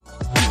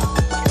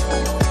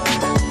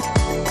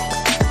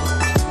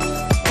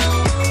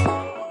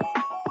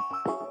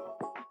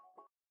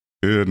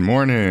Good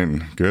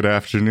morning, good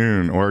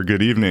afternoon, or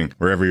good evening,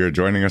 wherever you're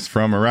joining us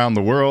from around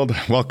the world.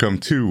 Welcome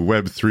to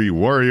Web3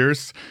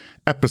 Warriors,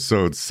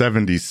 episode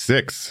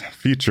 76,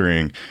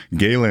 featuring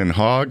Galen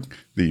Hogg,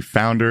 the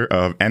founder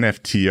of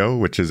NFTO,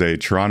 which is a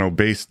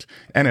Toronto-based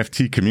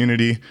NFT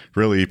community,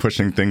 really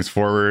pushing things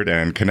forward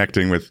and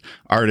connecting with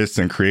artists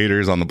and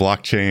creators on the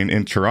blockchain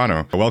in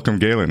Toronto. Welcome,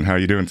 Galen. How are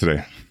you doing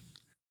today?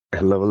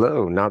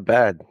 Hello. Not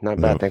bad.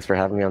 Thanks for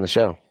having me on the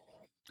show.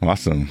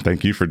 Awesome.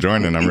 Thank you for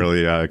joining. I'm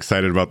really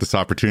excited about this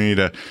opportunity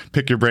to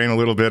pick your brain a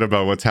little bit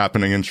about what's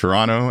happening in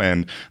Toronto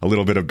and a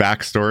little bit of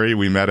backstory.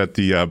 We met at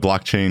the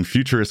Blockchain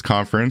Futurist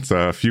Conference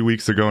a few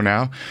weeks ago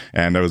now,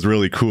 and it was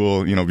really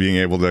cool, being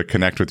able to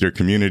connect with your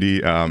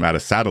community at a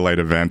satellite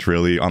event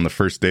really on the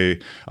first day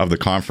of the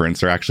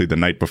conference, or actually the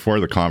night before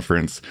the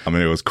conference. I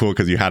mean, it was cool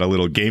because you had a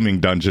little gaming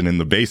dungeon in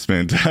the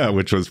basement,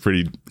 which was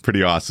pretty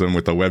awesome,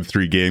 with a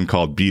Web3 game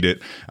called Beat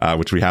It,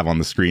 which we have on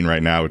the screen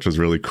right now, which was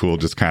really cool,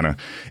 just kind of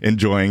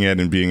enjoying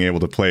it and being able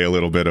to play a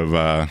little bit of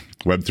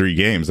Web3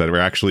 games that were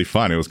actually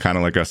fun. It was kind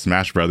of like a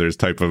Smash Brothers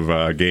type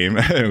of game.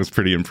 It was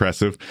pretty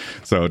impressive.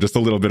 So just a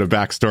little bit of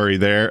backstory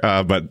there.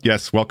 But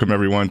yes, welcome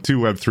everyone to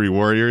Web3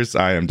 Warriors.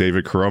 I am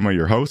David Karoma,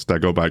 your host. I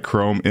go by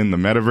Chrome in the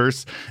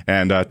metaverse.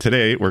 And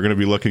today we're going to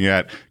be looking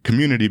at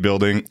community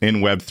building in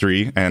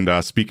Web3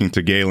 and speaking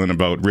to Galen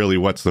about really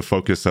what's the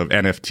focus of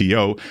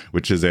NFTO,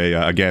 which is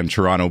again,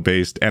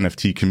 Toronto-based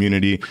NFT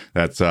community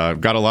that's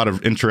got a lot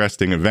of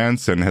interesting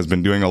events and has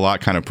been doing a lot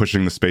kind of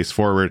pushing the space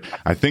forward,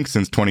 I think,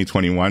 since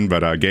 2021.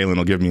 But Galen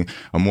will give me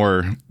a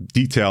more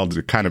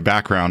detailed kind of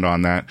background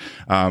on that.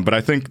 But I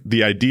think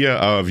the idea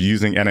of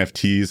using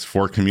NFTs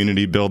for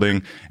community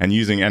building and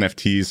using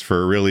NFTs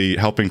for really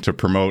helping to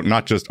promote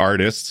not just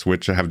artists,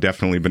 which have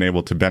definitely been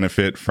able to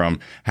benefit from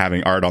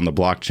having art on the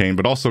blockchain,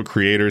 but also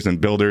creators and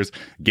builders,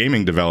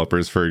 gaming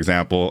developers, for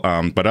example,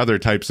 but other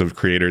types of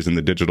creators in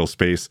the digital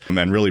space,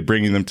 and really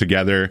bringing them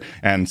together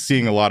and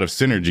seeing a lot of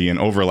synergy and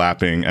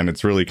overlapping. And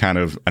it's really kind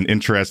of an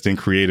interesting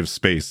creative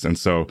space. And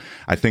so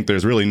I think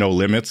there's really no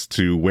limits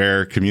to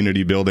where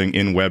community building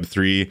in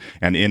Web3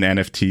 and in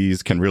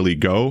NFTs can really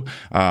go.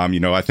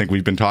 I think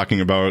we've been talking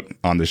about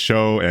on the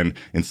show and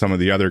in some of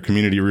the other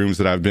community rooms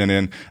that I've been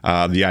in,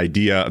 the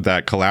idea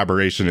that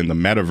collaboration in the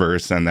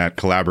metaverse and that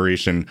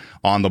collaboration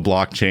on the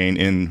blockchain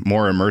in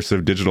more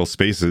immersive digital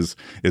spaces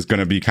is going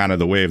to be kind of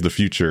the way of the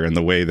future and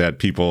the way that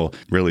people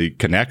really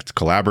connect,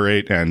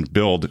 collaborate, and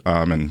build,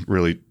 and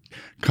really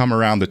come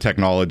around the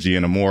technology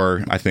in a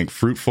more, I think,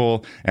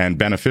 fruitful and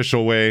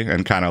beneficial way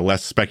and kind of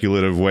less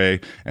speculative way.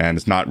 And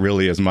it's not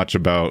really as much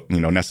about,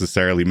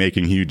 necessarily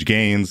making huge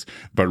gains,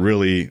 but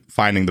really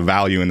finding the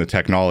value in the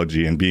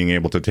technology and being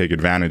able to take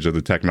advantage of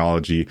the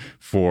technology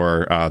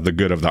for the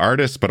good of the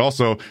artists, but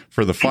also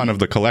for the fun of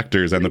the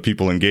collectors and the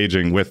people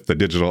engaging with the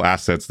digital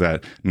assets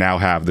that now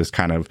have this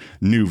kind of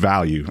new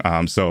value.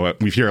 So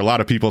we hear a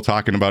lot of people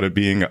talking about it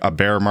being a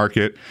bear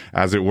market,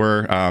 as it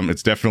were.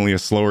 It's definitely a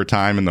slower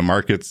time in the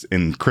markets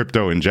in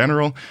crypto in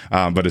general,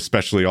 but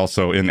especially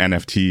also in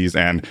NFTs.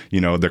 And,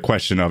 the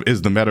question of,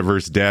 is the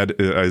metaverse dead,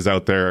 is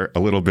out there a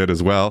little bit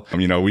as well.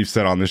 We've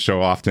said on this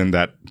show often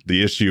that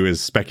the issue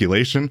is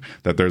speculation,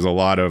 that there's a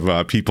lot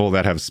of people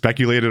that have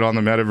speculated on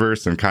the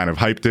metaverse and kind of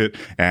hyped it,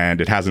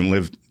 and it hasn't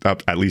lived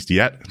up, at least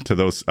yet, to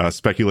those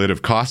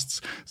speculative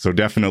costs. So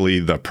definitely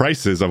the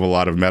prices of a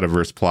lot of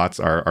metaverse plots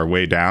are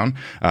way down.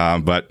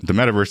 But the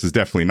metaverse is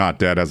definitely not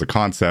dead as a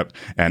concept,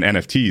 and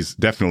NFTs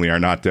definitely are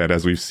not dead,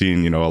 as we've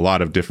seen, a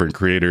lot of different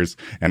creators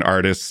and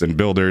artists and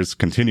builders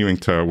continuing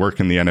to work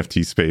in the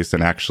NFT space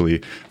and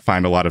actually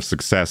find a lot of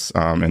success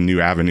and new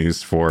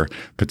avenues for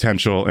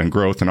potential and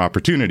growth and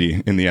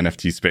opportunity in the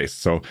NFT space.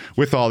 So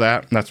with all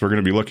that, that's what we're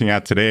going to be looking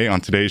at today on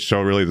today's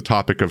show, really the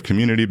topic of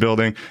community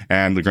building.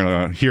 And we're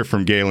going to hear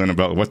from Galen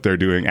about what they're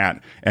doing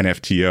at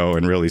NFTO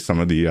and really some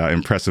of the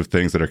impressive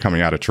things that are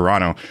coming out of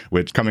Toronto,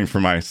 which, coming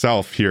from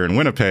myself here in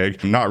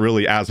Winnipeg, not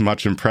really as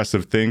much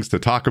impressive things to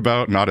talk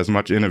about, not as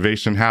much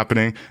innovation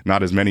happening,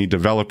 not as many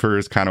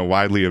developers kind of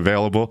widely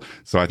available.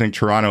 So I think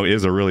Toronto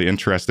is a really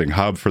interesting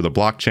hub for the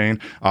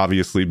blockchain,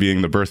 obviously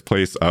being the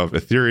birthplace of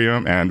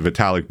Ethereum, and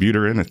Vitalik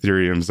Buterin,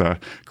 Ethereum's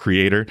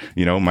creator,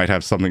 might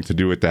have something to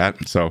do with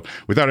that. So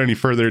without any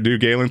further ado,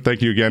 Galen,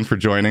 thank you again for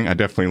joining. I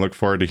definitely look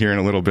forward to hearing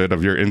a little bit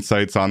of your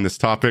insights on this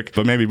topic.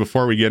 But maybe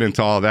before we get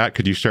into all that,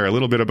 could you share a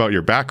little bit about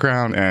your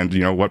background and,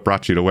 what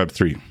brought you to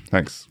Web3?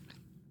 Thanks.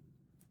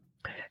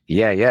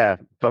 Yeah.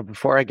 But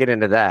before I get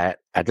into that,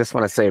 I just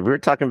want to say, we were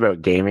talking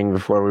about gaming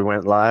before we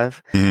went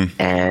live,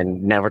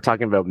 and now we're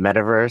talking about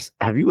metaverse.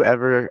 Have you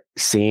ever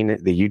seen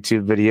the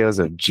YouTube videos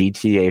of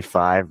GTA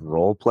 5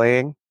 role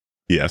playing?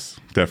 Yes,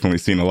 definitely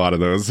seen a lot of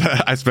those.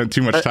 I spent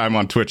too much time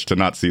on Twitch to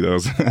not see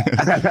those.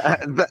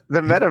 the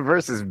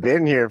metaverse has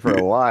been here for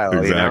a while.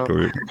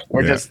 Exactly.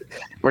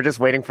 We're just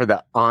waiting for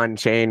the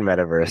on-chain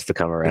metaverse to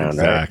come around.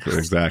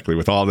 Exactly.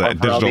 With all the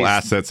digital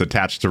assets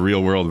attached to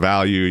real world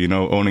value,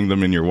 owning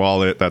them in your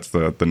wallet, that's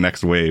the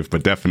next wave.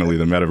 But definitely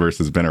the metaverse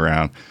has been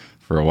around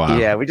for a while.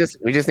 Yeah, we just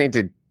need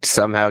to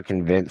somehow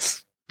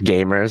convince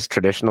gamers,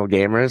 traditional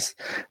gamers,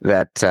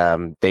 that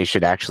they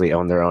should actually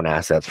own their own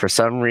assets. For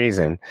some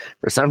reason,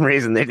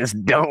 they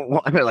just don't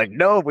want. They're like,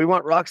 no, we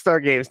want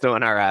Rockstar Games to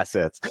own our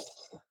assets.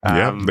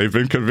 Yeah, they've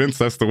been convinced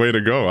that's the way to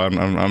go.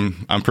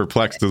 I'm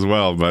perplexed as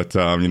well. But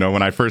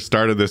when I first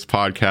started this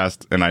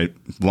podcast and I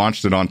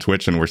launched it on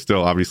Twitch, and we're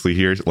still obviously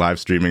here live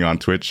streaming on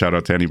Twitch. Shout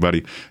out to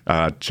anybody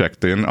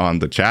checked in on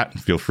the chat.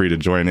 Feel free to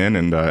join in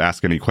and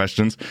ask any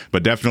questions.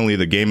 But definitely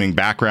the gaming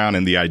background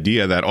and the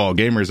idea that all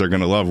gamers are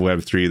going to love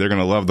Web3, they're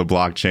going to love the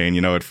blockchain.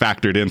 It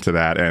factored into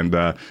that, and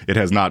it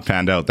has not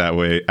panned out that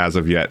way as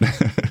of yet.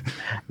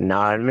 No,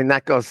 I mean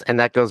that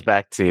goes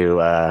back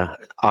to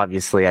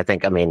obviously.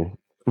 I mean,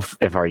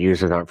 if our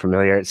users aren't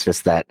familiar, it's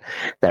just that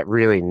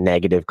really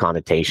negative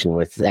connotation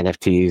with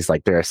NFTs,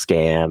 like they're a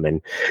scam,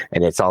 and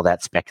it's all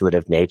that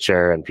speculative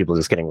nature, and people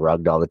just getting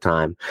rugged all the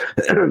time.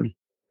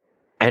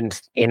 And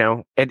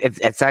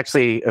it's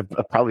actually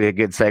probably a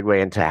good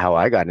segue into how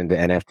I got into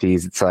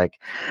NFTs. It's like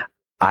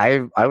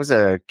I was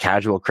a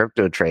casual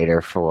crypto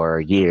trader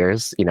for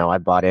years. I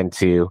bought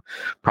into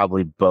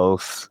probably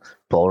both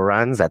bull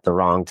runs at the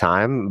wrong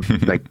time,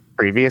 like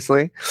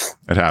previously.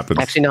 It happens.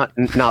 Actually,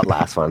 not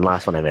last one.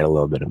 Last one I made a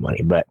little bit of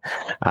money, but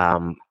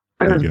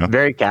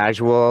very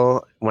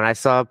casual. When I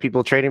saw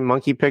people trading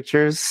monkey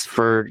pictures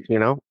for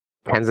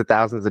tens of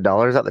thousands of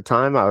dollars at the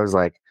time, I was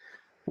like,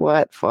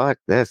 what? Fuck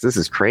this. This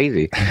is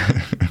crazy.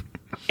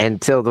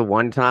 Until the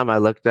one time I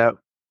looked up,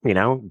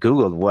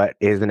 Googled what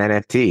is an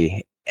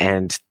NFT.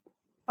 And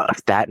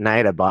that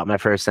night I bought my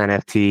first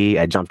NFT.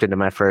 I jumped into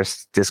my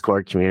first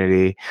Discord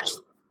community.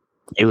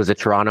 It was a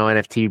Toronto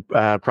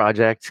NFT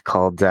project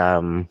called,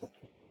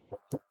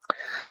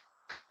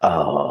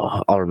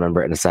 I'll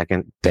remember it in a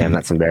second. Damn,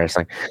 that's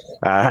embarrassing.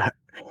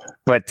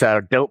 But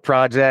dope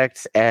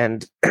project.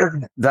 And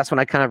that's when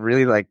I kind of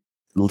really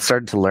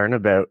started to learn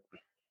about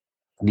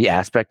the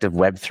aspect of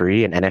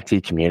Web3 and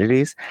NFT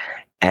communities.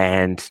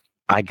 And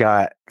I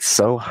got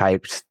so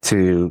hyped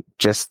to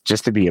just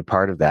to be a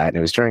part of that. And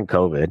it was during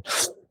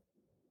COVID.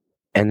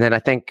 And then I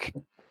think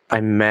I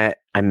met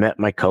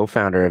my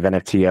co-founder of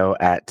NFTO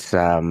at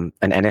an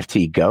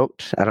NFT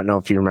Goat. I don't know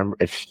if you remember,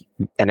 if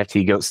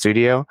NFT Goat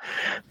Studio,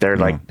 they're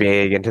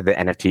big into the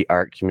NFT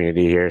art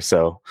community here.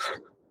 So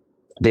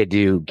they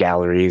do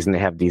galleries and they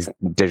have these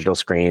digital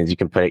screens you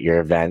can put at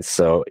your events.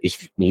 So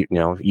if we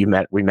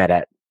met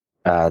at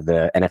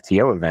the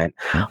NFTO event,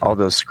 all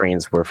those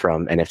screens were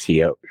from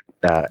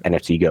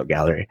NFT Goat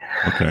Gallery.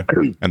 Okay.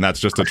 And that's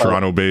just a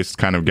Toronto-based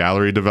kind of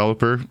gallery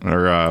developer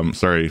or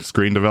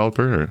screen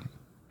developer?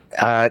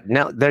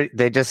 No,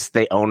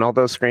 they own all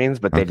those screens,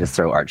 but they just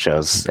throw art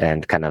shows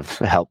and kind of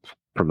help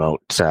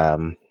promote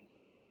NFT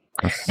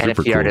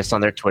artists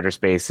on their Twitter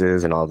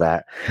Spaces and all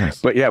that.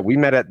 Nice. But yeah, we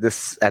met at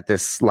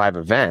this live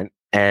event,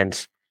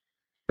 and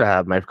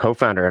my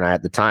co-founder and I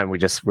at the time, we're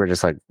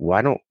just like,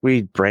 why don't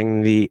we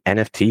bring the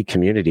NFT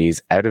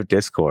communities out of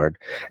Discord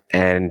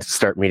and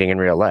start meeting in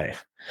real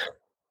life?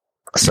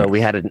 So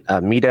we had a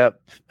meetup,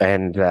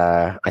 and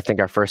I think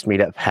our first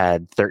meetup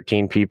had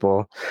 13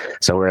 people.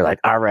 So we're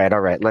like, all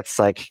right, let's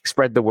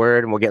spread the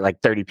word, and we'll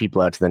get 30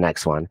 people out to the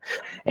next one.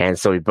 And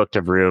so we booked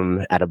a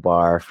room at a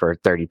bar for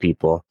 30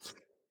 people,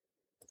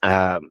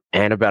 and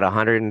about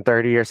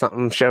 130 or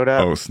something showed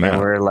up. Oh, snap.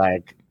 And we're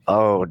like,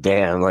 oh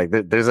damn!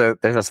 There's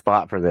a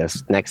spot for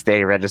this. Next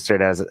day,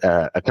 registered as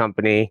a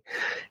company,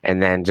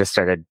 and then just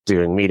started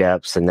doing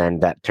meetups, and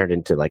then that turned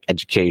into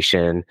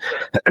education.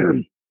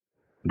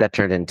 That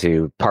turned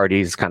into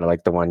parties, kind of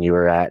like the one you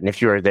were at. And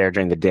if you were there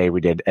during the day,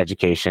 we did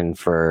education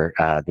for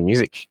the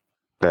music.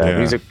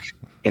 Music.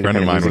 A friend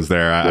of mine was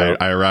there.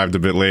 I arrived a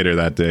bit later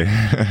that day.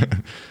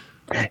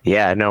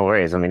 Yeah, no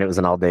worries. I mean, it was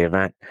an all-day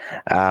event.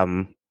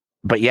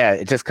 But yeah,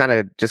 it just kind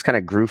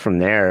of grew from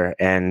there.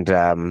 And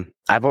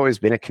I've always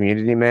been a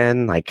community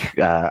man.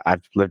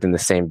 I've lived in the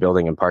same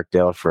building in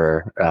Parkdale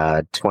for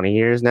 20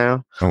 years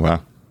now. Oh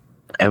wow!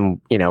 And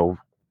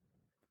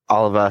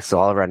all of us,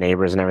 all of our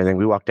neighbors and everything,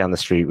 we walk down the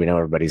street, we know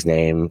everybody's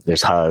name.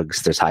 There's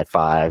hugs, there's high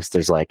fives,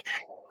 there's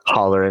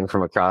hollering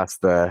from across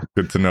the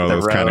Good to know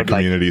those road. Kind of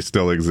communities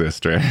still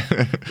exist, right?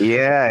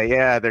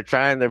 Yeah.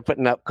 They're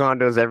putting up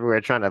condos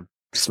everywhere trying to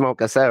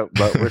smoke us out,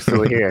 but we're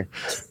still here.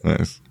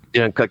 Nice.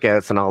 Doing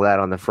cookouts and all that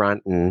on the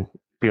front and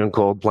doing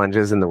cold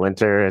plunges in the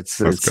winter.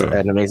 It's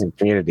an amazing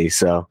community.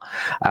 So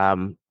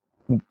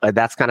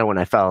that's kind of when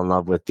I fell in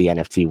love with the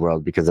NFT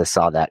world, because I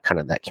saw that kind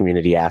of that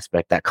community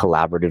aspect, that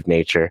collaborative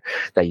nature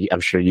that I'm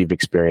sure you've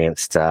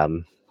experienced.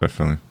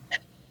 Definitely.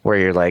 Where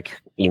you're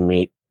you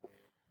meet,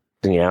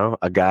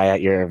 a guy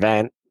at your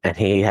event and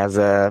he has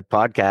a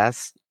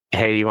podcast.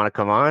 Hey, you want to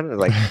come on?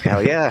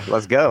 Hell yeah,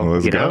 let's go.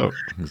 Let's go.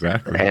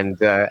 Exactly. And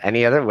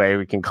any other way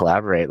we can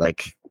collaborate,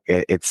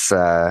 it's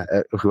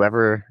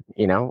whoever,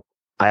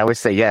 I always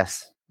say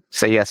yes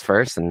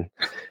first and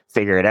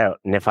figure it out.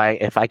 And if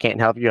I can't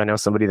help you, I know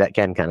somebody that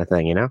can, kind of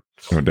thing,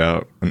 No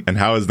doubt. And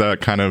how has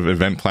that kind of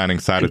event planning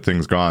side of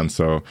things gone?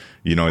 So,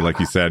 like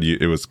you said,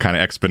 it was kind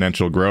of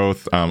exponential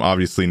growth.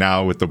 Obviously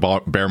now with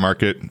the bear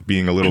market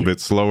being a little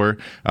bit slower,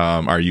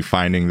 are you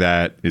finding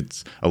that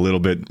it's a little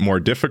bit more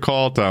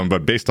difficult?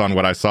 But based on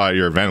what I saw at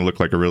your event, it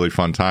looked like a really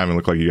fun time. It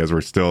looked like you guys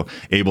were still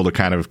able to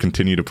kind of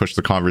continue to push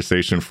the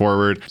conversation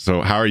forward.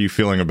 So how are you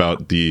feeling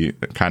about the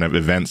kind of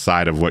event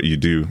side of what you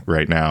do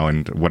right now?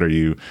 And what are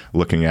you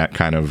looking at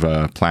kind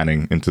of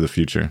planning into the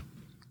future?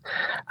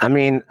 I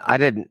mean, I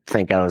didn't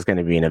think I was going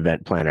to be an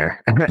event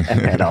planner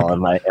at all in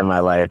my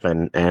life,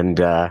 and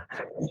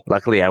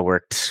luckily,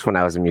 when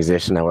I was a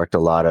musician. I worked a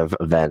lot of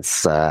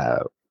events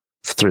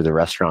through the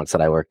restaurants that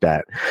I worked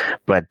at.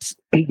 But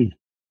in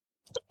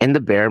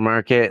the bear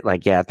market,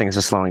 things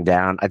are slowing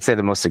down. I'd say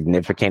the most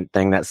significant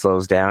thing that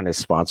slows down is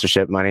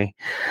sponsorship money,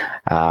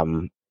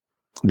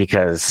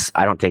 because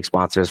I don't take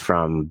sponsors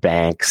from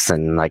banks,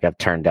 and I've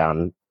turned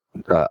down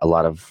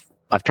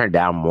I've turned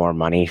down more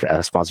money,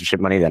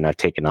 sponsorship money, than I've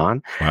taken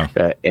on. Wow.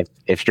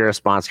 If you're a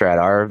sponsor at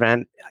our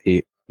event,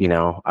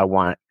 I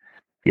want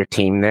your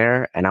team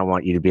there, and I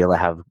want you to be able to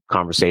have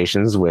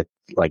conversations with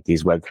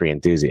these Web3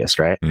 enthusiasts,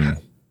 right?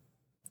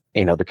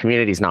 The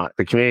community's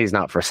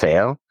not for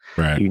sale.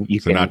 Right.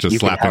 So not just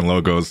slapping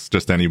logos,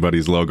 just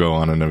anybody's logo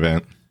on an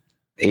event.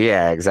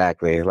 Yeah,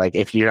 exactly.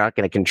 If you're not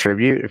going to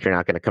contribute, if you're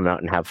not going to come out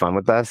and have fun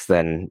with us,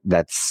 then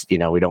that's, we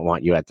don't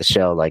want you at the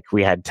show.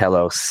 We had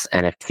Telos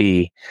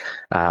NFT,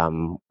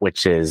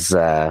 which is,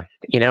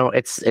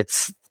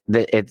 it's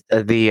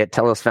the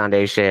Telos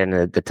Foundation,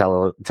 the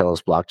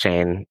Telos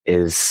blockchain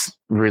is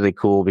really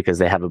cool because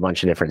they have a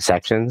bunch of different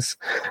sections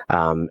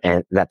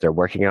and that they're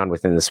working on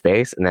within the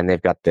space. And then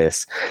they've got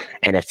this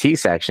NFT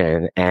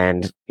section.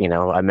 And,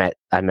 I met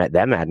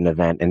them at an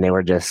event, and they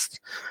were just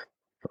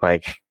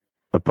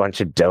a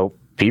bunch of dope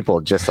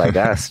people just like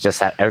us,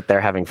 just out there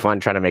having fun,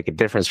 trying to make a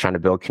difference, trying to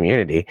build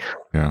community.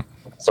 Yeah.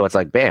 So it's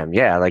bam.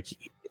 Yeah.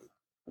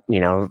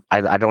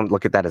 I don't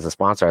look at that as a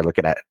sponsor. I look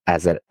at it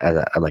as a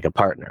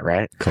partner,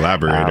 right?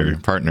 Collaborator,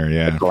 partner.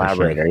 Yeah.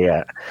 Collaborator. Sure.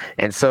 Yeah.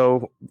 And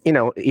so,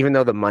 even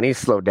though the money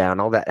slowed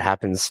down, all that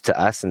happens to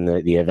us in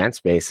the event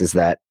space is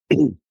that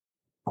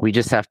we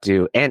just have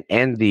to, and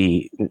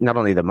not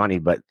only the money,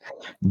 but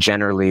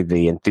generally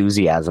the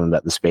enthusiasm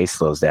that the space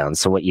slows down.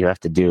 So what you have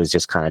to do is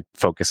just kind of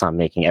focus on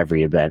making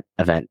every event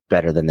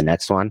better than the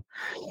next one.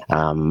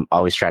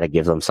 Always try to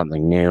give them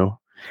something new.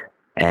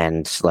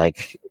 And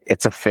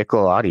it's a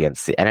fickle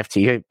audience. The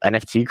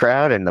NFT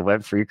crowd and the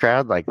Web3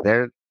 crowd,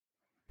 it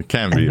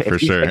can be for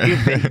sure.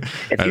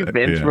 If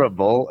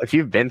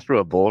you've been through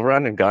a bull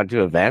run and gone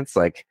to events,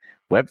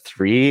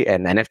 Web3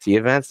 and NFT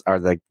events are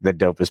the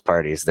dopest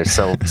parties. They're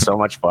so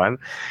much fun.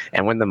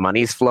 And when the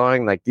money's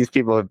flowing, these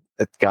people have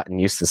gotten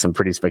used to some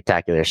pretty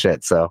spectacular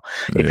shit. So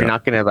if you're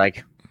not going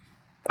to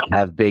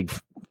have big,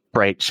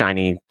 bright,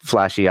 shiny,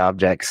 flashy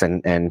objects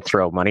and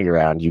throw money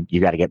around,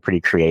 you got to get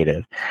pretty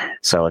creative.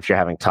 So if you're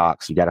having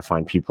talks, you got to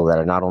find people that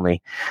are not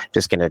only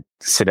just going to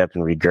sit up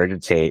and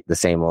regurgitate the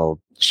same old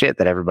shit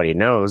that everybody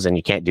knows, and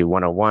you can't do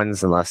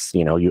 101s unless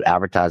you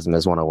advertise them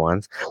as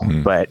 101s,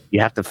 but you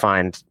have to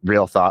find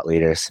real thought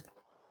leaders.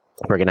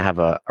 We're going to have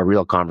a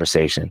real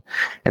conversation.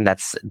 And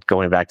that's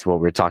going back to what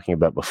we were talking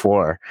about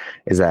before,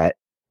 is that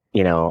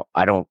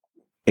I don't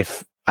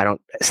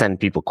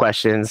send people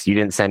questions. You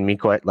didn't send me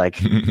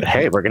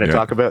hey, we're going to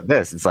talk about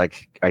this. It's are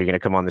you going to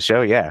come on the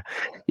show? Yeah.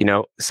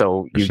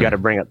 So you've got to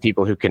bring up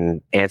people who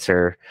can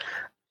answer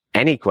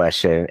any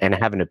question and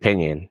have an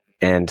opinion,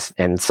 and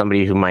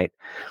somebody who might,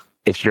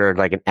 if you're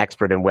an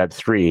expert in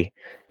Web3,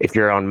 if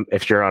you're on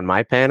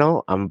my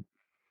panel,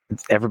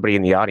 everybody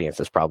in the audience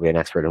is probably an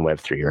expert in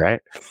Web3,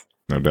 right?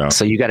 No doubt.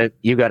 So you come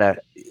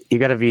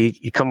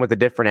with a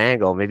different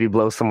angle, maybe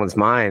blow someone's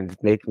mind,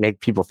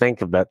 make people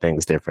think about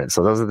things different.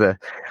 So those are the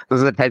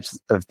types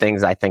of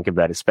things I think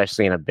about,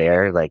 especially in a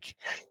bear.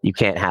 You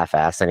can't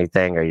half-ass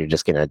anything, or you're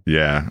just gonna.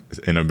 Yeah,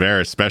 in a bear,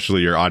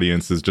 especially, your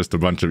audience is just a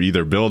bunch of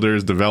either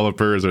builders,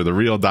 developers, or the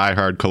real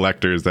diehard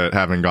collectors that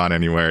haven't gone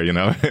anywhere.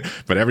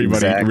 But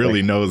everybody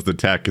really knows the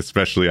tech,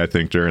 especially I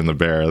think during the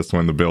bear. That's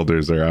when the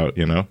builders are out.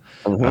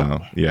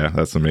 Yeah,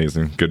 that's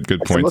amazing. Good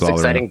points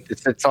all around.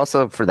 It's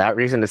also for that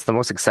reason, it's the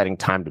most exciting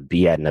time to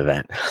be at an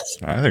event.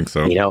 I think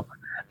so.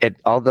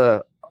 All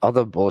the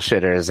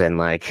bullshitters and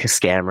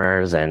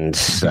scammers and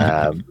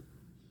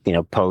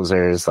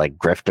posers,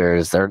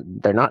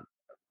 grifters, they're not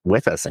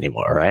with us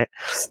anymore, right?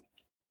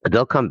 But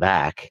they'll come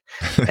back,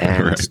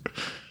 and right.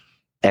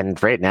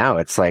 And right now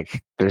it's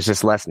there's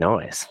just less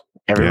noise.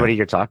 Everybody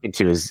you're talking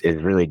to is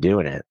really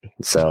doing it.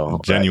 So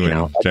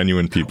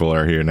genuine people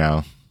are here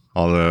now.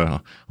 All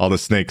the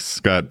snakes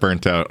got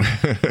burnt out.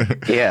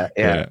 Yeah.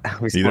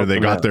 Either they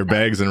got their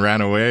bags and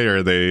ran away,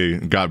 or they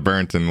got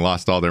burnt and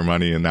lost all their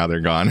money, and now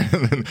they're gone.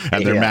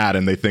 And they're mad,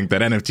 and they think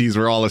that NFTs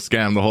were all a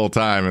scam the whole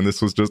time, and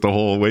this was just a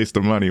whole waste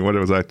of money. What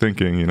was I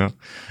thinking?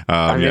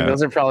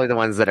 Those are probably the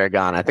ones that are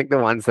gone. I think the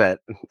ones that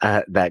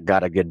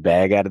got a good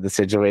bag out of the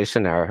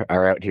situation are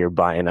out here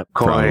buying up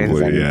coins.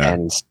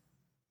 Probably,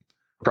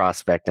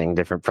 prospecting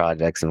different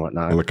projects and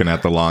whatnot. Looking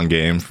at the long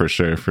game, for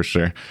sure, for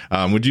sure.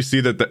 Would you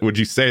say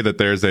that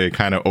there's a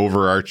kind of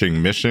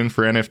overarching mission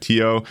for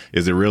NFTO?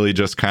 Is it really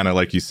just kind of,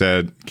 like you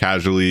said,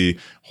 casually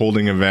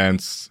holding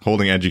events,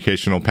 holding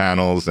educational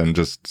panels, and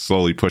just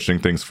slowly pushing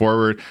things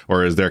forward?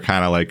 Or is there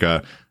kind of like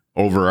a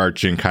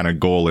overarching kind of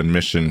goal and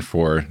mission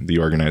for the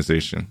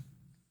organization?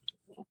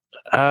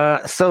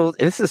 So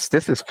this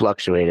is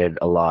fluctuated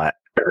a lot.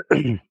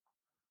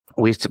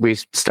 We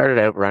started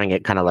out running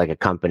it kind of like a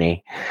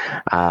company.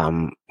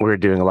 We were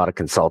doing a lot of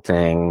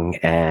consulting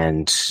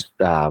and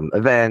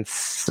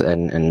events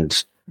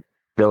and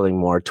building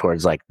more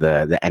towards like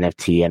the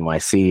NFT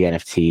NYC,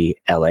 NFT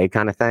LA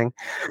kind of thing.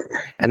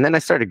 And then I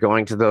started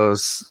going to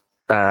those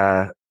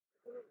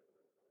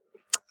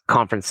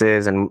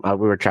conferences, and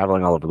we were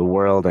traveling all over the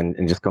world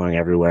and just going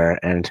everywhere.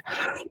 And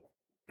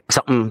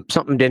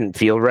something didn't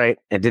feel right.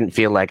 It didn't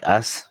feel like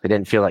us. It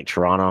didn't feel like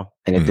Toronto,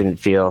 and it didn't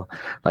feel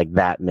like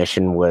that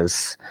mission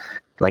was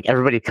like,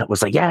 everybody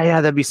was like,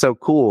 yeah, that'd be so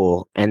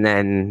cool. And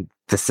then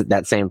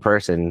that same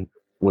person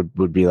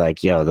would be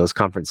like, yo, those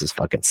conferences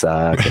fucking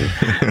suck.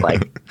 And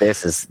like,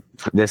 this is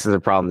a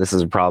problem. This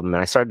is a problem.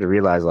 And I started to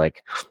realize,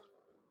 like,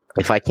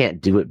 if I can't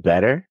do it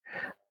better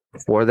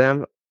for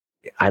them,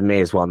 I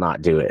may as well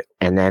not do it.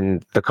 And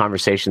then the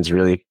conversations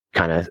really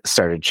kind of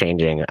started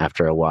changing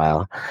after a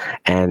while.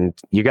 And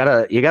you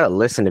gotta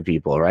listen to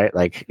people, right?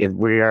 Like,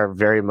 we are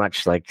very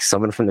much like,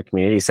 someone from the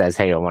community says,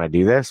 hey, I want to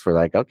do this, we're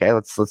like, okay,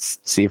 let's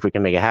see if we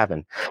can make it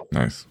happen.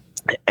 Nice.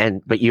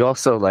 But you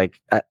also, like,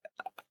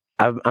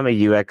 I'm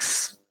a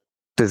UX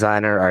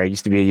designer, or I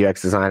used to be a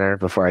UX designer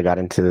before I got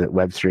into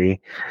Web3.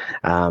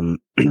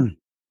 And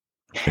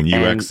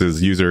UX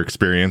is user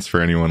experience,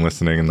 for anyone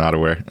listening and not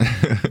aware.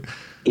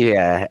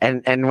 Yeah.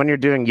 And when you're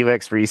doing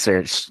UX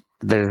research,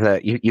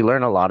 you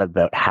learn a lot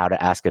about how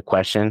to ask a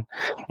question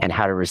and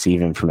how to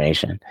receive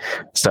information.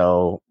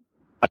 So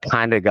I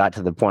kind of got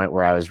to the point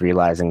where I was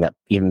realizing that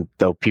even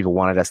though people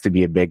wanted us to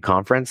be a big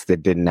conference, they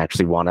didn't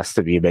actually want us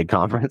to be a big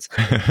conference.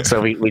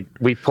 So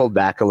we pulled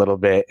back a little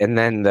bit, and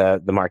then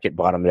the market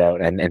bottomed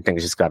out, and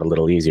things just got a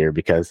little easier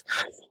because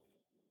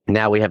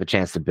now we have a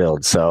chance to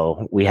build.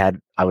 So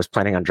I was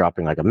planning on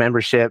dropping like a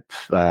membership,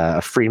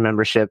 a free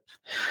membership,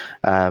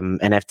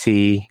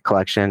 NFT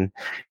collection.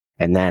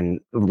 And then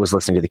was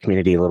listening to the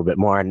community a little bit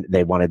more, and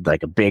they wanted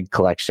like a big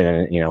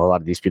collection. A lot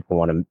of these people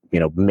want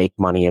to, make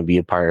money and be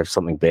a part of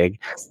something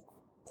big.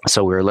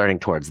 So we were leaning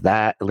towards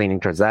that.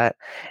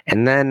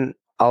 And then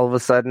all of a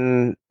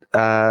sudden,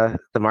 the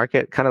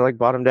market kind of like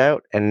bottomed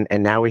out, and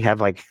now we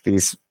have like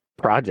these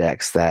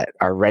projects that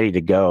are ready to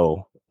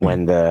go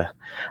when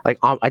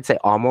I'd say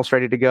almost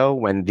ready to go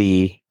when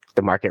the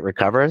market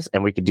recovers,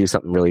 and we could do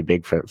something really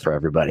big for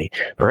everybody.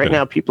 But right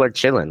now, people are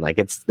chilling.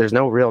 Like, there's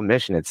no real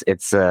mission.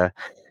 It's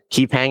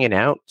keep hanging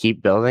out,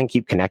 keep building,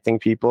 keep connecting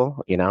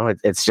people.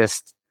 It's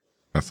just,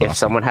 that's if awesome.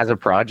 Someone has a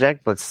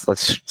project, let's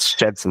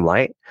shed some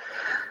light.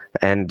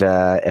 And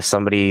if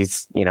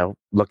somebody's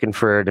looking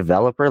for a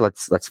developer,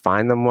 let's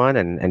find them one,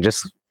 and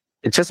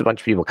it's just a bunch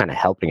of people kind of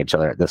helping each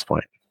other at this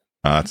point.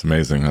 That's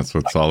amazing. That's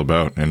what it's all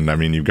about. And I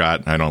mean, you've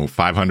got,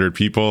 500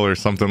 people or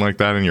something like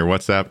that in your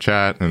WhatsApp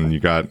chat, and you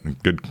got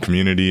good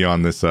community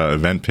on this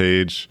event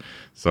page.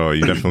 So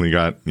you definitely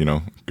got,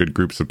 good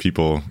groups of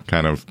people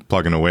kind of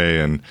plugging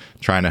away and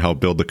trying to help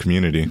build the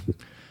community.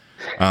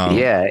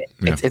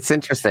 It's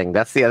interesting.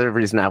 That's the other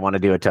reason I want to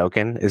do a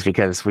token, is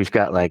because we've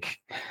got like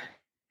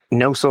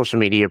no social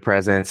media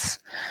presence,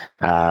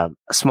 a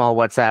small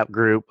WhatsApp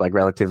group, like,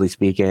 relatively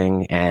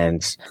speaking,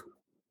 and,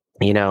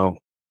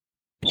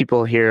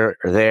 people here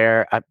or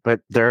there, but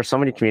there are so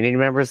many community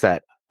members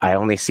that I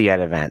only see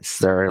at events.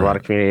 There are a lot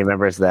of community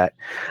members that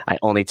I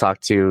only talk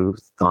to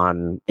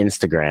on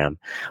Instagram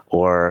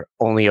or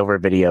only over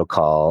video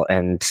call.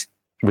 And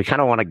we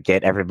kind of want to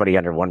get everybody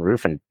under one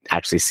roof and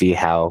actually see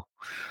how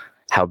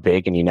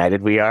big and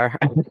united we are.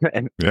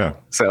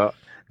 So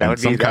that would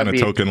be some kind of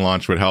token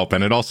launch would help.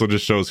 And it also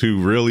just shows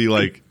who really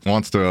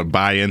wants to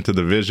buy into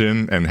the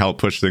vision and help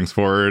push things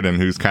forward, and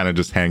who's kind of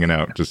just hanging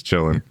out, just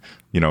chilling,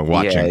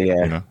 watching.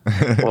 Yeah.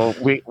 Well,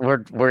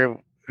 we're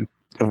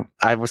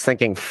I was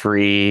thinking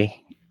free,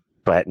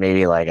 but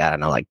maybe I don't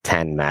know,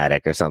 10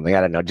 Matic or something.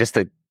 I don't know, just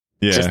to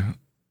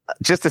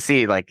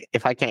see,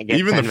 if I can't get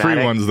even the free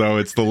Matic ones, though,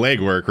 it's the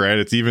legwork, right?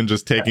 It's even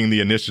just taking the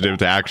initiative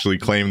to actually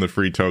claim the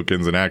free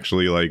tokens and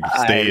actually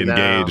stay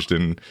engaged,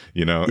 and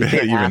even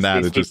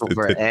that,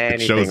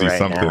 it shows you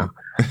something. Now.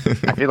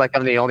 I feel like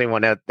I'm the only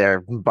one out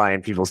there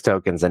buying people's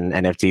tokens and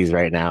NFTs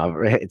right now.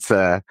 It's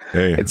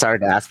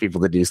hard to ask people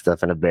to do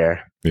stuff in a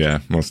bear. Yeah,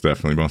 most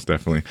definitely.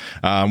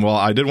 Well,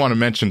 I did want to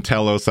mention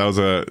Telos. That was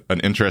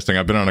an interesting.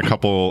 I've been on a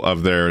couple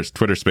of their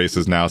Twitter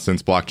Spaces now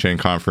since Blockchain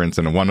Conference,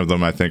 and one of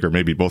them, I think, or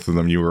maybe both of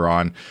them, you were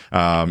on.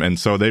 And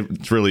so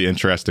it's really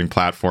interesting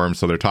platform.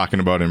 So they're talking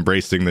about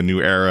embracing the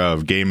new era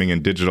of gaming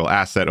and digital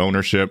asset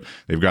ownership.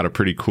 They've got a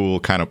pretty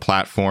cool kind of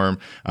platform.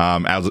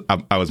 As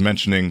I was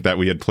mentioning that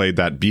we had played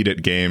that Beat It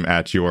Wallet game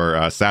at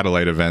your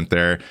satellite event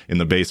there in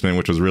the basement,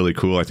 which was really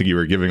cool. I think you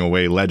were giving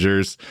away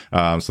ledgers.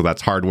 So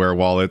that's hardware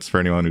wallets for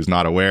anyone who's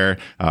not aware,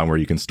 where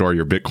you can store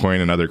your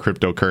Bitcoin and other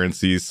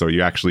cryptocurrencies. So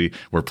you actually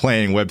were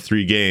playing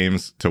Web3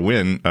 games to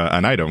win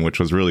an item, which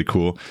was really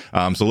cool.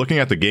 So looking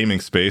at the gaming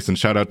space, and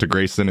shout out to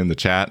Grayson in the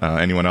chat.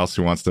 Anyone else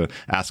who wants to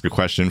ask a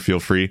question, feel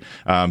free.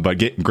 But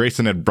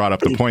Grayson had brought up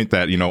the point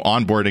that,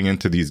 onboarding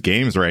into these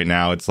games right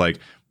now, it's like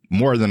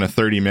more than a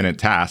 30-minute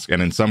task.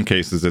 And in some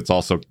cases, it's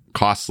also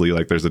costly,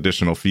 like there's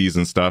additional fees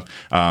and stuff.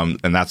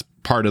 And that's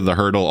part of the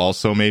hurdle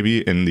also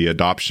maybe in the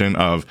adoption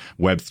of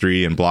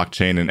Web3 and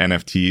blockchain and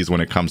NFTs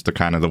when it comes to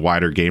kind of the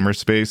wider gamer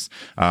space.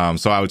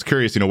 So I was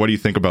curious, what do you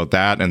think about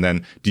that? And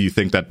then do you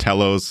think that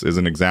Telos is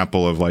an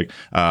example of like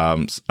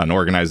an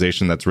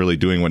organization that's really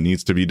doing what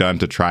needs to be done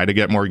to try to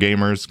get more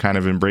gamers kind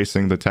of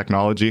embracing the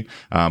technology?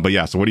 But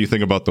yeah, so what do you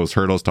think about those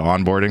hurdles to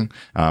onboarding?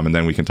 And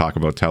then we can talk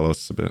about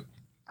Telos a bit.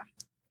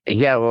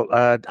 Yeah,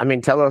 well,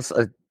 Telos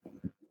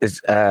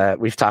is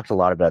we've talked a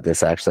lot about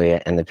this actually,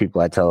 and the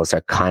people at Telos are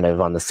kind of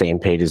on the same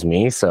page as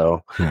me.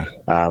 So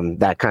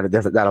that'll kind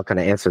of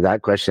answer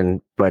that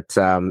question. But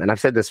and I've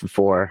said this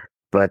before,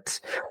 but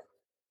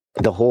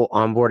the whole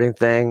onboarding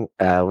thing,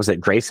 was it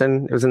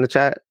Grayson? It was in the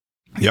chat.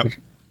 Yep.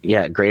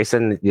 Yeah,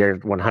 Grayson, you're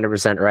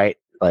 100% right.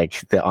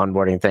 Like the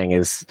onboarding thing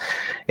is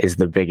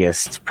the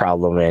biggest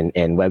problem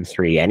in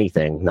Web3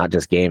 anything, not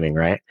just gaming,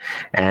 right?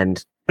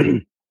 And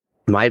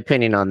my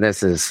opinion on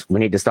this is we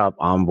need to stop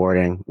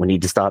onboarding. We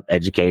need to stop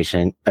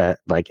education.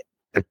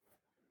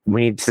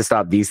 We need to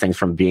stop these things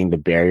from being the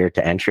barrier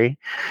to entry.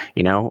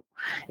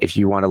 If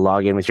you want to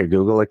log in with your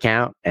Google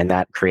account and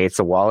that creates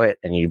a wallet,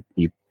 and you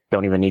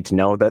don't even need to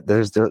know that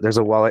there's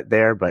a wallet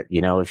there. But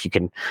if you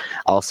can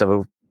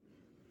also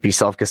be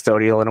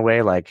self-custodial in a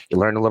way, like you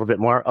learn a little bit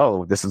more.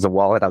 Oh, this is a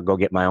wallet. I'll go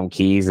get my own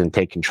keys and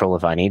take control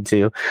if I need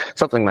to.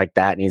 Something like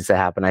that needs to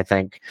happen, I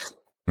think.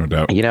 No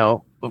doubt.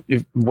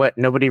 What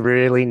nobody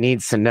really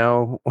needs to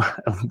know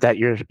that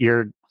your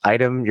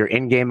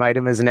in-game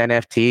item is an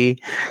NFT.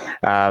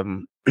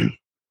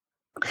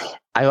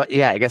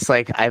 I guess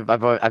like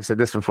I've said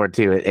this before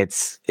too.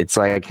 It's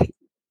like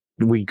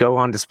we go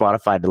on to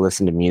Spotify to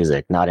listen to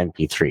music, not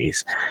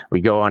MP3s.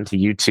 We go on to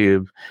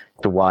YouTube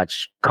to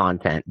watch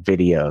content,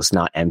 videos,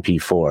 not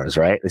MP4s,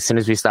 right? As soon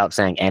as we stop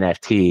saying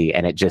NFT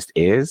and it just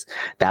is,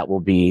 that will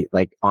be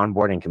like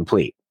onboarding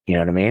complete. You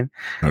know what I mean?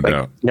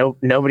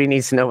 Nobody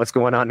needs to know what's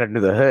going on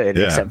under the hood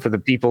except for the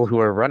people who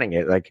are running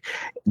it. Like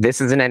this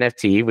is an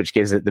NFT, which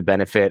gives it the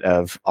benefit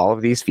of all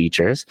of these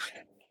features.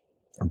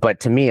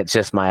 But to me, it's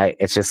just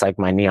like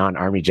my neon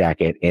army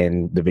jacket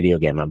in the video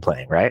game I'm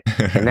playing, right?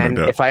 And then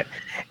I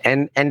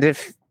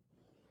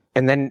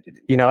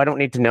don't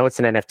need to know it's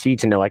an NFT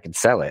to know I can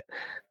sell it.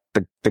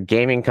 The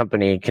gaming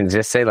company can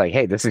just say like,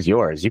 hey, this is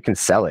yours. You can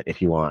sell it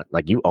if you want.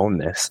 Like you own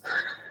this.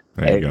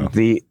 There you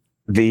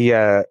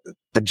go.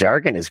 The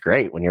jargon is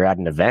great when you're at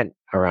an event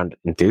around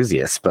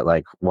enthusiasts, but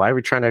like, why are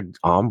we trying to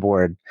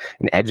onboard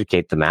and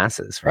educate the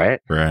masses, right?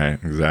 Right,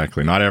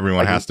 exactly. Not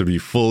everyone has to be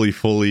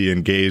fully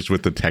engaged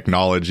with the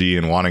technology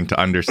and wanting to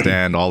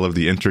understand all of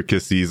the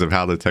intricacies of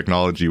how the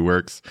technology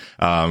works.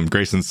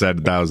 Grayson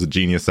said that was a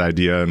genius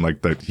idea, and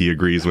like that he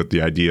agrees with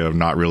the idea of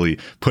not really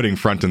putting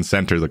front and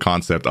center the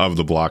concept of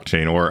the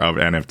blockchain or of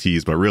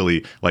NFTs, but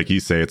really, like you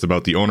say, it's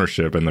about the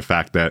ownership and the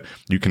fact that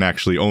you can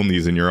actually own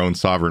these in your own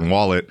sovereign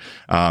wallet.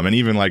 And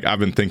even like I've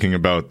been thinking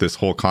about this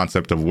whole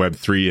concept of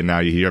Web3, and now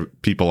you hear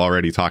people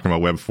already talking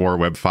about Web4,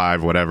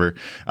 Web5, whatever.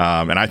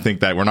 And I think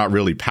that we're not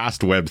really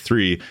past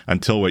Web3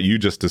 until what you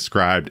just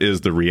described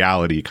is the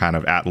reality kind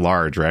of at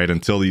large, right?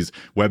 Until these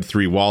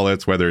Web3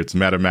 wallets, whether it's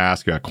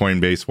MetaMask, you got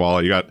Coinbase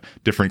wallet, you got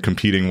different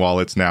competing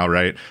wallets now,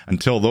 right?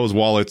 Until those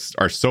wallets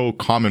are so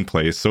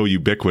commonplace, so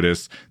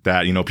ubiquitous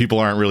that, people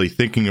aren't really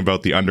thinking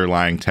about the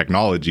underlying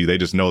technology. They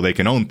just know they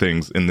can own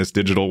things in this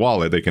digital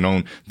wallet. They can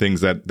own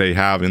things that they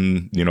have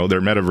in,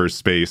 their metaverse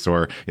space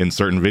or in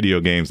certain video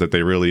games that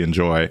they really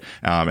enjoy.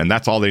 And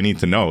that's all they need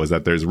to know, is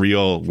that there's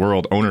real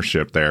world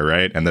ownership there,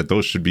 right? And that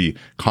those should be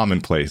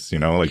commonplace,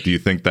 like, do you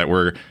think that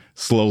we're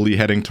slowly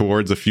heading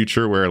towards a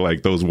future where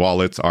like those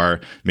wallets are,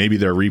 maybe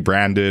they're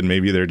rebranded,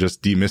 maybe they're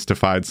just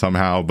demystified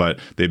somehow, but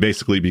they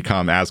basically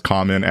become as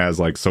common as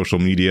like social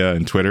media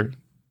and Twitter?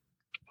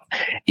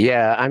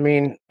 Yeah, I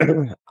mean,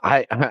 I'm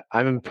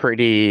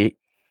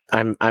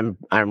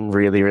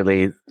really,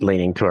 really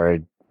leaning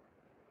toward,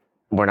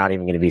 we're not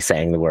even going to be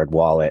saying the word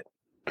wallet.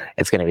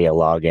 It's going to be a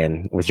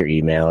login with your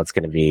email. It's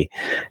going to be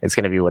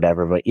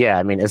whatever. But yeah,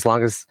 I mean, as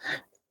long as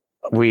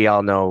we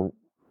all know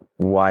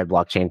why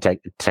blockchain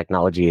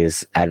technology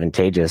is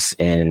advantageous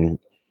in,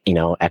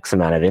 X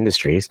amount of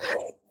industries.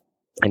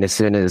 And as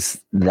soon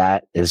as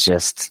that is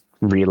just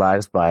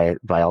realized by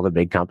all the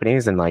big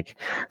companies, and like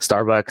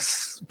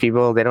Starbucks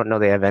people, they don't know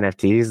they have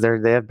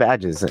NFTs. They have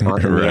badges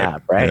on the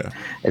app, right? Yeah.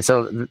 And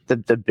so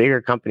the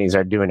bigger companies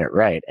are doing it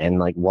right. And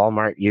like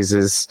Walmart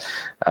uses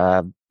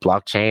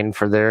blockchain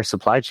for their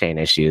supply chain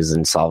issues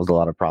and solves a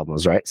lot of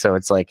problems, right? So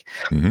it's like,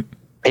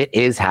 it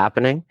is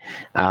happening.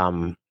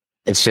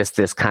 It's just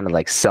this kind of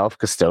like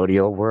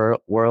self-custodial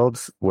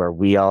world where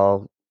we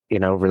all,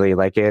 really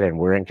like it, and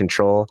we're in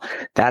control.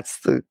 That's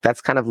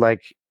kind of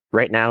like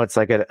right now it's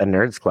like a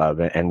nerds club,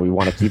 and we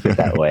want to keep it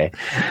that way.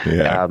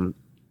 Yeah.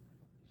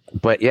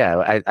 But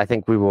yeah, I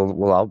think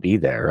we'll all be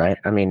there, right?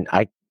 I mean,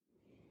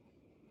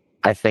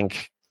 I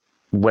think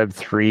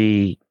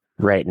Web3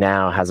 right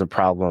now has a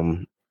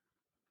problem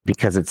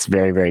because it's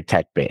very, very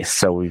tech based.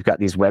 So we've got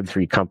these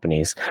Web3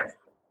 companies,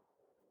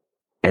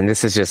 and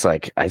this is just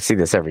like, I see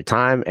this every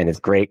time, and it's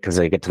great because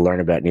I get to learn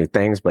about new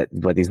things. But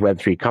these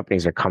Web3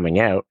 companies are coming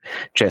out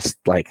just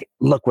like,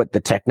 look what the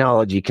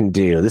technology can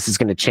do. This is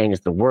going to change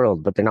the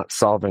world, but they're not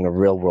solving a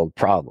real world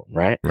problem,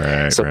 right?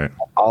 Right. So right.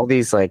 all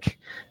these like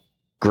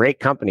great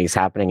companies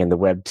happening in the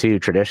Web2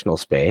 traditional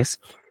space,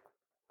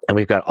 and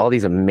we've got all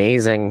these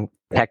amazing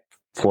tech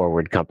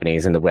forward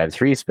companies in the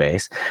Web3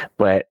 space,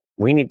 but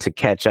we need to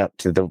catch up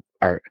to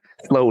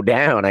slow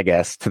down, I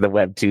guess, to the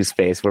Web2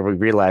 space, where we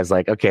realize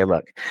like, okay,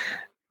 look,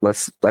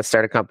 let's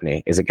start a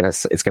company. It's going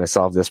to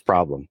solve this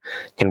problem.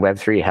 Can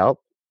Web3 help?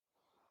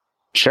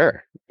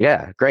 Sure.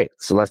 Yeah, great.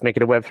 So let's make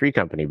it a Web3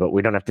 company, but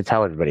we don't have to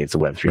tell everybody it's a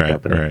Web3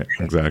 company. Right,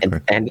 exactly.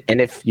 And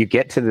if you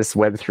get to this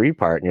Web3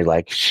 part and you're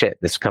like, shit,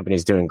 this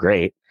company's doing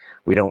great,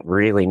 we don't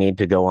really need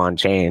to go on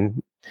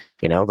chain,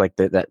 like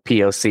that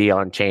POC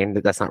on chain,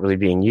 that's not really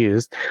being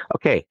used.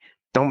 Okay,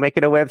 don't make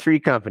it a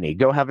Web3 company.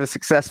 Go have a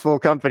successful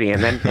company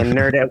and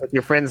nerd out with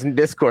your friends in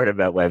Discord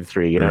about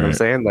Web3. You know what I'm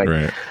saying? Like,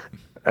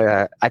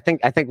 right. I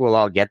think we'll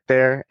all get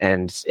there,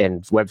 and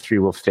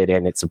Web3 will fit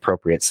in its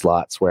appropriate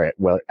slots where it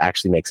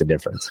actually makes a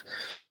difference.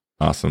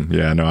 Awesome.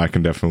 Yeah, no, I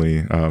can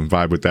definitely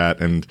vibe with that.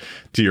 And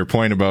to your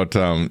point about, the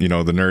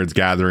nerds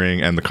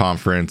gathering and the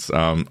conference,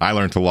 I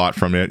learned a lot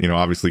from it,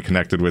 obviously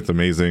connected with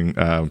amazing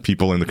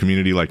people in the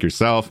community like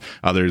yourself,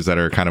 others that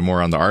are kind of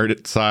more on the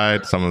art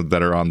side, some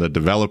that are on the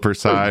developer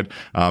side,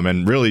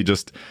 and really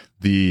just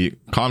the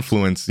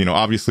confluence.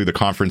 Obviously the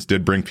conference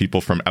did bring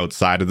people from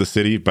outside of the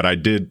city, but I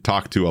did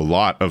talk to a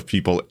lot of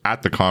people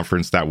at the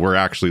conference that were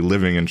actually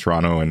living in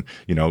Toronto and,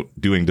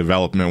 doing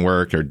development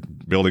work or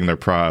building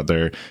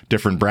their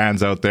different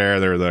brands out there.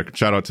 They're the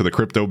shout out to the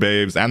crypto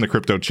babes and the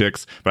crypto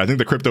chicks, but I think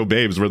the crypto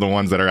babes were the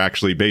ones that are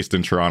actually based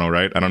in Toronto,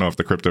 right? I don't know if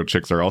the crypto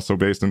chicks are also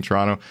based in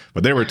Toronto,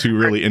 but they were two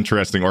really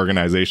interesting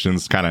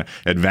organizations kind of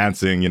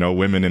advancing,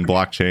 women in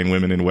blockchain,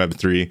 women in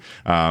Web3.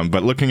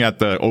 But looking at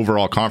the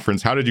overall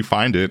conference, how did you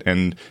find it?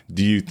 And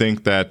do you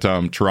think that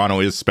Toronto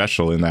is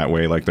special in that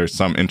way? Like there's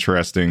some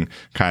interesting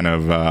kind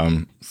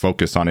of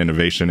focus on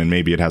innovation, and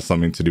maybe it has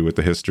something to do with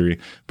the history.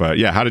 But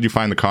yeah, how did you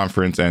find the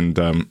conference, and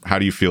how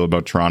do you feel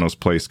about Toronto's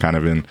place kind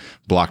of in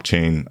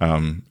blockchain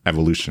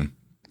evolution?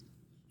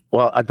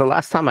 Well, the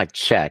last time I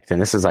checked,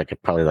 and this is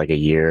probably a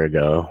year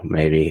ago,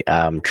 maybe,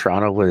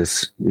 Toronto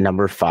was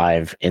number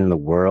 5 in the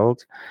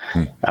world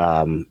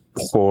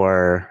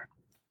for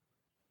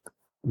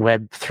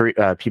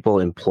Web3 people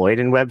employed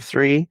in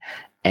Web3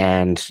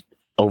 and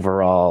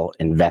overall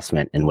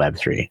investment in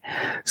Web3.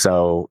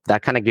 So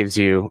that kind of gives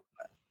you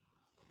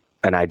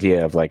an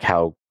idea of like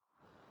how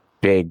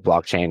big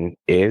blockchain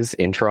is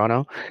in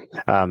Toronto.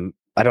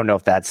 I don't know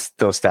if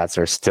those stats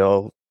are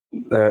still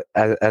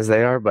as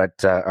they are,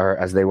 but or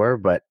as they were,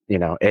 but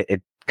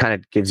it kind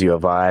of gives you a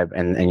vibe.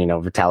 And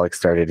Vitalik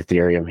started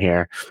Ethereum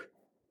here.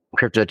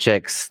 Crypto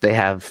Chicks, they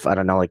have, I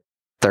don't know, like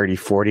 30,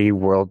 40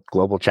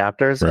 global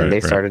chapters, and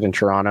they started in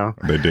Toronto.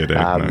 They did.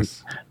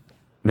 Nice.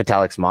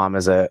 Vitalik's mom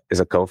is a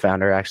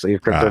co-founder actually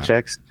of Crypto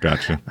Chicks.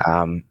 Gotcha.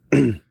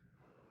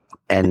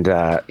 And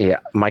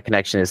my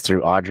connection is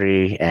through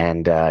Audrey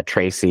and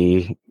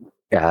Tracy,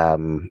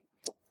 Audrey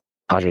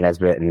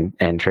Nesbitt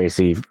and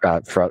Tracy,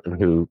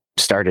 who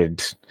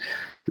started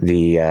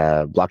the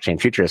Blockchain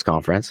Futurist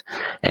Conference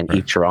and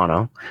ETH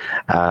Toronto.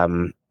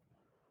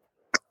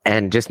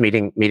 And just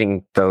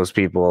meeting those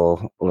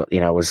people,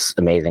 was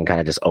amazing. Kind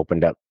of just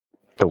opened up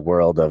the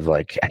world of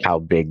like how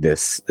big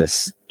this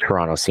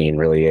Toronto scene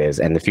really is.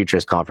 And the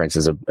Futurist Conference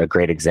is a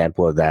great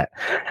example of that.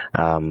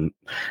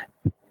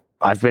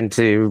 I've been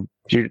to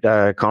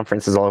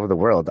conferences all over the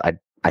world.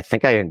 I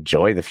think I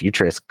enjoy the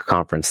Futurist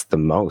Conference the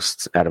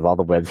most out of all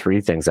the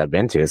Web3 things I've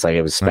been to. It's like,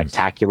 it was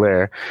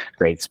spectacular,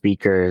 great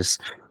speakers.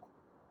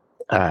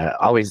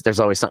 There's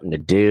always something to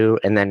do.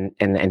 And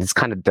it's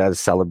kind of does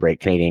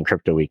celebrate Canadian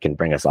Crypto Week and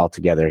bring us all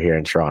together here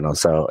in Toronto.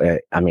 So,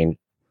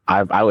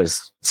 I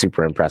was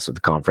super impressed with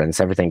the conference.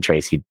 Everything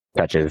Tracy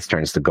touches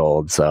turns to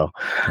gold. So,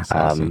 That's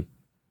awesome.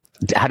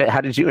 How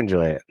did you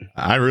enjoy it?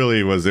 I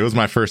really was. It was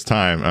my first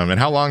time. And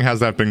how long has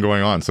that been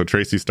going on? So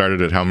Tracy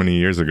started it how many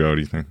years ago,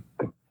 do you think?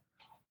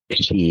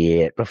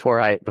 Shit, before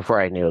I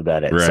knew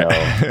about it.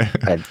 Right.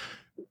 So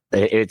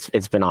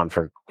it's been on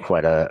for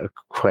quite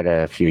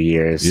a few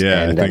years.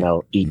 Yeah, and I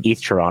know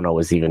ETH Toronto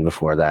was even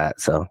before that.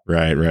 So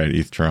right,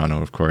 ETH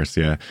Toronto, of course.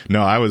 Yeah,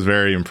 no, I was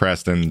very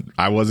impressed, and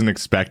I wasn't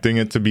expecting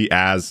it to be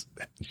as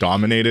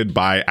dominated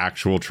by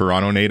actual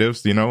Toronto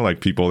natives.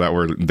 Like people that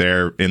were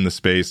there in the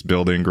space,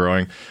 building,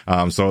 growing.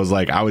 So I was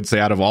like, I would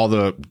say out of all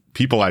the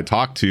people I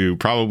talked to,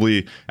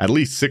 probably at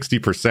least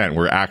 60%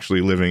 were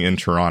actually living in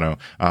Toronto.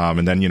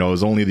 And then, it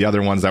was only the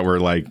other ones that were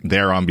like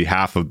there on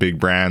behalf of big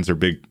brands or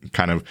big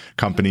kind of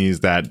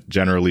companies that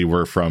generally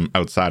were from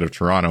outside of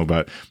Toronto.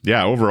 But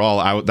yeah,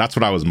 overall, that's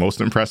what I was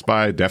most impressed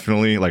by.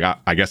 Definitely. Like,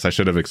 I guess I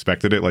should have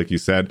expected it. Like you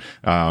said,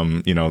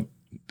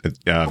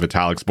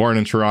 Vitalik's born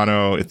in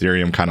Toronto.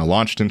 Ethereum kind of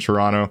launched in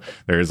Toronto.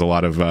 There's a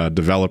lot of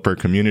developer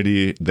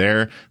community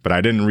there, but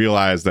I didn't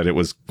realize that it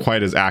was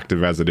quite as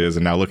active as it is.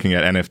 And now looking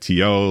at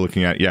NFTO,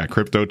 looking at,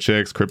 crypto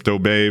chicks, crypto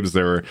babes,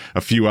 there were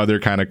a few other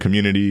kind of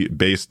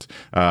community-based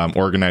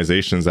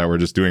organizations that were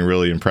just doing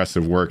really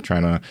impressive work,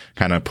 trying to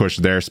kind of push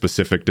their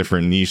specific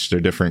different niche,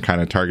 their different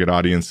kind of target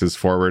audiences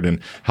forward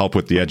and help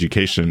with the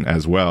education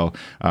as well.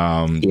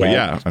 But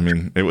yeah, I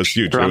mean, it was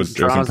huge. It was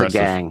impressive. A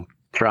gang.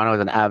 Toronto is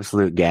an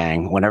absolute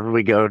gang. Whenever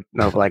we go,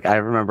 like I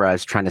remember I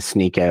was trying to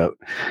sneak out.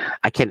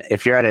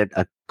 If you're at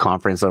a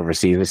conference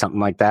overseas or something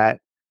like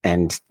that,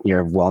 and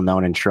you're well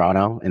known in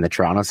Toronto, in the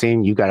Toronto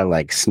scene, you got to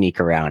like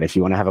sneak around. If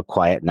you want to have a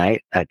quiet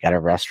night at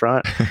a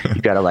restaurant,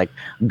 you got to like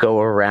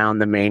go around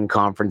the main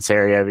conference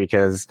area,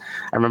 because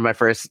I remember my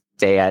first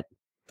day at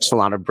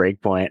Solana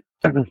Breakpoint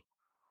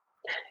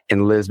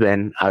in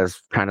Lisbon, I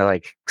was trying to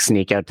like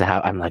sneak out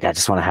I'm like, I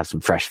just want to have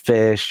some fresh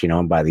fish,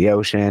 I'm by the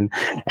ocean,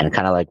 and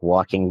kind of like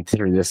walking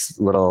through this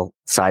little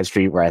side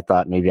street where I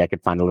thought maybe I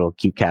could find a little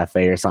cute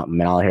cafe or something.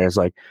 And all I hear is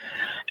like,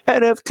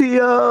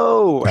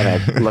 NFTO. And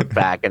I look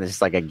back and it's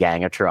just like a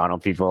gang of Toronto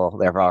people.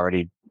 They're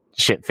already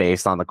shit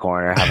faced on the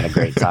corner, having a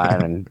great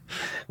time,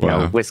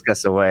 and whisk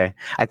us away.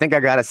 I think I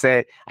got to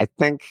say, I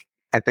think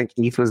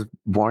ETH was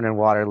born in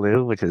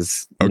Waterloo, which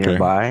is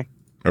nearby.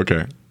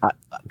 Okay.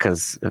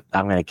 Because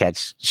I'm going to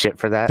catch shit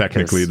for that.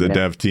 Technically, the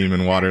dev team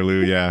in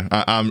Waterloo. Yeah,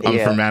 I'm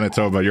from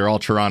Manitoba. You're all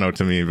Toronto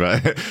to me,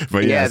 but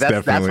yeah,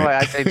 that's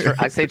why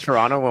I say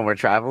Toronto when we're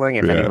traveling.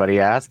 If anybody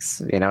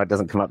asks, it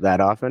doesn't come up that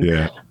often.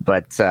 Yeah.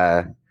 But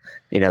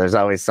there's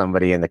always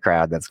somebody in the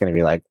crowd that's going to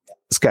be like,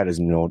 "This guy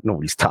doesn't know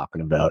what he's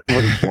talking about. He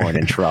wasn't born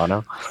in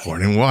Toronto.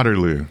 Born in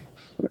Waterloo."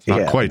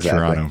 Not quite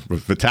exactly. Toronto.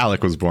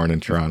 Vitalik was born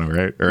in Toronto,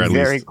 right? Or at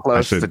very least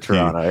close to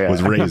Toronto. He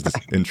was raised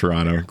in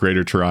Toronto,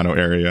 Greater Toronto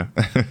area.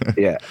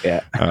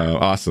 Yeah.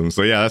 Awesome.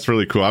 So yeah, that's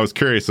really cool. I was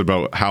curious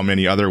about how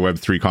many other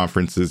Web3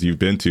 conferences you've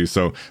been to.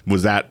 So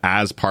was that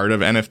as part of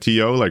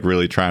NFTO, like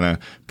really trying to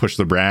push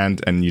the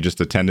brand, and you just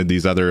attended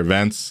these other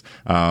events?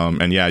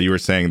 And yeah, you were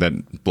saying that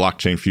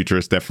Blockchain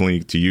Futurist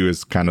definitely to you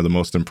is kind of the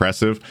most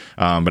impressive.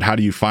 But how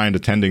do you find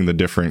attending the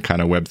different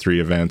kind of Web3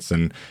 events?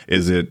 And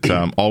is it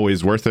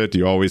always worth it? Do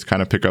you always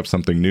kind of pick up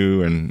something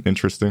new and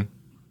interesting?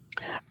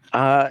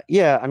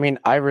 Yeah, I mean,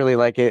 I really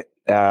like it.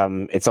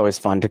 It's always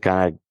fun to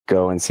kind of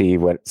go and see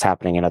what's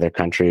happening in other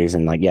countries.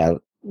 And like, yeah,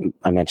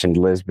 I mentioned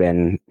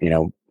Lisbon,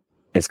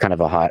 it's kind of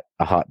a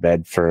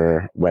hotbed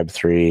for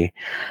Web3.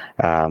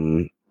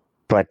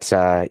 But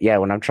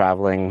when I'm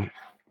traveling,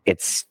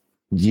 it's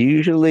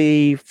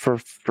usually for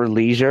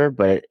leisure,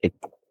 but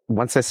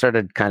once I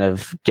started kind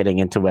of getting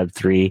into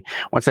Web3,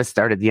 once I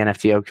started the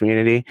NFTO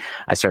community,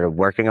 I started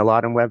working a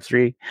lot in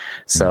Web3.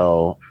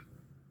 So,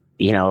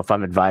 if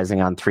I'm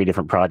advising on 3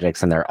 different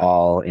projects and they're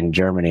all in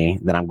Germany,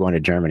 then I'm going to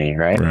Germany,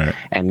 right?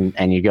 And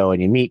you go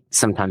and you meet,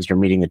 sometimes you're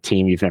meeting the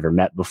team you've never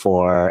met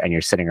before, and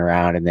you're sitting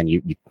around, and then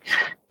you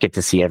get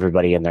to see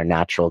everybody in their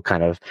natural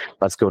kind of,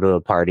 let's go to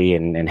a party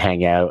and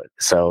hang out.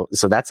 So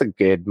that's a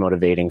good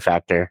motivating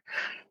factor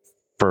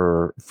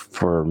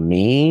for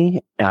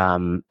me.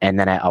 And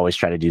then I always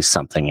try to do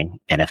something in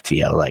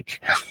NFTO,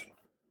 like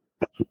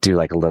do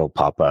like a little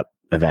pop-up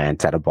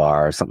event at a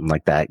bar or something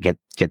like that. Get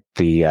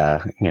the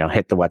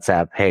hit the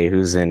WhatsApp, hey,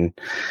 who's in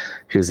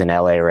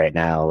LA right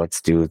now,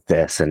 let's do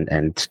this,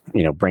 and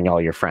bring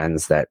all your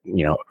friends that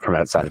from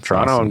outside of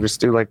Toronto. Awesome. And just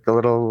do like a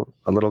little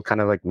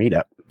kind of like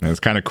meetup. And it's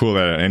kind of cool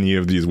that at any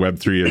of these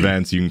Web3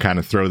 events, you can kind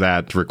of throw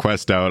that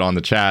request out on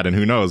the chat, and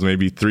who knows,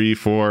 maybe 3,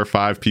 4,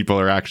 5 people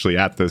are actually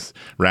at this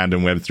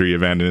random Web3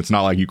 event. And it's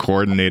not like you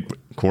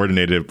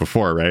coordinated it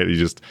before, right? You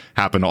just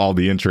happen to all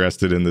be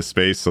interested in this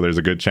space. So there's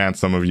a good chance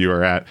some of you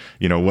are at,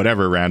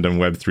 whatever random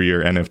Web3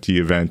 or NFT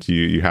event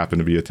you happen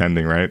to be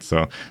attending, right?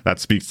 So that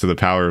speaks to the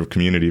power of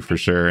community for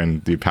sure,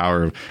 and the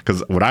power of,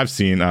 because what I've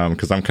seen,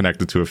 because I'm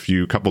connected to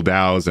a couple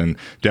DAOs, and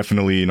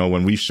definitely,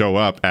 when we show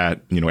up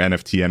at,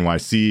 NFT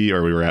NYC,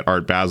 or we were at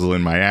Art Basel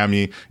in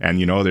Miami, and,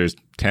 there's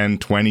 10,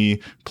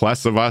 20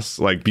 plus of us,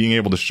 like being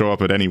able to show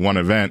up at any one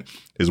event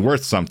is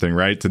worth something,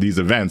 right? To these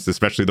events,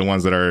 especially the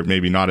ones that are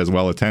maybe not as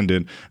well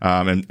attended,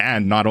 and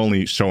not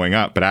only showing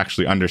up, but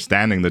actually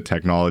understanding the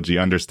technology,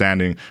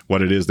 understanding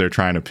what it is they're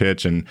trying to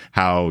pitch, and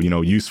how,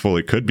 useful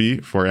it could be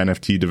for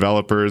NFT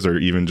developers, or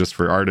even just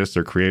for artists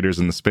or creators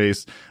in the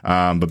space.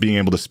 But being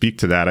able to speak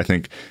to that, I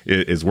think,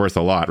 is worth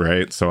a lot,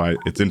 right? So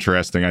it's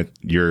interesting.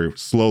 You're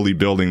slowly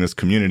building this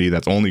community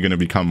that's only going to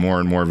become more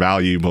and more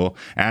valuable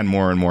and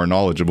more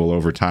knowledgeable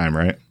over time,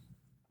 right?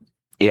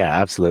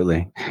 Yeah,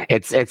 absolutely.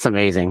 It's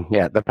amazing.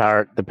 Yeah, the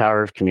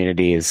power of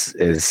community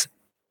is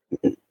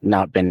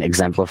not been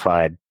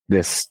exemplified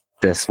this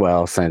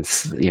well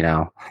since,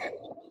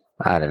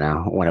 I don't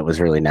know, when it was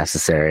really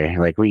necessary.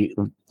 Like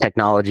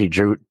technology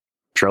drew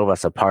drove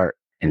us apart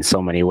in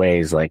so many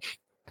ways. Like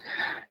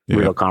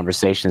real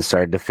conversations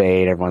started to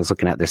fade. Everyone's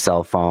looking at their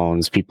cell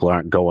phones. People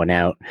aren't going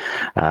out.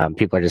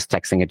 People are just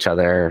texting each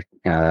other.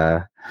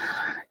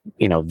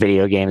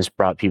 Video games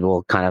brought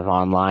people kind of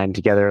online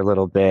together a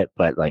little bit,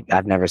 but like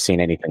I've never seen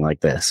anything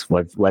like this.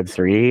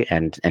 Web3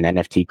 and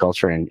NFT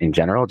culture in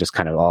general just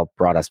kind of all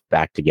brought us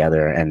back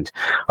together. And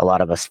a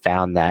lot of us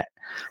found that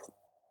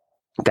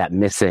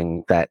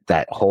missing,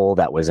 that hole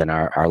that was in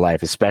our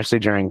life, especially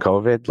during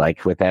COVID.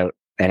 Like without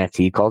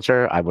NFT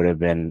culture, I would have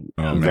been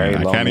very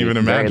lonely. I can't even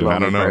imagine. I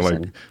don't know,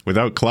 person. like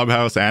without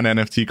Clubhouse and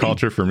NFT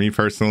culture for me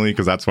personally,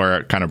 because that's where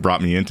it kind of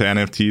brought me into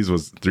NFTs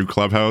was through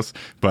Clubhouse.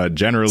 But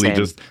generally,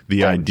 just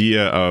the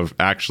idea of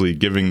actually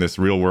giving this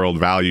real world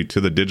value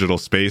to the digital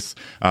space.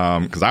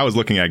 Because I was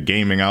looking at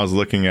gaming, I was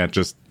looking at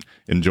just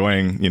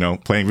enjoying,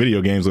 playing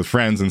video games with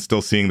friends and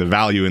still seeing the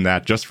value in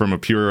that just from a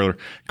pure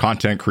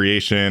content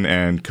creation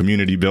and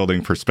community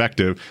building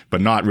perspective,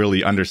 but not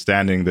really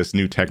understanding this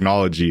new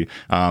technology.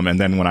 And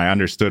then when I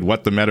understood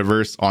what the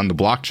metaverse on the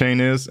blockchain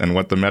is and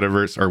what the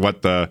metaverse or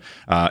what the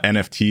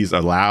NFTs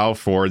allow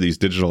for these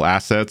digital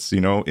assets,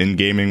 in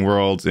gaming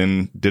worlds,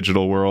 in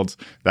digital worlds,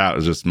 that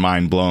was just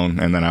mind blown.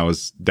 And then I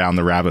was down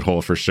the rabbit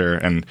hole for sure.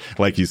 And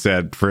like you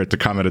said, for it to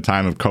come at a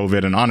time of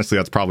COVID, and honestly,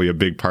 that's probably a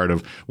big part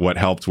of what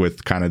helped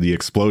with kind of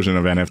the explosion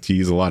of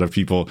NFTs. A lot of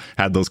people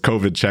had those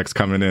COVID checks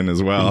coming in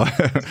as well.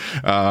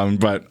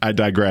 But I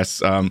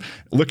digress.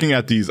 Looking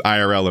at these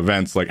IRL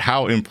events, like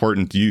how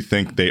important do you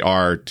think they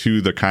are to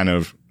the kind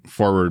of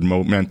forward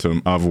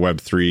momentum of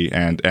Web3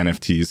 and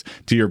NFTs?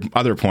 To your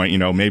other point,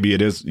 maybe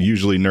it is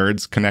usually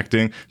nerds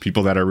connecting,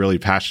 people that are really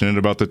passionate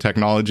about the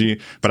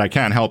technology, but I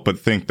can't help but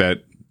think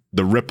that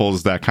the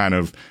ripples that kind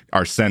of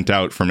are sent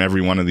out from every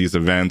one of these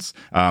events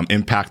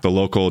impact the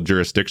local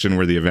jurisdiction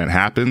where the event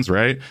happens,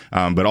 right?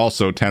 But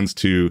also tends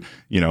to,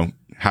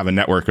 have a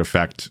network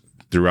effect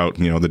throughout,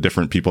 the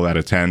different people that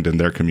attend in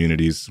their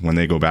communities when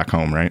they go back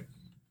home, right?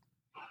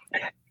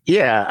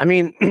 Yeah, I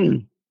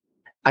mean,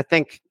 I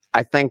think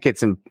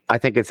it's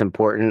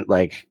important.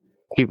 Like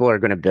people are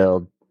going to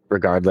build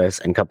regardless,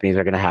 and companies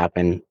are going to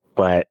happen.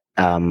 But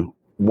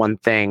one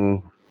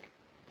thing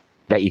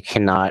that you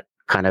cannot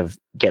kind of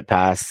get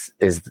past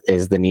is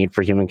the need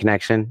for human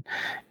connection.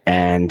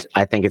 And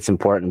I think it's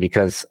important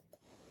because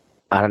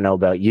I don't know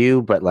about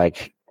you, but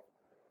like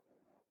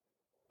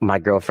my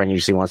girlfriend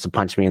usually wants to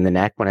punch me in the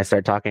neck when I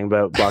start talking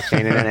about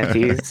blockchain and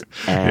NFTs.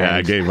 And yeah,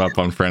 I gave up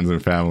on friends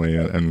and family,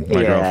 and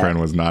my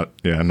girlfriend was not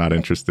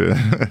interested.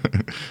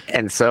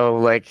 And so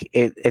like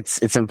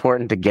it's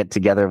important to get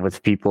together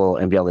with people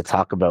and be able to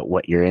talk about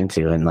what you're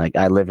into. And like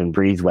I live and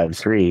breathe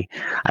Web3.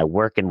 I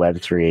work in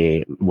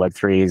Web3.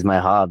 Web3 is my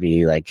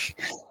hobby. Like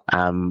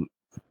I'm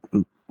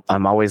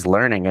always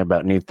learning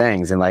about new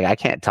things. And like I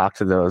can't talk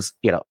to those,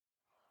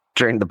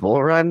 during the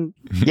bull run.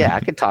 Yeah, I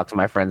could talk to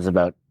my friends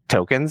about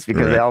tokens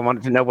because they all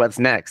wanted to know what's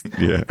next.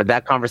 Yeah. But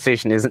that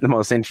conversation isn't the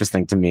most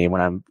interesting to me when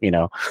I'm,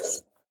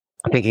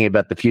 thinking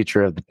about the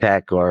future of the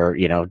tech or,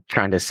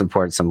 trying to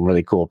support some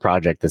really cool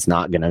project that's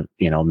not going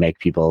to, make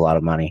people a lot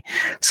of money.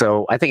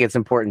 So I think it's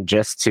important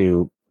just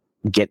to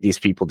get these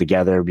people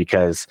together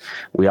because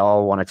we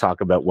all want to talk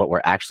about what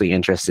we're actually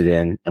interested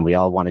in. And we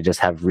all want to just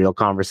have real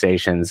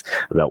conversations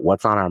about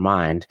what's on our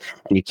mind.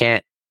 And you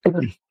can't,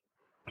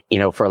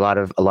 for a lot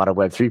of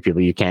Web3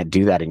 people, you can't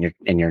do that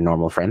in your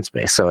normal friend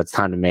space. So it's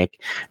time to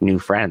make new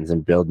friends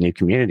and build new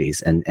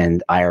communities. And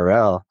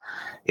IRL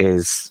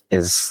is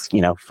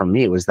for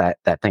me, it was that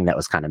thing that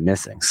was kind of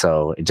missing.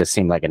 So it just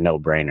seemed like a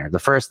no-brainer. The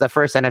first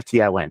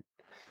NFT I went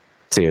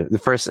to, the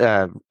first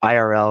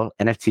IRL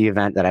NFT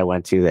event that I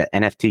went to, the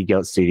NFT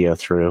Goat Studio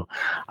threw,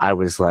 I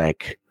was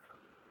like,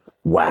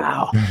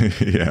 wow.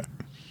 Yeah.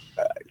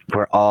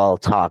 We're all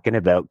talking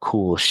about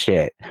cool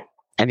shit.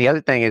 And the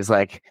other thing is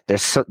like,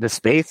 there's the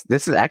space.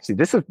 This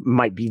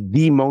might be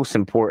the most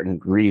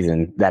important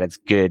reason that it's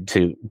good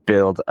to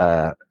build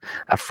a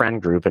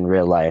friend group in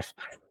real life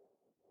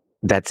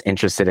that's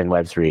interested in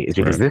Web3 is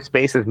because this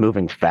space is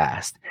moving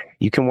fast.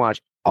 You can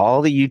watch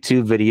all the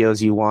YouTube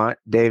videos you want,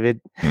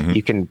 David.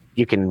 Mm-hmm.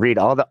 You can read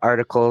all the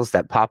articles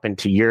that pop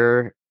into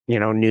your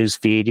news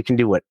feed. You can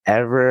do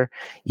whatever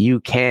you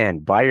can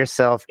by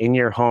yourself in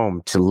your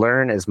home to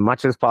learn as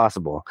much as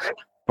possible.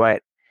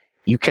 But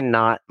you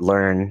cannot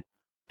learn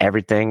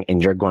everything,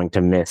 and you're going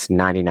to miss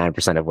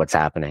 99% of what's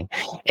happening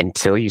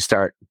until you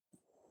start,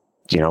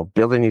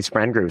 building these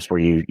friend groups where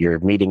you're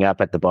meeting up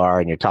at the bar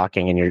and you're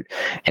talking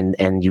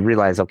and you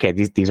realize, okay,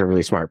 these are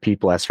really smart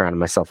people. I surrounded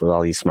myself with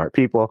all these smart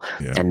people,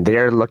 and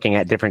they're looking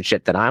at different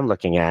shit that I'm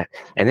looking at,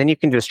 and then you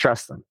can just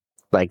trust them.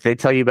 Like they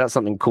tell you about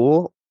something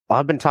cool.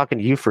 I've been talking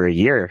to you for a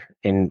year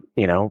and,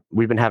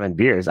 we've been having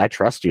beers. I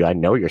trust you. I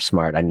know you're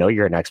smart. I know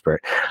you're an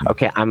expert.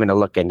 Okay, I'm going to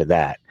look into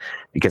that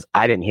because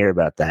I didn't hear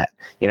about that.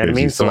 You know what I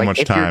mean? So like,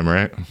 much time,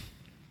 right?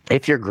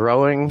 If you're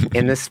growing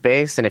in this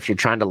space and if you're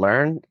trying to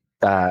learn,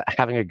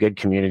 having a good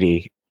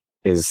community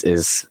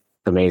is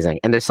amazing.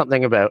 And there's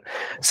something about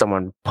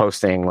someone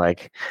posting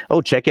like,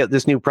 oh, check out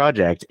this new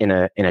project in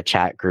a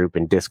chat group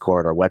in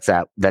Discord or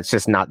WhatsApp. That's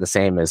just not the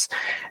same as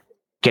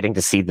getting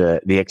to see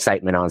the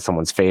excitement on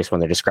someone's face when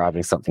they're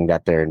describing something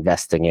that they're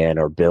investing in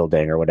or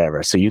building or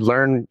whatever. So you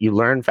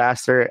learn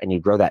faster, and you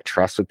grow that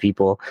trust with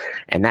people,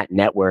 and that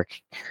network.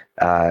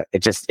 It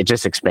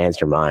just expands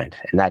your mind,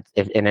 and that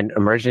in an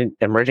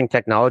emerging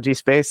technology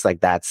space, like,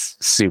 that's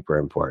super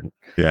important.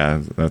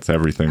 Yeah, that's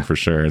everything for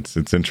sure.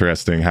 It's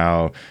interesting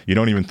how you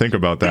don't even think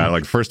about that.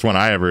 Like, first one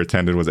I ever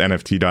attended was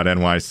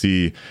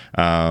NFT.NYC,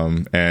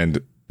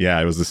 and yeah,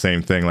 it was the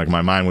same thing. Like,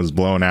 my mind was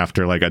blown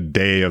after like a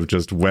day of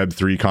just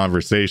Web3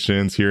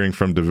 conversations, hearing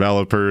from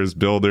developers,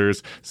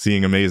 builders,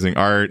 seeing amazing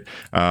art.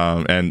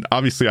 And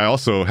obviously I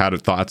also had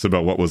thoughts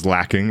about what was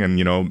lacking.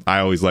 And, I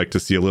always like to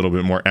see a little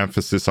bit more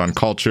emphasis on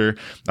culture,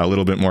 a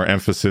little bit more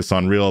emphasis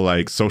on real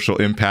like social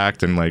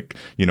impact and like,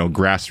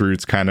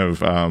 grassroots kind of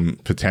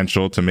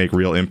potential to make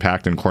real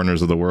impact in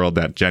corners of the world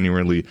that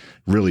genuinely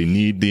really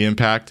need the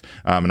impact.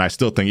 And I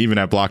still think even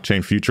at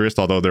Blockchain Futurist,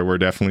 although there were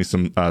definitely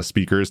some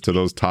speakers to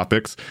those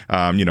topics,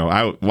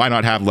 why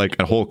not have like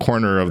a whole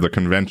corner of the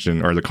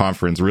convention or the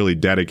conference really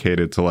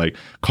dedicated to like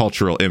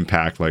cultural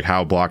impact, like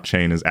how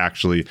blockchain has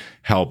actually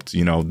helped,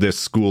 this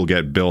school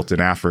get built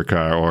in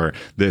Africa, or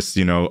this,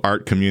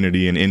 art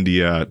community in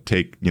India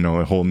take,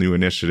 a whole new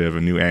initiative,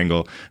 a new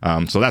angle.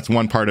 So that's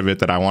one part of it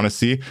that I want to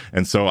see.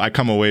 And so I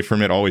come away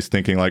from it always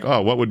thinking like,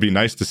 oh, what would be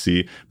nice to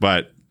see?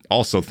 But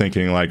also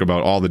thinking like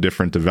about all the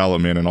different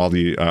development and all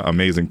the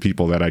amazing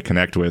people that I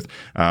connect with.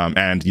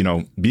 And,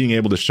 being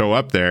able to show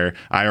up there,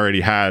 I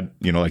already had,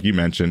 like you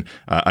mentioned,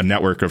 a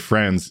network of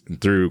friends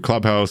through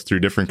Clubhouse, through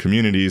different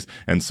communities.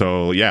 And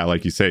so, yeah,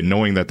 like you say,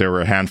 knowing that there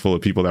were a handful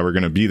of people that were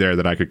going to be there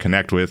that I could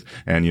connect with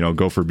and,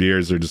 go for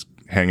beers or just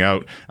hang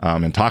out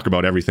and talk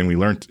about everything we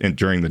learned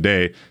during the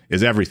day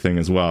is everything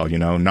as well,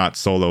 not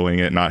soloing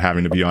it, not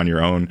having to be on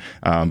your own,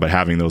 but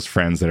having those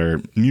friends that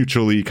are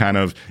mutually kind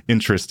of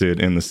interested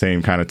in the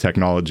same kind of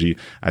technology,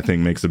 I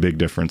think makes a big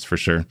difference for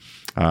sure.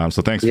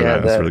 So thanks for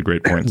that. That's really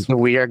great points.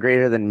 We are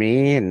greater than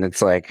me. And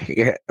it's like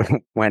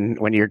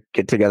when you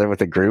get together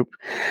with a group,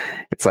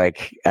 it's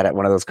like at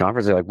one of those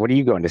conferences, they're like, what are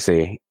you going to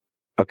see?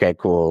 Okay,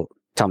 cool.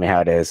 Tell me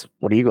how it is.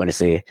 What are you going to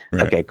see?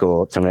 Right. Okay,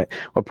 cool. Tell me,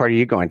 what part are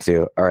you going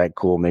to? All right,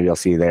 cool. Maybe I'll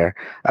see you there.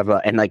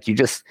 And like, you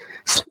just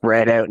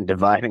spread out and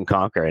divide and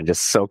conquer and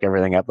just soak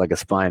everything up like a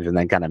sponge, and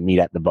then kind of meet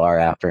at the bar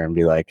after and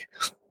be like,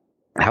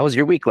 how was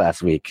your week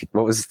last week?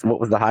 What was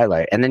the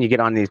highlight? And then you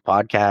get on these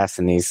podcasts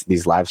and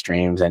these live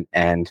streams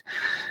and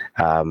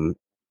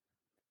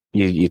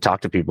you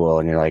talk to people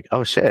and you're like,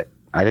 oh shit,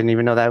 I didn't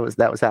even know that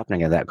was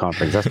happening at that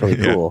conference. That's really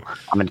cool. Yeah.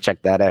 I'm going to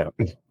check that out.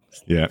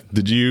 Yeah.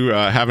 Did you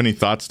have any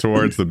thoughts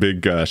towards the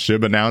big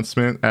SHIB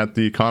announcement at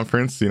the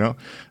conference? The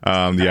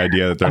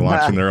idea that they're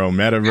launching their own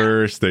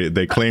metaverse.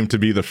 They claim to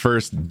be the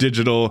first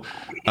digital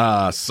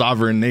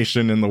sovereign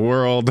nation in the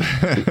world.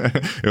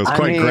 It was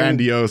quite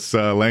grandiose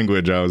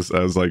language. I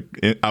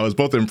was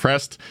both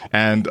impressed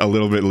and a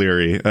little bit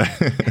leery.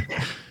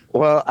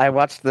 Well, I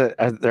watched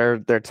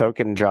their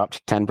token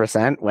dropped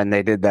 10% when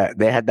they did that.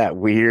 They had that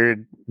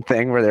weird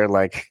thing where they're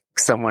like,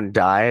 someone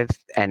died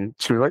and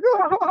she was like,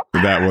 oh.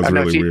 That was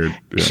really weird.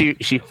 Yeah.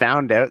 She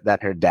found out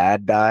that her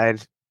dad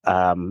died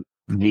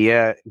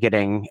via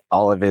getting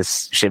all of his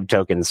SHIB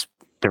tokens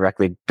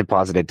directly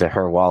deposited to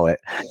her wallet,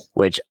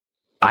 which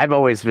I've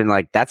always been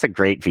like, that's a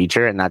great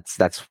feature. And that's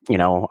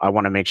I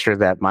want to make sure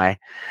that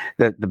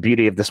the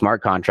beauty of the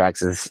smart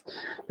contracts is,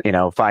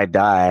 if I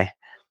die,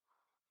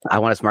 I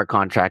want a smart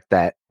contract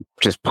that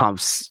just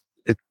pumps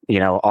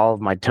all of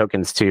my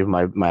tokens to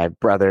my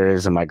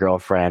brothers and my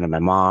girlfriend and my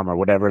mom or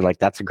whatever. Like,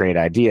 that's a great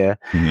idea.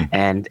 Mm-hmm.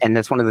 And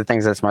that's one of the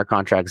things that smart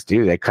contracts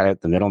do. They cut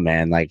out the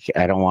middleman. Like,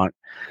 I don't want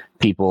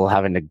people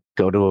having to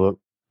go to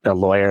a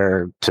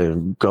lawyer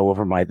to go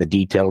over the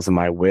details of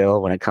my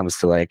will when it comes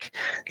to like,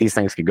 these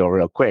things could go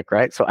real quick.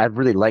 Right. So I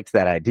really liked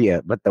that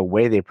idea, but the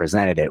way they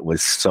presented it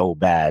was so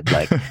bad.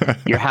 Like,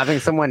 you're having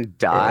someone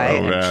die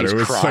and she's it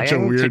was crying such a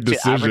weird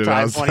decision.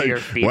 I was like,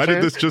 why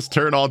did this just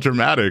turn all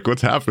dramatic?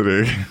 What's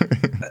happening?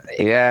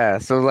 Yeah.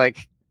 So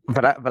like,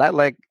 but I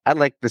like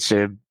the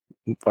SHIB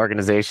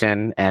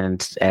organization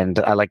and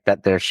I like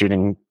that they're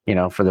shooting,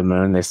 for the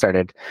moon. They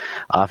started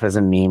off as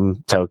a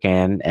meme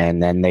token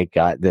and then they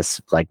got this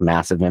like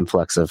massive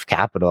influx of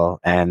capital,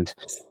 and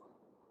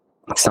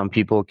some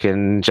people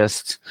can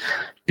just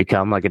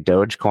become like a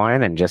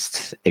Dogecoin and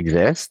just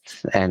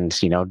exist and,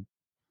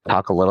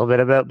 talk a little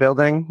bit about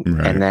building.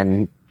 Right. And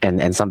then,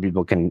 and some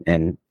people can,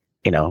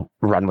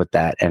 run with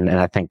that. And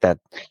I think that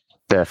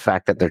the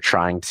fact that they're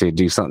trying to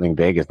do something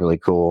big is really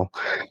cool.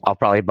 I'll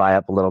probably buy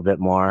up a little bit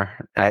more.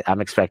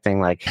 I'm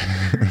expecting like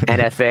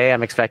NFA.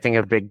 I'm expecting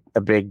a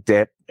big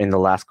dip in the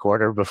last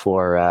quarter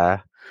before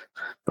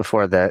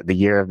the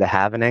year of the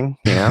halvening.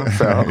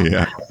 So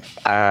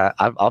yeah.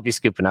 I'll be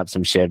scooping up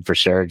some SHIB for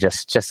sure,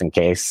 just in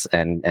case.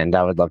 And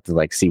I would love to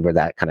like see where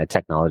that kind of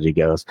technology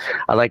goes.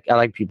 I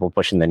like people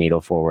pushing the needle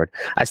forward.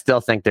 I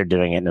still think they're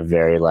doing it in a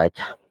very like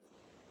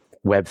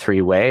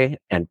Web3 way,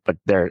 but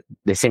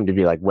they seem to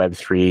be like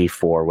Web3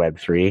 for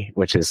Web3,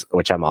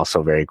 which I'm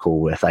also very cool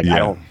with. Like,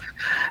 yeah.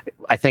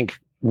 I think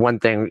one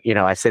thing,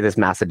 I say this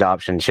mass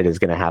adoption shit is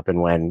going to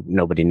happen when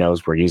nobody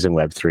knows we're using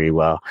Web3.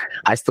 Well,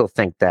 I still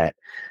think that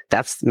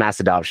that's mass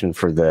adoption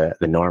for the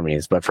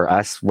normies, but for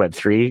us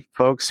Web3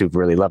 folks who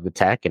really love the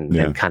tech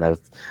and kind of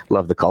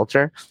love the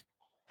culture,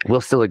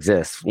 we'll still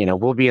exist.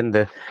 We'll be in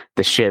the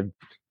SHIB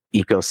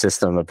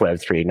ecosystem of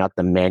Web3, not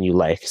the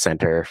Manulife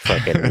Center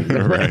fucking,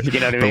 right. You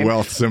know what I mean? The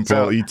Wealth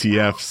Simple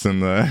ETFs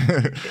and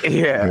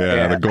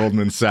the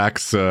Goldman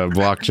Sachs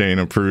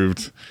blockchain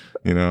approved.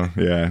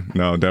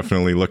 No,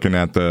 definitely looking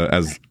at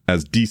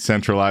as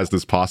decentralized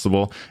as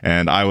possible.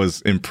 And I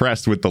was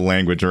impressed with the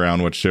language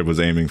around what SHIB was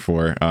aiming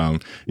for.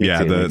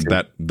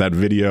 That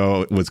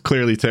video was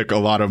clearly took a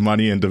lot of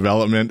money in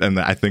development, and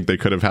I think they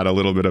could have had a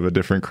little bit of a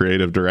different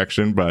creative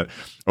direction. But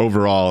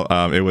overall,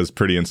 it was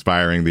pretty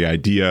inspiring. The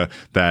idea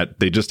that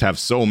they just have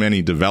so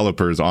many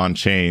developers on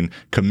chain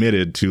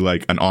committed to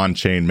like an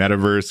on-chain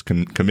metaverse,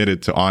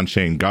 committed to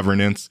on-chain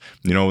governance,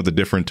 with the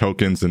different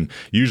tokens. And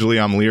usually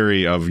I'm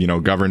leery of,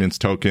 governance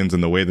tokens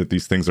and the way that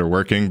these things are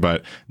working,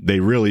 but they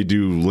really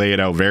do lay it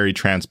out very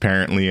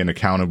transparently and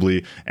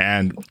accountably,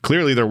 and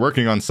clearly they're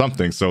working on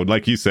something. So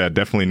like you said,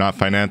 definitely not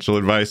financial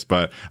advice,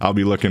 but I'll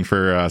be looking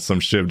for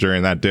some SHIB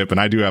during that dip. And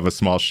I do have a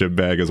small SHIB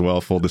bag as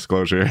well, full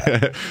disclosure.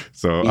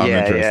 So I'm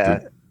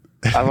interested.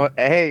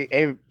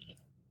 Hey,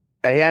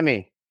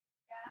 Emmy,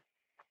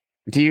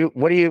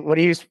 what are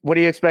you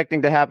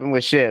expecting to happen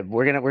with SHIB?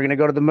 We're gonna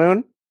go to the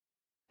moon?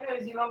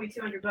 You owe me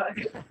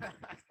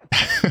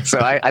 $200. So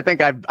I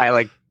think I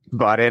like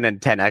bought in and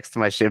 10x to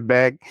my SHIB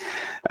bag,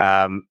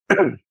 and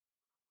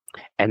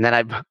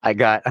then I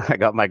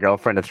got my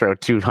girlfriend to throw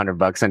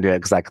 $200 into it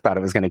because I thought it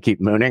was going to keep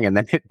mooning, and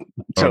then it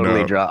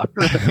totally dropped.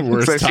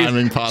 Worst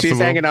timing possible. She's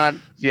hanging on.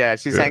 Yeah,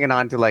 she's hanging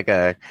on to like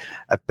a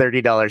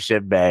 $30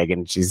 SHIB bag,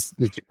 and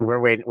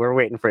we're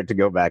waiting for it to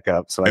go back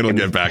up. So it'll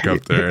get back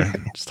up there.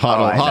 Just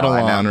hodl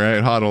on,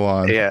 right? Hodl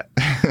on. Yeah.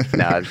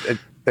 No.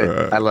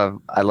 I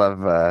love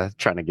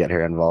trying to get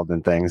her involved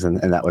in things, and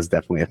that was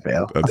definitely a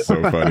fail. That's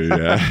so funny.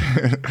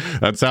 Yeah.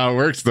 That's how it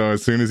works though.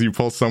 As soon as you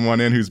pull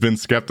someone in who's been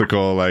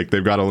skeptical, like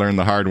they've got to learn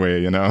the hard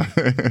way,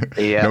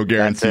 Yeah, no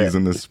guarantees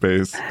in this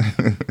space.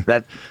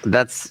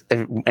 that's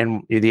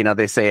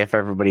they say if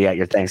everybody at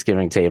your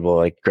Thanksgiving table,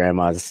 like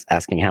grandma's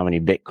asking how many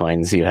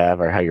Bitcoins you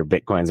have or how your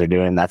Bitcoins are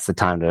doing, that's the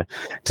time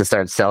to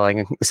start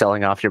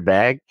selling off your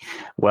bag.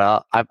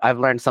 Well, I've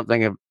learned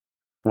something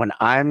when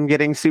I'm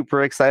getting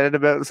super excited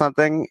about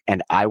something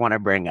and I want to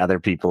bring other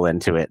people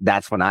into it,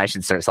 that's when I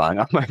should start selling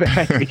off my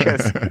bag.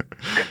 Because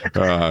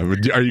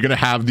are you going to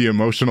have the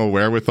emotional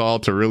wherewithal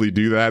to really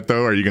do that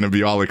though? Are you going to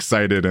be all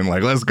excited and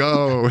like, let's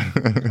go?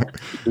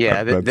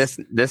 Yeah,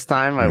 this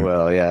time I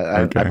will. Yeah,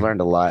 okay. I've learned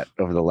a lot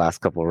over the last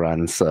couple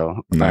runs,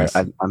 so nice.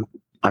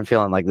 I'm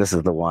feeling like this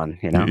is the one,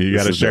 You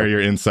got to share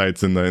your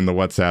insights in the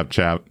WhatsApp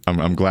chat.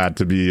 I'm glad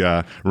to be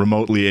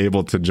remotely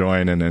able to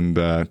join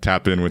and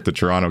tap in with the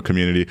Toronto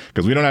community,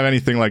 because we don't have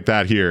anything like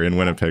that here in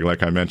Winnipeg.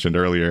 Like I mentioned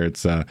earlier,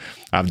 it's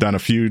I've done a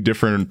few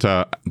different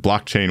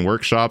blockchain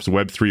workshops,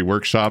 Web3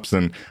 workshops,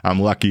 and I'm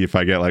lucky if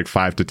I get like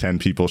 5 to 10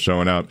 people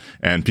showing up,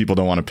 and people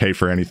don't want to pay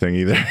for anything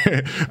either,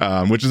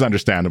 which is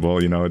understandable.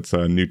 It's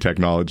a new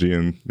technology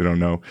and they don't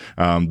know.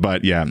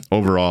 But yeah,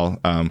 overall,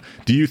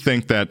 do you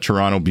think that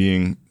Toronto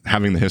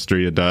having the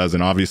history it does,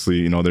 and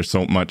obviously, there's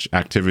so much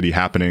activity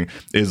happening,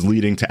 is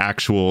leading to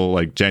actual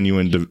like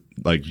genuine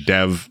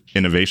dev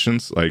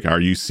innovations? Like, are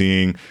you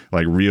seeing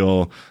like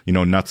real,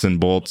 nuts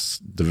and bolts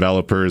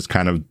developers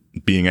kind of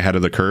being ahead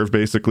of the curve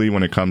basically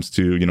when it comes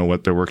to,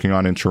 what they're working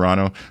on in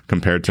Toronto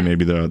compared to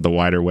maybe the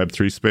wider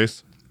Web3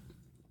 space?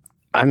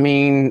 I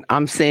mean,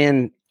 I'm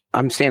seeing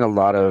a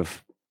lot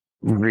of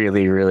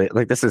really, really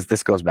like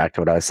this goes back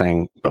to what I was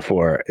saying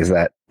before, is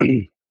that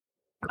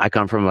I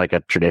come from like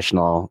a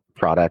traditional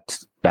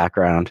product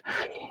background,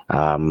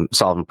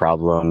 solving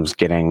problems,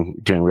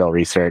 doing real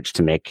research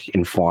to make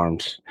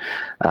informed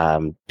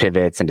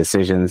pivots and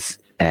decisions.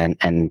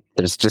 And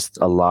there's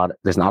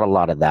not a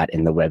lot of that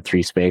in the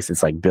Web3 space.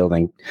 It's like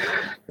building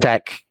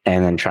tech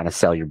and then trying to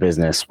sell your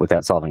business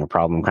without solving a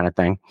problem kind of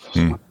thing.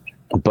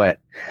 But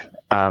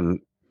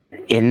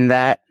in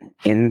that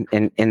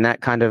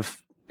kind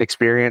of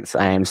experience,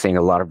 I am seeing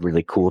a lot of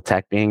really cool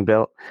tech being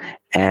built,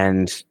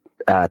 and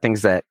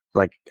things that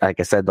like I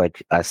said,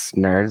 like us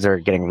nerds are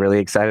getting really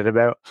excited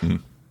about.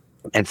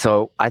 And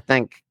so I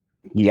think,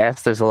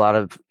 yes, there's a lot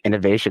of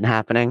innovation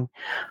happening,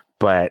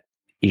 but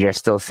you're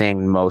still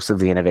seeing most of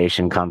the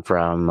innovation come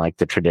from like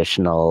the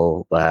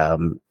traditional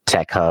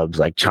tech hubs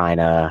like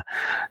China.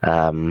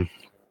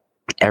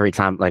 Every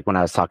time, like when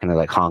I was talking to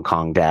like Hong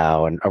Kong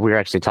DAO, and we were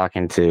actually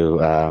talking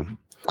to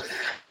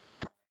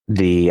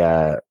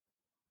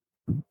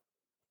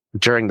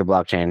during the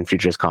Blockchain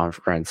Futures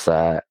Conference,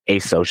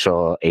 Ace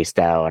Social, Ace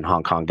DAO, and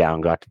Hong Kong DAO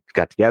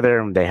got together,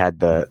 and they had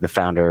the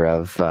founder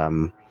of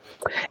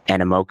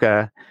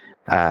Animoca,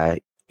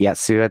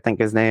 Yatsu, I think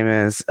his name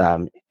is,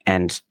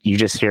 and you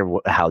just hear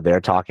how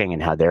they're talking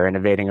and how they're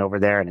innovating over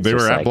there. And it's they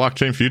just were at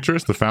Blockchain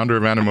Futures. The founder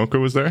of Animoca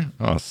was there.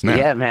 Oh snap!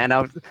 Yeah, man.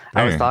 I was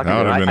talking to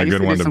them. That would have been a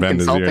good one to bend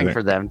his ear. Consulting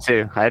for them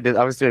too. I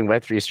was doing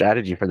Web3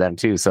 strategy for them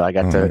too, so I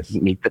got to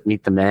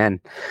meet the man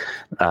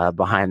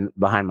behind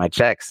my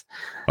checks,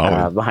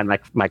 behind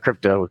my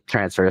crypto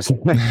transfers.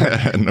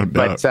 No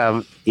doubt.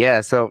 But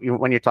yeah, so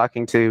when you're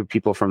talking to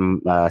people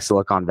from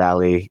Silicon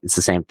Valley, it's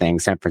the same thing.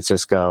 San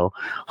Francisco,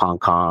 Hong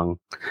Kong,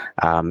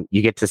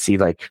 you get to see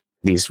like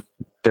these.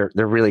 They're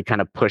really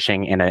kind of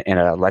pushing in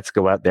a let's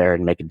go out there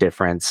and make a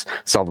difference,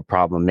 solve a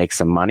problem, make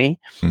some money.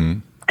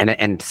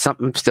 And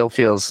something still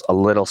feels a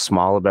little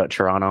small about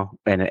Toronto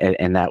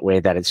in that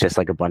way, that it's just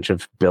like a bunch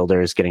of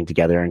builders getting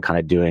together and kind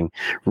of doing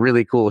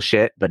really cool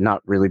shit, but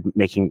not really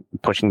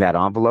pushing that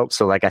envelope.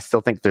 So like I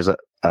still think there's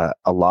a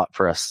lot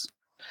for us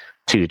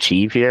to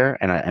achieve here,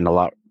 and a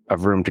lot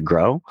of room to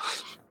grow.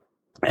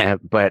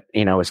 But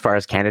as far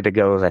as Canada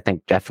goes, I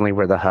think definitely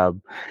we're the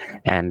hub,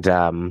 and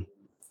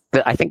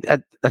I think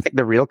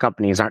the real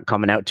companies aren't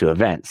coming out to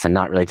events and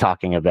not really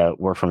talking about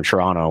we're from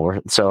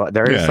Toronto. So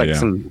there is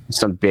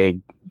some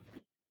big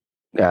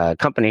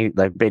company,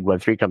 like big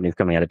Web3 companies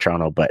coming out of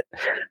Toronto, but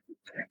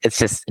it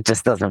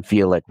just doesn't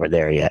feel like we're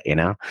there yet,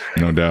 No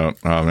doubt.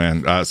 Oh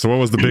man. So what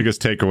was the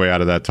biggest takeaway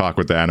out of that talk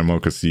with the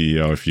Animoca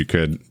CEO? If you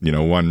could,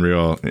 one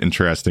real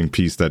interesting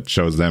piece that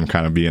shows them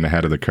kind of being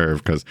ahead of the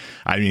curve, because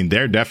I mean,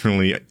 they're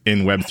definitely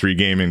in Web3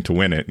 gaming to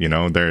win it.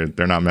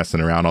 They're not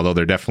messing around, although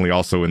they're definitely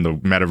also in the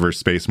metaverse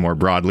space more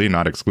broadly,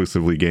 not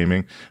exclusively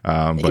gaming.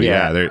 But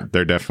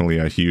they're definitely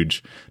a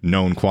huge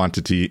known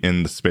quantity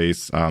in the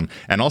space.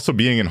 And also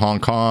being in Hong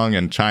Kong,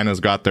 and China's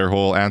got their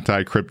whole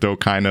anti-crypto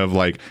kind of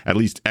like, at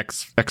least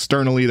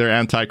externally they're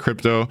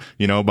anti-crypto,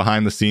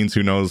 behind the scenes,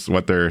 who knows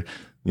what they're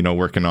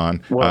working on.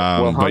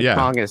 Hong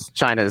Kong is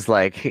China's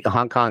like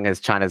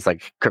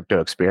crypto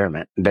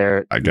experiment.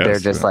 They're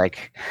just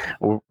like,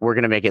 we're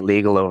going to make it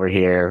legal over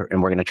here,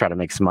 and we're going to try to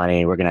make some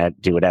money. We're going to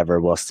do whatever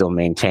while still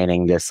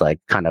maintaining this like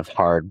kind of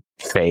hard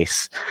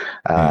face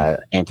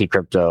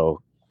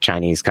anti-crypto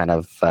Chinese kind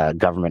of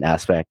government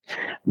aspect.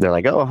 They're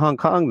like, oh, Hong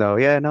Kong though,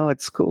 yeah, no,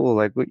 it's cool.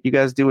 Like, you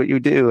guys do what you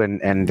do,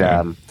 and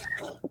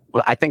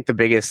I think the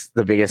biggest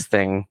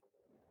thing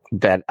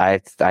that I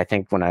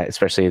think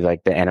especially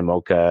like the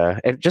Animoca,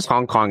 and just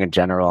Hong Kong in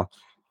general,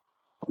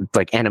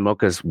 like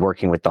Animoca's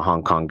working with the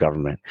Hong Kong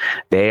government.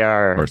 They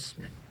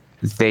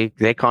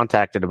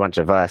contacted a bunch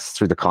of us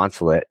through the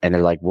consulate, and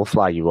they're like, we'll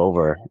fly you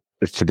over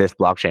to this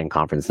blockchain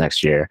conference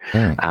next year.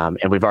 And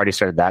we've already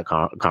started that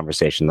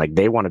conversation. Like,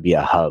 they want to be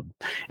a hub,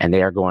 and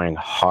they are going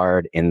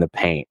hard in the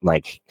paint.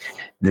 Like,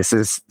 this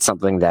is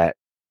something that,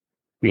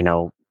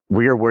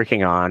 we are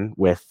working on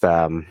with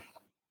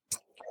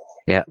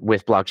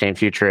Blockchain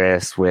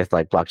Futurists, with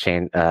like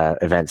blockchain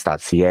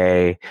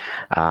events.ca,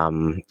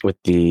 with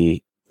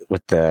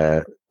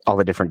all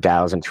the different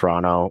DAOs in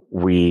Toronto.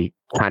 We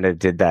kind of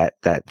did that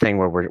thing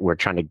where we're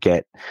trying to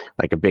get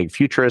like a big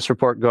futurist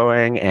report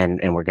going,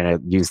 and we're going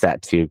to use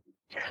that to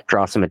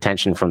draw some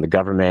attention from the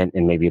government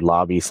and maybe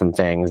lobby some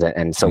things.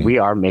 And so we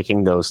are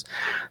making those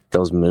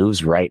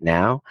moves right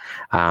now.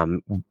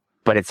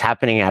 But it's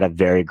happening at a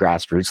very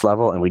grassroots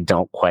level, and we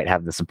don't quite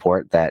have the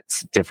support that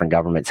different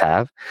governments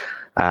have.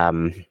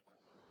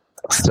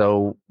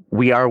 So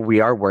we are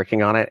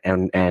working on it,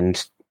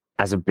 and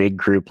as a big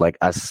group, like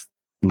us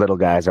little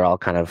guys are all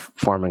kind of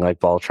forming like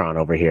Voltron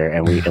over here,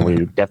 and we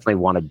definitely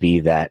want to be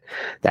that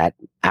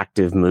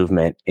active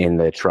movement in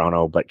the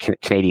Toronto but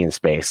Canadian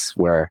space,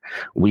 where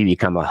we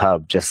become a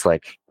hub, just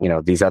like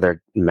these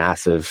other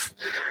massive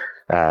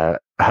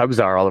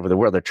hubs are all over the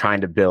world. They're trying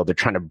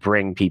to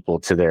bring people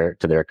to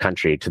their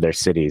country, to their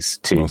cities,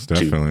 to most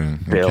definitely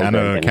to build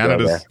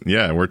Canada's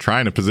we're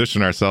trying to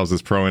position ourselves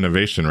as pro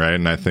innovation, right?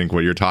 And I think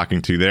what you're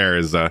talking to there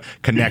is a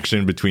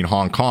connection between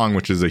Hong Kong,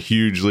 which is a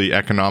hugely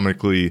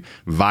economically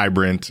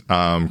vibrant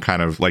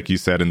kind of, like you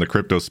said, in the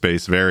crypto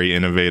space, very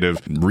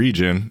innovative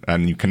region,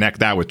 and you connect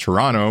that with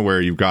Toronto, where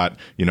you've got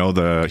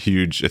the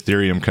huge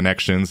Ethereum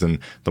connections and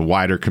the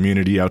wider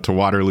community out to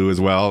Waterloo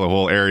as well, the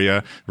whole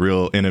area,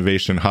 real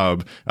innovation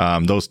hub.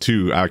 Those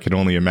two, I could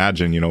only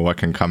imagine, what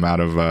can come out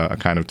of a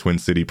kind of twin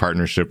city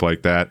partnership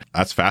like that.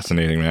 That's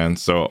fascinating, man.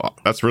 So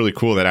that's really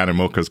cool that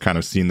Animoca's kind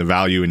of seen the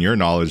value in your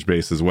knowledge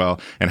base as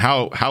well. And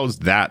how's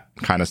that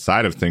kind of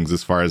side of things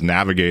as far as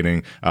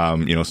navigating,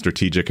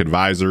 strategic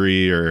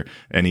advisory or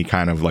any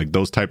kind of like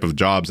those type of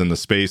jobs in the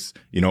space?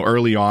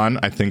 Early on,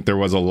 I think there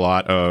was a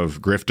lot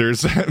of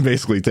grifters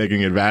basically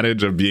taking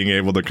advantage of being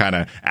able to kind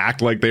of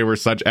act like they were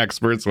such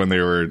experts when they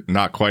were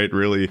not quite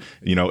really,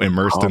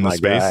 immersed in the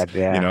space. God,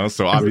 yeah.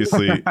 So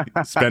obviously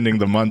spending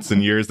the months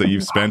and years that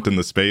you've spent in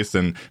the space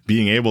and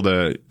being able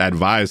to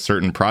advise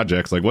certain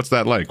projects, like what's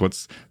that like?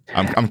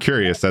 I'm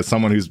curious, as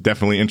someone who's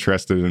definitely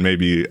interested in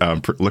maybe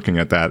looking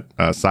at that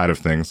side of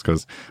things,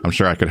 because I'm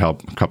sure I could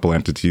help a couple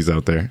entities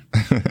out there.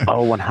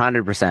 Oh,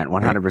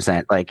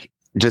 100%. Like,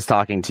 just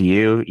talking to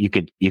you, you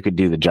could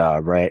do the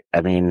job, right?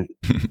 I mean,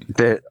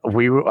 I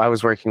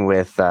was working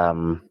with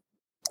I'm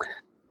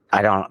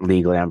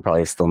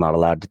probably still not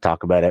allowed to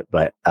talk about it,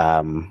 but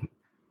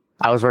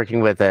I was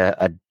working with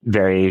a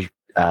very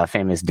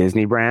famous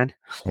Disney brand.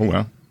 Oh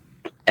wow.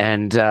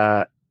 And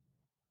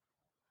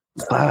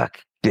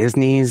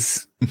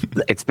Disney's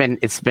it's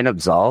been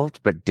absolved,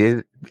 but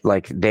they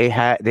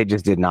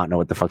just did not know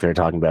what the fuck they were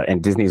talking about,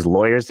 and Disney's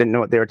lawyers didn't know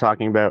what they were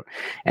talking about,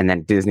 and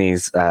then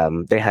Disney's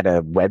they had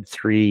a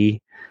Web3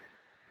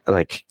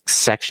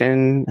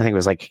 section. I think it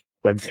was like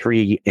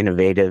Web3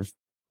 innovative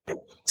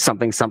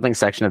something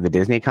section of the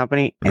Disney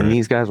company, and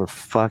these guys were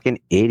fucking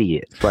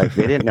idiots. Like,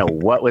 they didn't know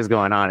what was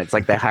going on. It's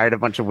like they hired a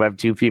bunch of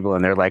Web2 people,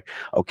 and they're like,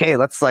 okay,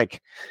 let's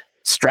like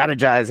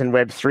strategize in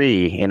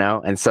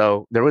Web3, and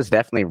so there was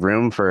definitely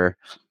room for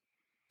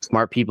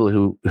smart people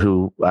who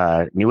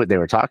knew what they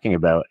were talking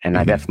about, and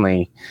I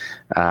definitely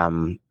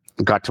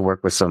got to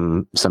work with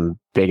some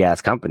big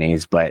ass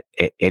companies, but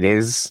it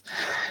is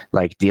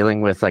like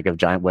dealing with like a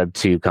giant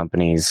Web2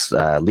 company's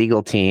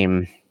legal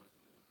team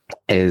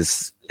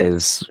is a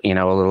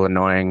little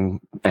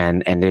annoying,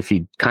 and if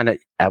you kind of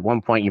at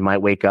one point you might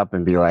wake up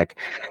and be like,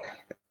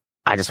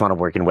 I just want to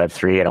work in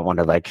Web3, I don't want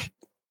to like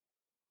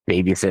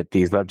babysit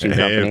these Web2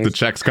 companies. If the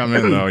checks come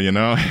in though,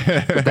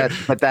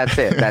 but that's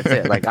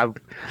it. Like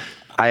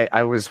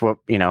I was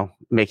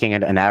making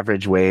an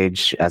average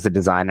wage as a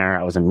designer.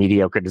 I was a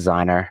mediocre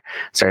designer,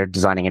 started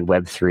designing in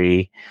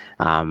Web3,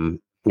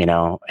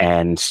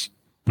 and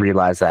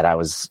realized that I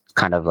was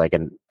kind of like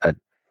a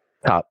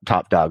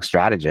top dog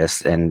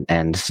strategist, and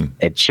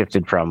it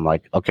shifted from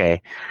like,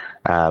 okay,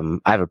 I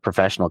have a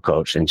professional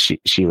coach, and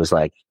she was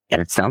like,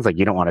 and it sounds like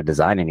you don't want to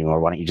design anymore.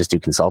 Why don't you just do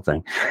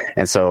consulting?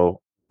 And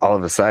so all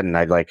of a sudden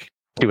I'd like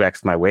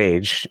 2x my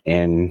wage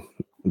in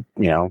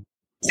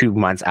 2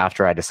 months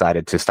after I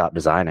decided to stop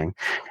designing,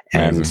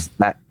 and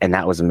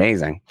that was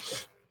amazing.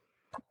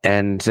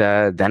 And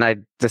then I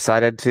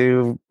decided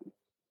to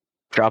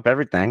drop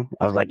everything.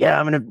 I was like, yeah,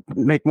 I'm gonna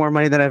make more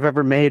money than I've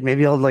ever made.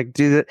 Maybe I'll like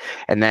do that.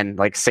 And then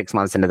like 6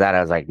 months into that,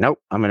 I was like,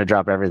 nope, I'm gonna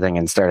drop everything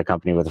and start a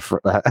company with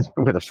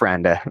a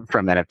friend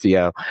from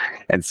NFTO.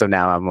 And so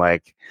now I'm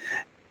like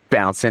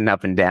bouncing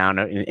up and down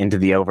into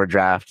the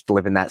overdraft,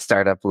 living that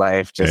startup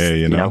life, just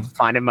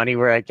finding money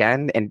where I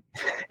can. And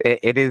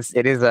it's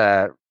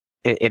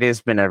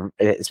been a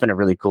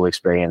really cool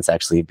experience,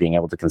 actually, being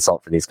able to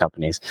consult for these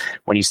companies.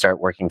 When you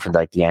start working for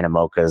like the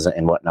Animokas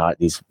and whatnot,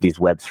 these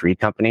Web3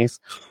 companies,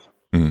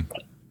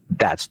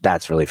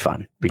 that's really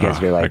fun,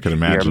 because you're like, I could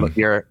imagine.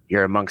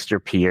 You're amongst your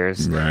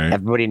peers. Right.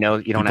 Everybody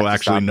knows. You don't People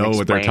have to actually know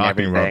what they're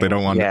talking about. They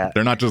don't want. Yeah.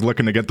 They're not just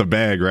looking to get the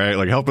bag, right?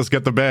 Like, help us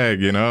get the bag.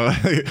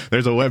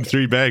 There's a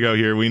Web3 bag out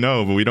here. We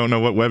know, but we don't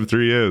know what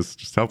Web3 is.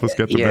 Just help us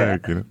get the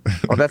bag.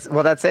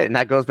 Well, that's it. And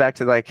that goes back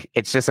to like,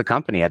 it's just a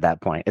company at that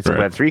point. It's a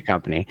Web3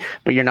 company,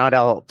 but you're not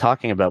all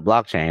talking about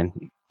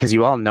blockchain, because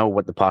you all know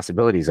what the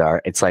possibilities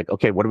are. It's like,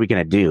 okay, what are we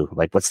going to do?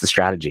 Like, what's the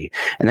strategy?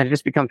 And then it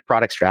just becomes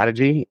product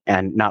strategy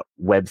and not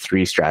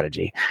Web3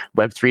 strategy.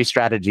 Web3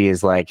 strategy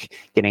is like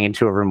getting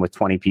into a room with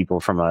 20 people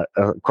from a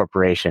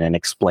corporation and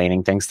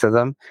explaining things to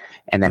them,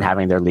 and then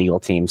having their legal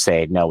team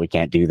say, no, we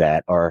can't do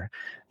that. Or,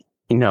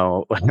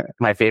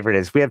 my favorite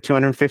is, we have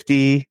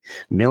 250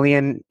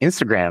 million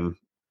Instagram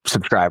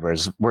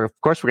subscribers. Of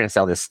course we're going to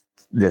sell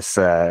this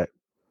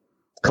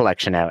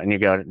collection out. And you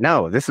go,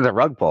 no, this is a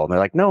rug pull. And they're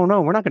like, no,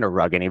 we're not going to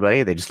rug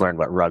anybody. They just learned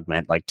what rug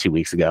meant like 2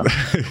 weeks ago.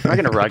 We're not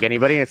going to rug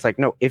anybody. It's like,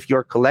 no, if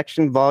your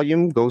collection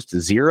volume goes to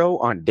 0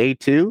 on day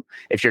 2,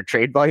 if your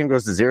trade volume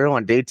goes to 0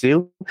 on day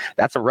 2,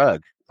 that's a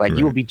rug. Like,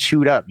 you will be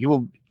chewed up.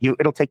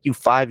 It'll take you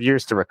 5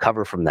 years to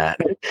recover from that.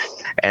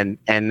 And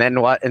then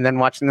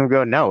watching them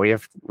go, no, we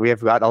have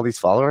got all these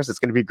followers. It's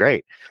going to be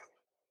great.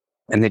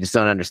 And they just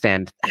don't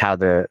understand how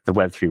the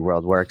Web3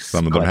 world works.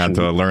 Some of them had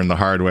to learn the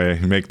hard way,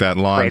 make that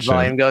launch. Trade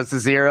volume goes to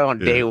 0 on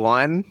day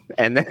 1.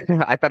 And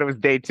then I thought it was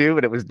day 2,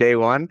 but it was day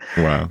 1.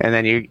 Wow. And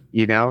then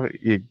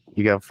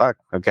you go, fuck,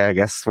 okay, I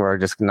guess we're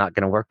just not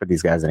going to work with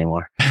these guys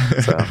anymore.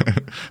 So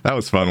that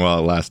was fun while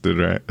it lasted,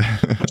 right?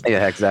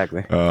 Yeah,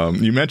 exactly.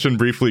 You mentioned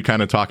briefly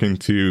kind of talking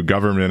to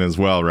government as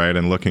well, right?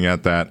 And looking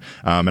at that.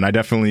 And I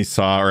definitely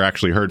saw, or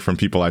actually heard from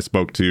people I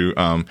spoke to.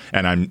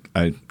 And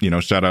I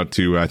shout out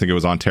to, I think it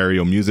was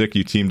Ontario Music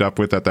you teamed up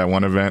with at that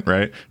one event,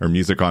 right? Or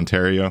Music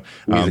Ontario.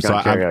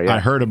 I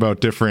heard about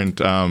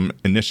different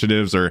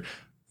initiatives or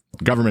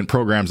government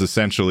programs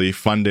essentially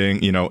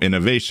funding,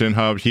 innovation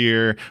hub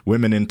here,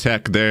 women in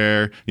tech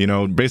there,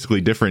 basically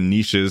different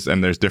niches,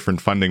 and there's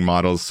different funding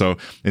models. So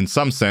in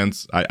some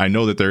sense, I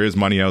know that there is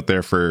money out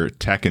there for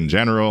tech in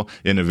general,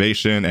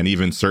 innovation, and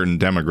even certain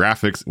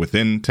demographics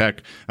within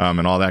tech,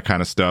 and all that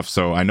kind of stuff.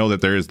 So I know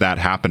that there is that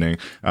happening.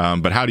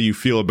 But how do you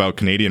feel about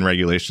Canadian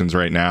regulations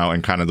right now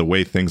and kind of the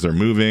way things are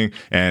moving?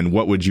 And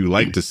what would you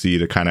like to see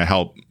to kind of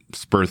help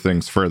spur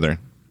things further?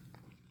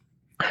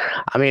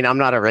 I mean, I'm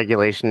not a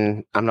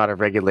regulation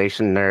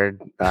nerd.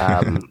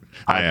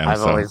 I am.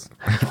 Always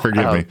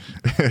forgive me.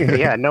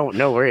 Yeah,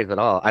 no worries at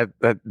all.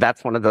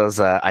 That's one of those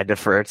I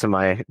defer to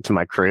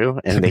my crew,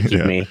 and they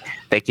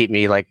keep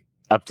me like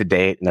up to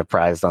date and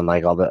apprised on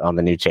like on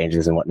the new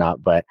changes and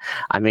whatnot. But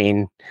I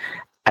mean,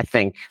 I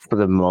think for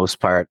the most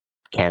part,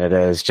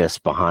 Canada is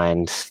just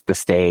behind the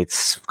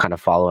States, kind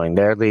of following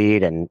their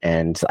lead,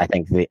 and I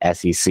think the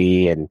SEC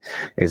and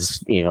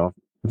is,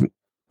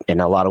 in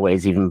a lot of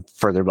ways even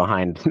further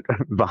behind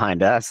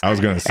us. I was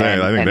going to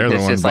say, I think they're the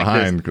ones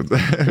behind.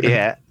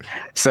 Yeah.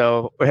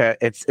 So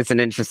it's an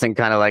interesting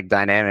kind of like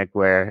dynamic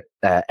where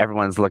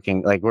everyone's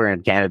looking, like we're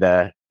in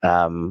Canada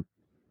out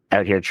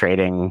here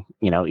trading,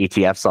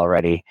 ETFs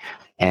already.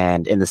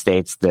 And in the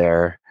States,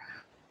 they're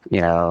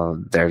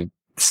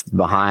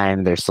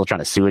behind. They're still trying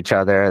to sue each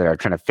other. They're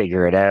trying to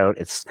figure it out.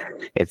 It's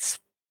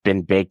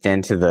been baked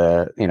into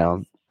the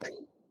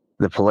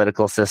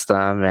political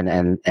system,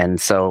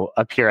 and so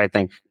up here, I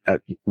think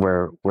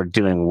we're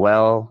doing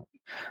well.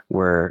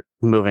 We're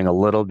moving a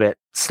little bit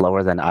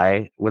slower than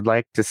I would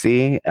like to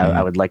see.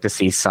 I would like to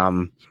see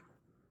some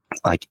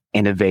like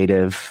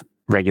innovative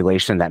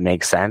regulation that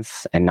makes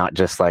sense and not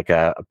just like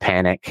a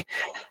panic.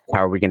 How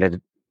are we going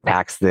to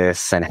tax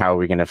this, and how are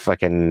we going to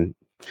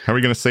how are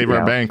we going to save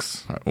our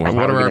banks?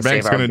 What are our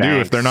banks going to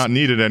do if they're not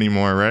needed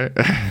anymore, right?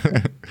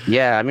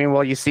 Yeah, I mean,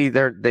 well, you see,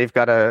 they've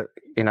got a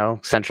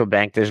central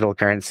bank digital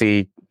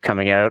currency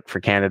coming out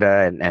for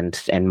Canada,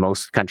 and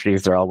most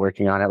countries, they're all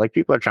working on it. Like,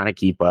 people are trying to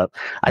keep up.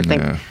 I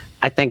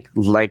think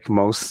like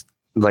most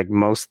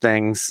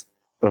things,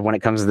 when it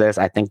comes to this,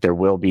 I think there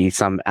will be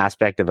some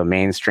aspect of a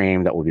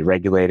mainstream that will be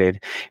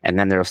regulated, and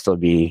then there'll still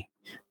be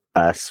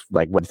us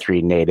like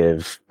Web3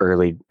 native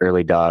early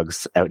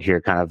dogs out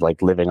here kind of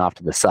like living off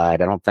to the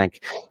side. I don't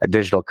think a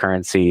digital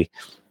currency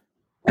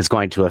is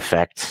going to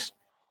affect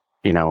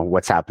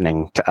what's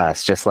happening to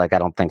us. Just like I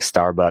don't think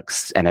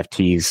Starbucks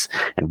NFTs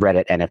and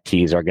Reddit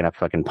NFTs are going to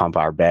fucking pump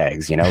our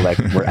bags. I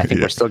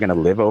think we're still going to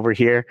live over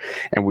here,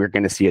 and we're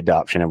going to see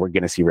adoption, and we're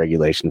going to see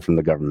regulation from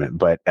the government.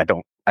 But I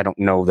don't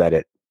know that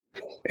it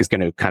is going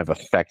to kind of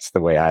affect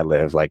the way I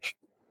live. Like,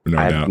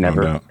 I've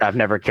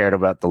never cared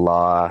about the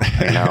law.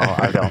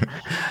 I've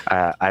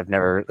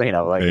never,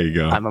 like, there you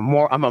go. I'm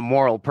a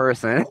moral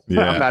person.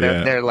 Yeah, I'm not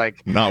out there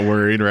like not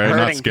worried, right?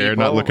 Not scared,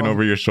 people. Not looking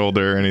over your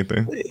shoulder or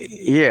anything.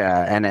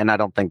 Yeah. And I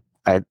don't think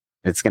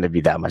it's going to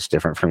be that much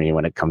different for me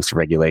when it comes to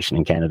regulation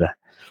in Canada.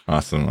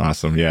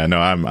 Awesome. Yeah,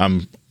 no,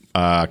 I'm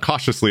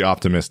cautiously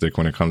optimistic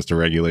when it comes to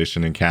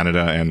regulation in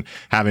Canada, and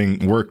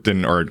having worked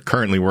or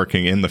currently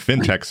working in the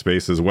fintech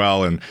space as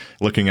well, and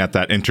looking at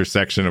that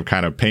intersection of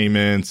kind of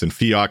payments and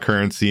fiat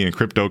currency and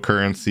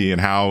cryptocurrency and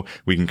how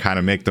we can kind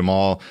of make them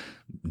all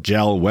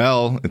gel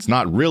well. It's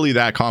not really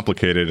that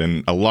complicated,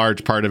 and a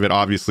large part of it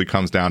obviously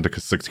comes down to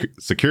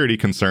security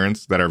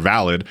concerns that are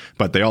valid,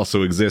 but they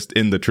also exist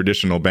in the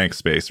traditional bank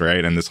space,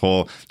 right? And this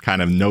whole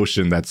kind of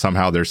notion that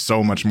somehow they're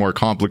so much more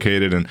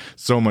complicated and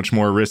so much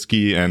more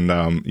risky and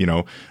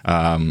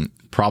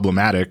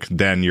problematic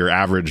than your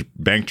average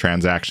bank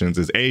transactions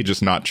is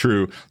just not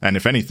true. And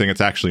if anything,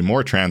 it's actually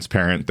more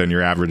transparent than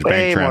your average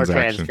bank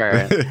transaction.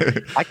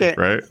 I can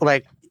right?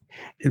 Like,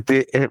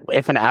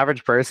 if an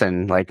average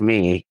person like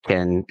me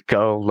can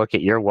go look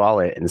at your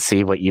wallet and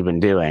see what you've been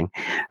doing,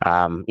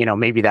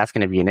 maybe that's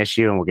going to be an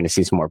issue, and we're going to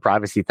see some more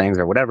privacy things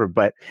or whatever.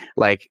 But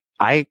like,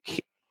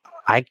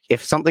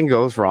 if something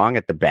goes wrong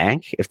at the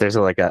bank, if there's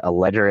a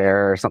ledger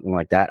error or something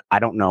like that, I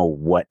don't know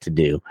what to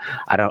do.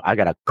 I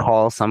got to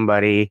call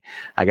somebody.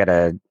 I got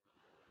to,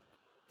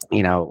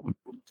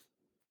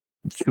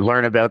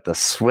 learn about the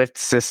Swift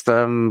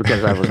system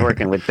because I was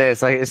working with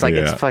this.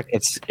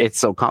 It's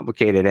so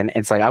complicated. And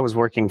it's like, I was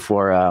working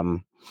for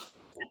an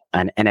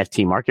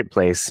NFT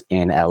marketplace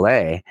in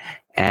LA,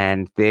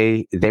 and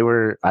they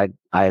were,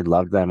 I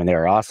loved them and they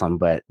were awesome,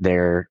 but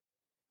the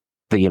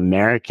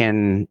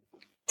American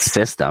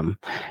system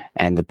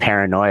and the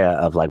paranoia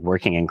of like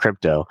working in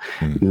crypto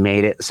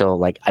made it so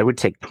like I would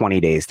take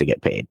 20 days to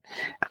get paid.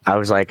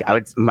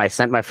 I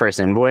sent my first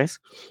invoice.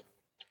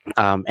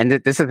 And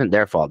this isn't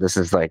their fault. This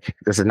is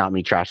not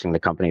me trashing the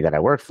company that I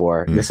work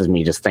for. This is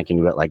me just thinking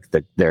about like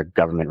their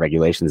government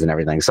regulations and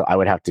everything. So I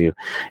would have to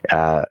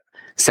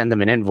send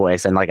them an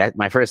invoice, and like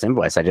my first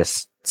invoice, I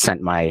just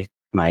sent my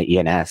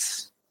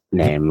ENS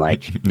name,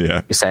 like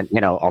sent,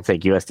 I'll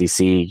take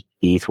USDC,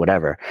 ETH,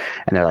 whatever.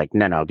 And they're like,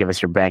 no, give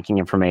us your banking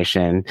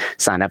information,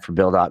 sign up for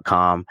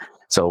Bill.com.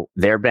 So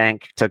their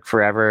bank took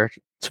forever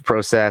to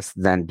process,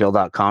 then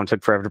Bill.com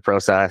took forever to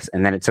process,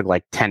 and then it took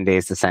like 10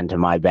 days to send to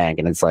my bank.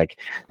 And it's like,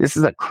 this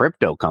is a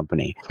crypto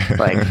company.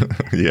 Like,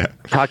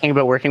 talking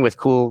about working with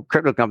cool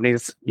crypto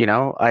companies,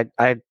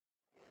 I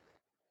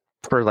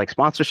for like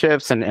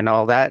sponsorships and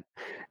all that,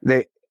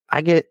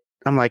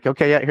 I'm like,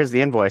 okay, yeah, here's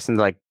the invoice, and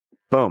like,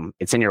 boom,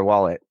 it's in your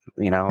wallet.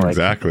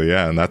 Exactly,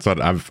 yeah. And that's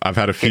what I've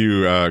had a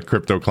few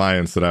crypto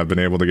clients that I've been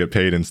able to get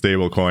paid in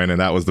stablecoin, and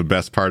that was the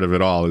best part of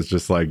it all, is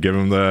just like, give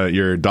them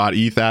your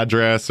 .eth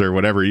address or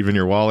whatever, even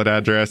your wallet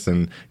address,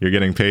 and you're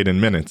getting paid in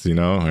minutes,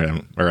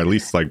 or at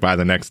least like by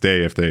the next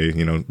day if they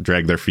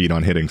drag their feet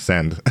on hitting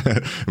send.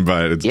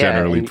 But it's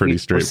generally pretty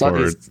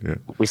straightforward.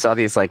 We saw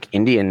these like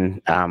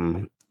Indian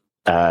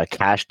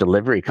cash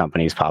delivery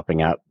companies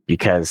popping up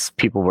because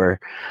people were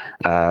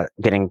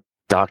getting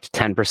docked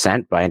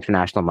 10% by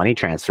international money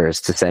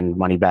transfers to send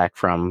money back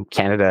from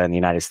Canada and the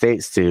United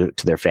States to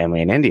their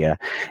family in India.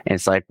 And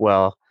it's like,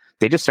 well,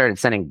 they just started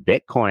sending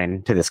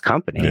Bitcoin to this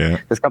company. Yeah.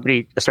 This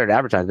company started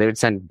advertising. They would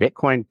send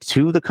Bitcoin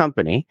to the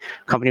company.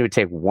 Company would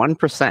take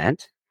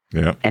 1%.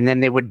 Yeah. And then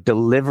they would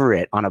deliver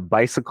it on a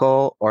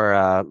bicycle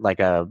or like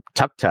a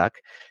tuk-tuk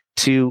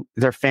to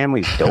their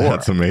family's door.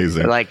 That's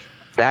amazing. Like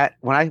that.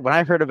 When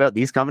I heard about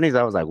these companies,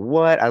 I was like,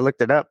 what? I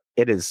looked it up.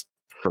 It is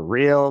for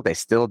real. They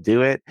still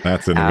do it.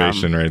 That's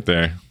innovation right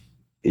there.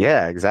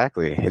 Yeah,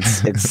 exactly.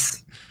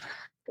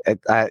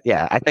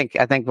 I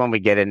think when we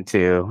get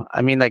into,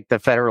 I mean, like the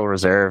Federal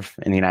Reserve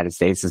in the United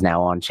States is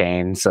now on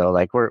chain. So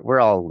like we're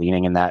all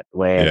leaning in that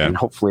way, and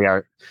hopefully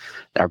our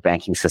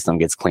banking system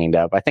gets cleaned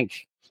up. I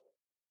think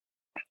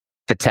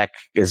the tech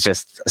is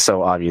just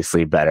so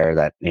obviously better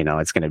that,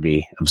 it's going to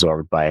be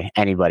absorbed by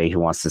anybody who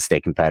wants to stay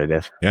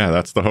competitive. Yeah,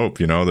 that's the hope.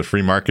 The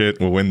free market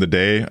will win the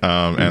day,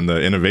 and the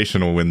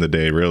innovation will win the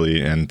day,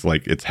 really. And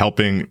like, it's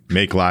helping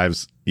make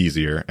lives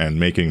easier and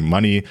making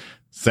money,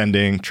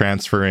 sending,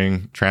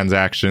 transferring,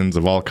 transactions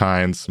of all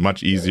kinds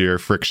much easier,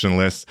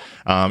 frictionless.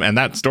 And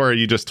that story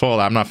you just told,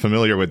 I'm not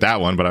familiar with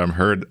that one, but I've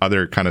heard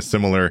other kind of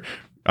similar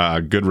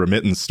good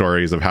remittance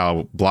stories of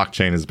how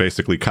blockchain has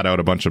basically cut out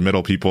a bunch of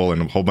middle people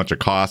and a whole bunch of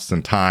costs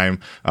and time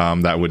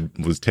that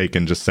was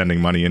taken just sending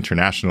money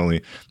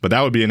internationally. But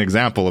that would be an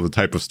example of the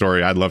type of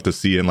story I'd love to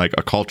see in like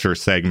a culture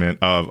segment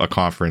of a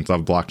conference,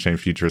 of Blockchain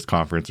Futures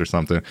Conference or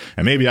something.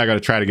 And maybe I got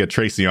to try to get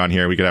Tracy on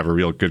here. We could have a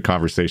real good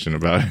conversation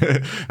about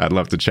it. I'd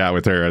love to chat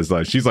with her, as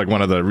like she's like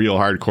one of the real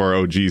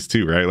hardcore OGs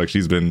too, right? Like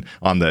she's been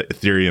on the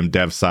Ethereum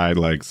dev side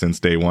like since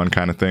day one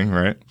kind of thing,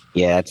 right?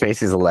 Yeah,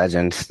 Tracy's a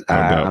legend.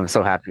 I'm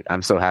so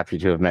happy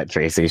to have met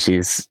Tracy.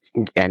 She's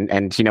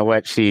and you know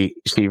what? She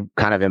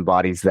kind of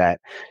embodies that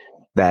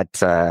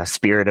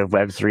spirit of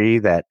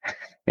Web3 that,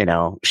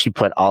 she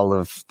put all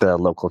of the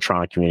local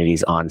Toronto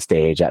communities on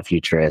stage at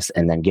Futurist,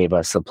 and then gave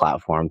us a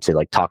platform to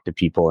like talk to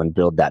people and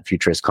build that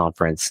Futurist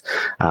conference,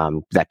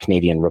 that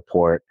Canadian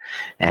report.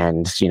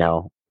 And,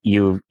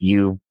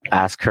 you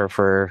ask her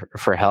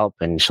for help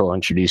and she'll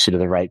introduce you to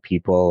the right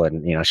people.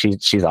 And,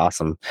 she's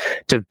awesome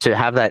to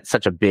have that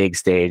such a big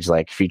stage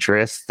like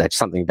Futurist. That's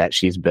something that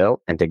she's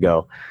built, and to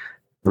go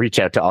reach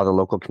out to all the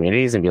local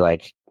communities and be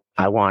like,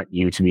 I want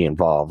you to be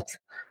involved.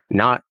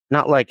 Not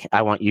like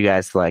I want you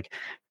guys to like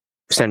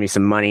send me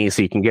some money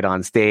so you can get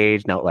on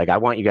stage. No, like I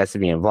want you guys to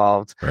be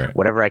involved. Right.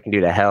 Whatever I can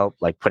do to help,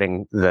 like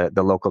putting the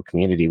local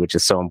community, which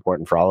is so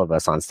important for all of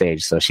us, on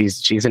stage. So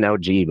she's an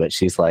OG, but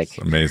she's like, it's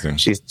amazing.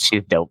 She's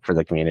dope for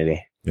the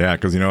community. Yeah,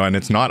 because, and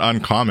it's not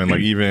uncommon.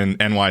 Like even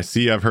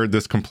NYC, I've heard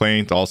this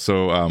complaint.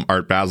 Also,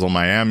 Art Basel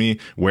Miami,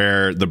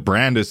 where the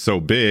brand is so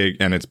big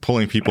and it's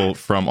pulling people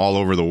from all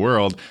over the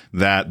world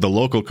that the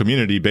local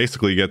community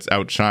basically gets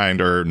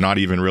outshined or not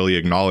even really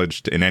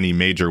acknowledged in any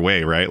major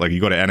way, right? Like you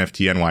go to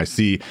NFT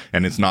NYC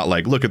and it's not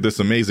like, look at this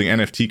amazing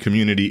NFT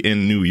community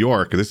in New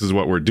York. This is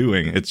what we're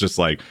doing. It's just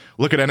like,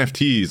 look at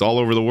NFTs all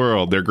over the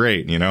world. They're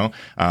great,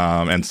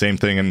 And same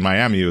thing in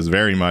Miami. It was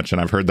very much, and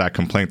I've heard that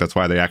complaint. That's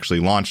why they actually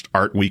launched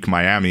Art Week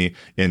Miami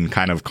in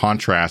kind of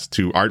contrast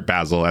to Art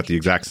Basel at the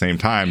exact same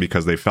time,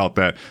 because they felt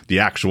that the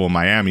actual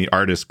Miami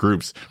artist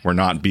groups were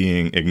not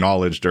being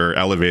acknowledged or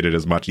elevated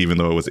as much, even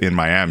though it was in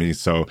Miami.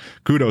 So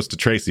kudos to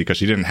Tracy, because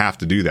she didn't have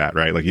to do that,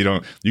 right? Like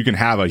you can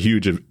have a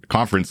huge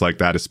conference like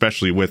that,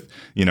 especially with,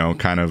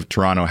 kind of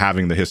Toronto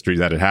having the history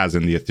that it has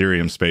in the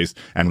Ethereum space,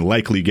 and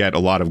likely get a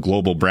lot of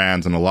global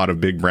brands and a lot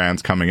of big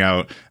brands coming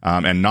out,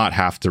 and not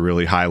have to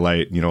really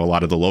highlight, a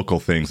lot of the local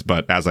things.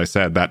 But as I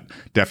said, that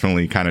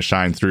definitely kind of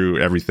shined through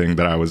everything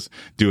that I was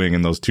doing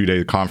in those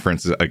 2-day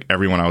conferences. Like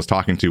everyone I was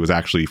talking to was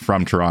actually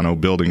from Toronto,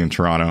 building in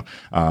Toronto.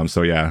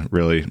 So yeah,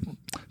 really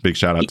big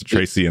shout out to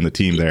Tracy and the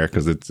team there,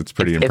 because it's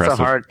pretty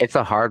impressive. It's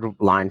a hard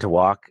line to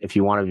walk. If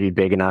you want to be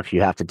big enough,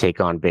 you have to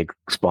take on big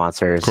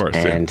sponsors, of course,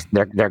 and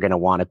they're going to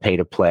want to pay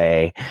to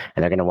play,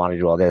 and they're going to want to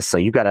do all this. So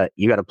you gotta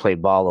play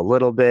ball a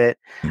little bit.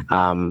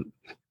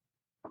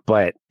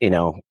 But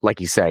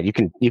like you said,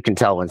 you can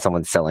tell when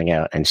someone's selling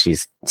out, and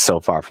she's so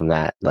far from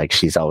that. Like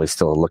she's always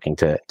still looking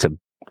to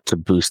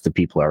boost the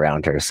people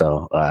around her.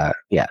 So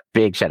yeah,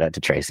 big shout out to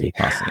Tracy.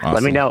 Awesome.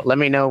 Let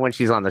me know when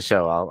she's on the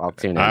show. I'll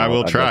tune in. I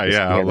will try.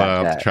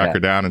 I'll track her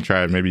down and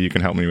try. Maybe you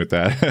can help me with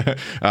that.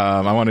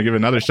 I want to give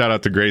another shout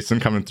out to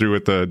Grayson, coming through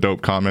with the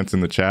dope comments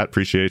in the chat.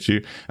 Appreciate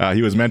you.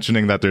 He was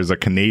mentioning that there's a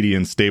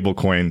Canadian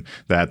stablecoin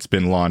that's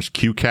been launched,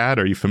 QCAD.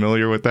 Are you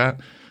familiar with that?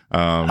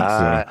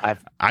 I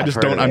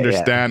just don't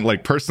understand.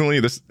 Like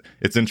personally,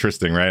 it's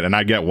interesting, right? And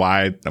I get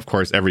why. Of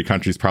course, every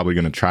country's probably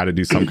going to try to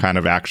do some kind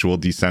of actual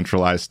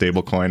decentralized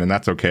stablecoin, and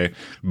that's okay.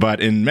 But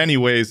in many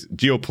ways,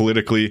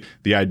 geopolitically,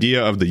 the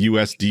idea of the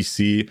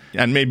USDC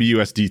and maybe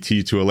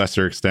USDT to a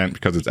lesser extent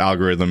because it's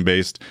algorithm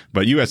based,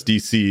 but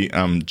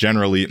USDC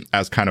generally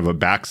as kind of a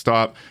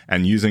backstop,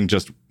 and using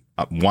just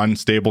one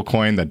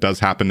stablecoin that does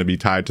happen to be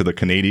tied to the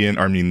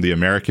the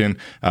American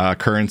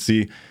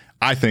currency,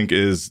 I think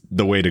is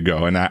the way to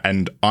go.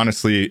 And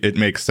honestly, it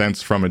makes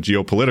sense from a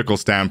geopolitical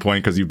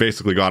standpoint, because you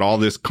basically got all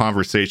this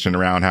conversation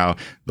around how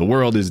the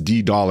world is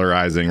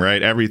de-dollarizing,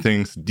 right?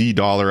 Everything's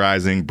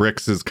de-dollarizing.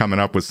 BRICS is coming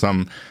up with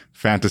some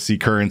fantasy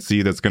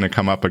currency that's going to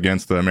come up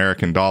against the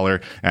American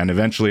dollar. And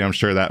eventually I'm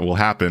sure that will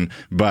happen.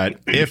 But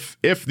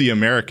if the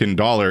American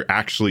dollar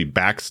actually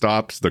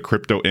backstops the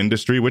crypto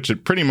industry, which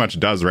it pretty much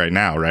does right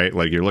now, right?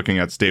 Like you're looking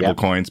at stable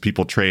coins,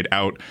 people trade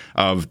out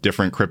of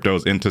different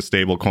cryptos into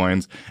stable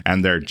coins,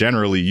 and they're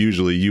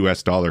usually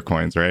US dollar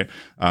coins, right?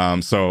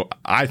 So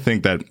I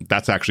think that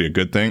that's actually a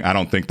good thing. I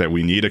don't think that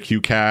we need a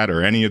QCAD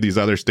or any of these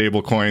other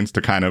stable coins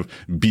to kind of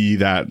be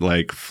that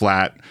like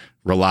flat,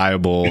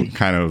 reliable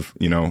kind of,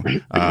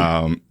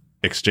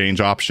 exchange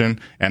option.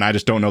 And I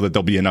just don't know that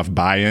there'll be enough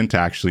buy-in to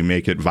actually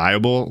make it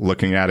viable,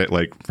 looking at it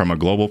like from a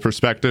global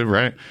perspective,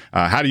 right?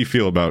 How do you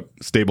feel about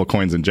stable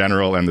coins in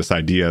general and this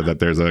idea that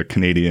there's a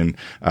Canadian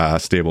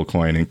stable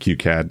coin in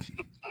QCAD?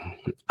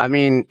 I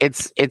mean,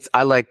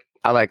 I like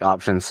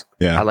options.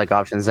 Yeah. I like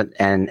options,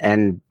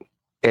 and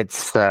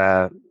it's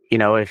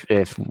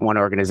if one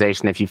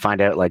organization, if you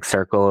find out like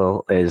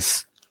Circle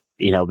is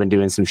been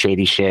doing some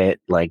shady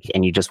shit, like,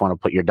 and you just want to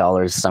put your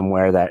dollars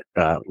somewhere that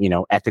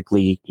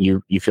ethically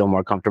you feel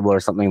more comfortable or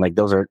something, like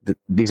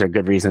these are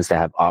good reasons to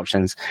have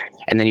options.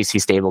 And then you see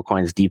stable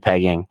coins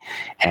depegging,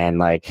 and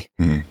like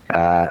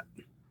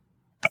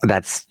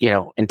that's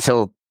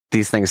until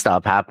these things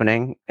stop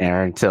happening,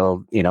 or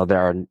until there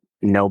are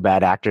no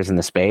bad actors in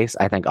the space,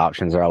 I think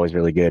options are always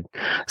really good.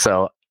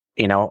 So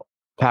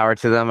power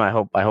to them. I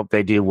hope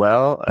they do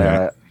well.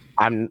 Yeah.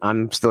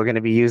 I'm still going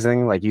to be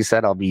using, like you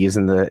said, I'll be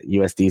using the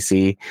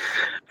USDC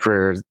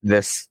for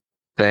this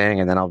thing,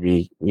 and then I'll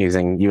be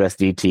using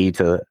USDT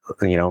to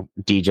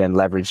degen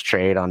leverage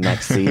trade on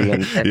NextC.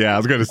 And yeah, I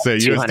was going to say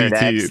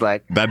USDT.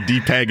 Like that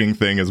depegging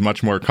thing is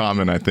much more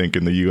common, I think,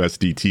 in the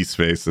USDT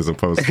space as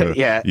opposed to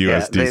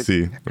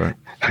USDC.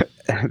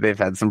 They've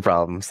had some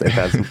problems.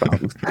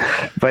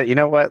 But you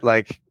know what?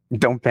 Like,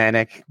 don't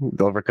panic.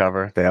 They'll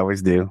recover. They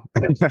always do.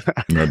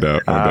 No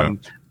doubt.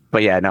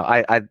 But yeah, no,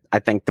 I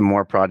think the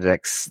more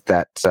projects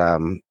that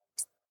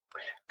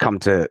come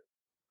to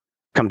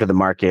the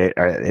market,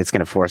 it's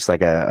going to force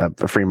like a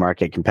free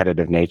market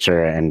competitive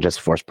nature, and just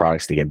force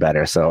products to get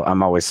better. So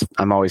I'm always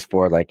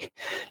for like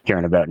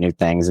hearing about new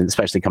things, and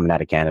especially coming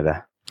out of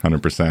Canada.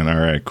 100%.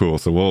 All right, cool.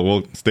 So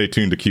we'll stay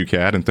tuned to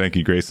QCAD, and thank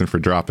you, Grayson, for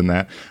dropping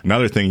that.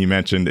 Another thing you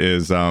mentioned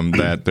is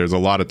that there's a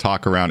lot of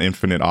talk around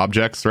infinite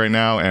objects right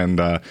now,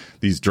 and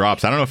these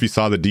drops. I don't know if you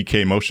saw the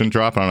DK motion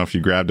drop. I don't know if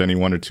you grabbed any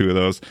one or two of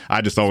those.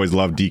 I just always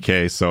loved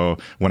DK. So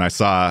when I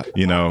saw,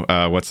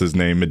 what's his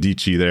name,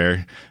 Medici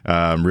there,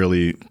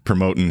 really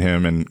promoting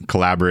him and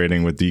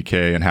collaborating with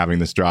DK and having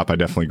this drop, I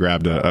definitely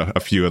grabbed a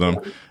few of them.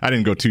 I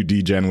didn't go too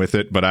degen with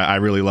it, but I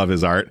really love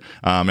his art.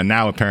 And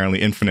now apparently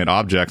infinite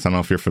objects, I don't know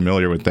if you're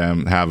familiar with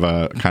them, have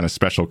a kind of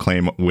special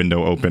claim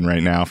window open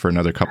right now for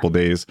another couple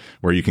days,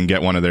 where you can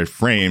get one of their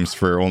frames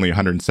for only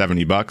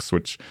 $170,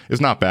 which is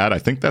not bad. I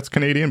think that's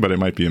Canadian, but it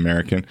might be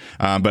American.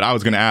 But I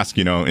was going to ask,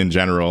 in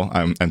general,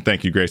 and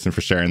thank you, Grayson, for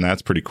sharing that.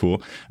 It's pretty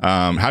cool.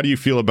 How do you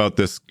feel about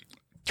this,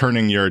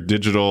 turning your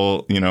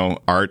digital,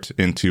 art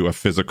into a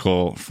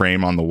physical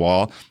frame on the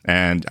wall?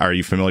 And are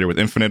you familiar with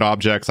infinite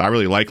objects? I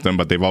really like them,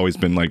 but they've always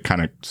been like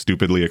kind of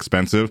stupidly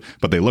expensive,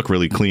 but they look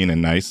really clean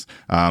and nice.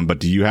 But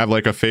do you have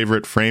like a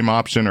favorite frame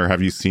option, or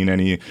have you seen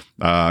any,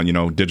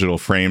 digital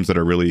frames that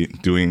are really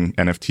doing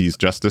NFTs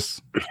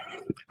justice?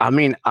 I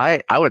mean,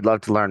 I would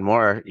love to learn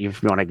more.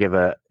 If you want to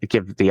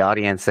give the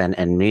audience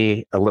and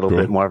me a little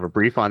bit more of a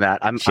brief on that.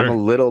 I'm a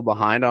little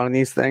behind on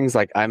these things.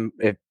 Like I'm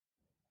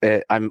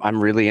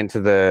really into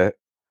the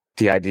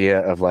idea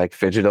of like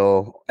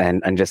phygital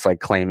and just like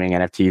claiming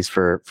NFTs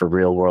for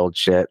real world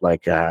shit.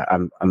 Like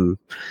I'm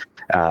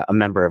a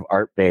member of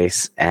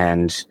Artbase,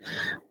 and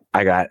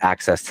I got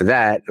access to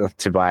that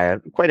to buy a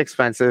quite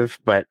expensive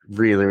but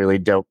really, really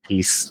dope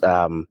piece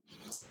of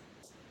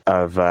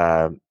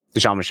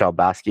Jean-Michel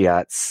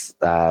Basquiat's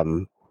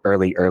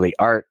early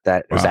art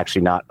that was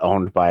actually not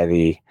owned by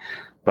the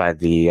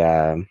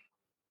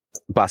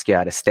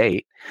Basquiat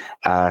estate.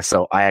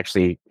 So I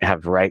actually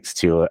have rights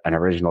to an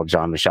original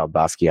Jean-Michel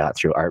Basquiat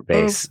through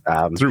Artbase.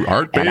 Through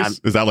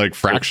Artbase? Is that like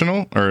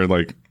fractional or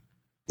like?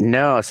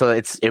 No, so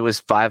it was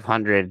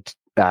 500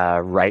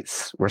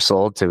 rights were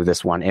sold to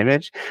this one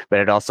image, but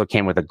it also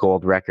came with a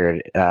gold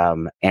record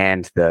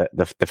and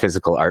the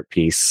physical art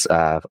piece,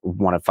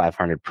 1 of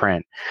 500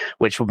 print,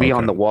 which will be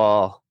on the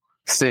wall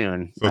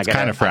soon. So it's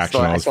kind of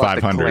fractional. It's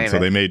 500. So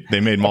they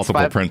made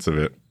multiple prints of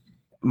it.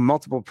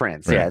 Multiple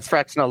prints, yeah. It's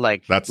fractional,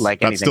 that's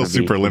still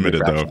super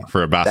limited though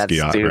for a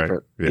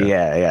Basquiat, right?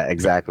 Yeah,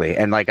 exactly.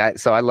 And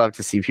I love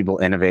to see people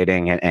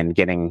innovating and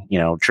getting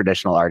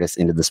traditional artists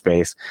into the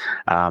space.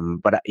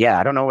 But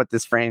I don't know what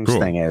this frames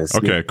thing is.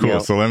 Okay,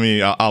 cool. So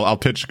I'll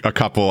pitch a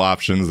couple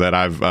options that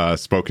I've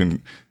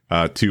spoken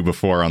two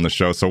before on the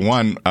show. So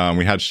one,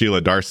 we had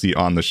Sheila Darcy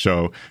on the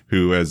show,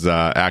 who is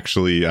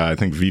actually, I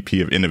think,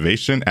 VP of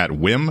Innovation at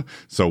WIM.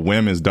 So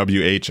WIM is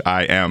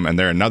WHIM, and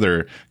they're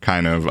another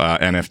kind of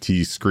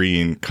NFT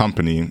screen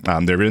company.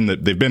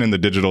 They've been in the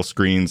digital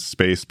screens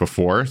space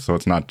before, so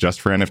it's not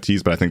just for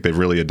NFTs, but I think they've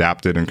really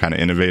adapted and kind of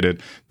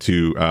innovated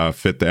to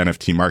fit the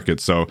NFT market.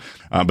 So,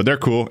 but they're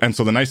cool. And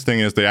so the nice thing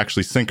is they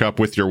actually sync up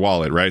with your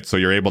wallet, right? So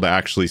you're able to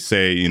actually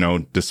say,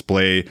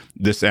 display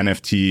this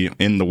NFT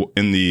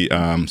in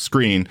the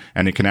screen,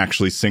 and it can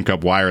actually sync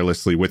up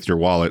wirelessly with your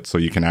wallet, so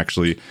you can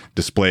actually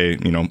display,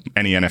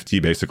 any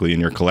NFT basically in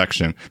your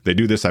collection. They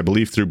do this, I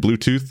believe, through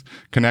Bluetooth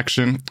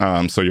connection.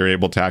 So you're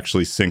able to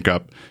actually sync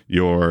up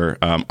your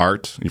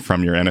art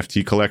from your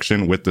NFT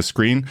collection with the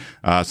screen.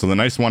 So the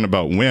nice one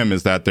about WIM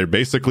is that they're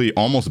basically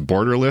almost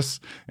borderless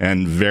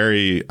and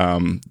very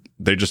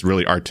they're just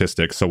really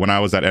artistic. So when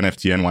I was at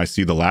NFT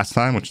NYC the last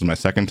time, which was my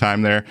second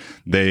time there,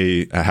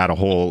 they had a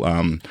whole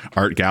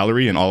art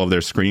gallery, and all of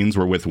their screens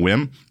were with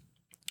WIM.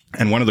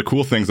 And one of the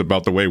cool things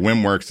about the way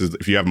WIM works is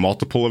if you have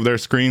multiple of their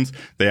screens,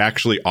 they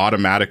actually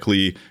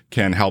automatically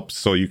can help.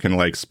 So you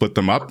can split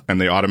them up, and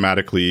they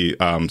automatically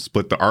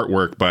split the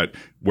artwork, but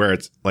where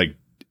it's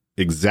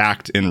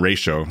exact in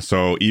ratio.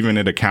 So even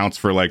it accounts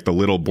for the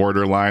little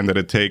border line that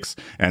it takes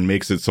and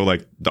makes it so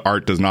the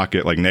art does not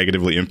get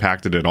negatively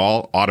impacted at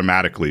all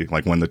automatically,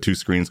 when the two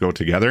screens go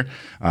together.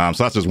 So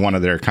that's just one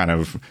of their kind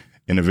of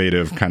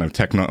innovative kind of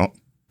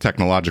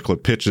technological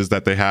pitches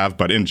that they have,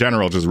 but in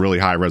general, just really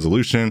high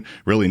resolution,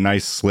 really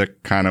nice,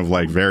 slick, kind of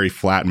very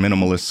flat,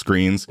 minimalist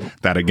screens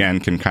that again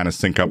can kind of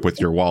sync up with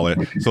your wallet.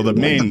 So the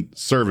main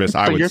service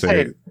I would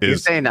say is, you're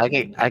saying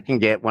I can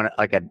get one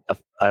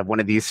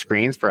one of these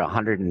screens for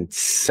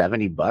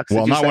 $170.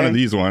 Well, not one of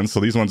these ones. So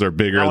these ones are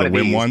bigger, the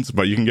WIM ones,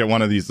 but you can get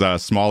one of these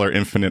smaller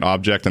infinite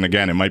object. And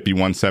again, it might be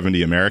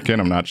 170 American.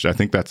 I'm not sure. I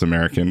think that's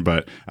American,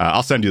 but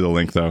I'll send you the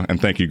link though.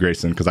 And thank you,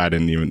 Grayson, because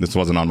this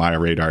wasn't on my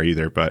radar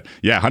either. But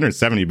yeah,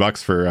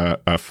 $170 for a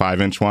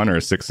 5-inch one or a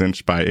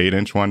 6-inch by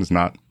 8-inch one is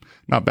not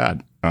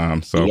bad.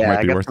 So yeah, it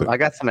might be worth it. I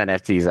got some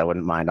NFTs I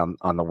wouldn't mind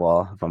on the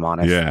wall, if I'm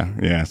honest.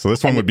 Yeah. So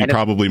this one would be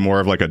probably more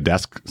of a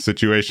desk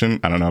situation.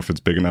 I don't know if it's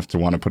big enough to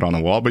want to put on the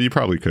wall, but you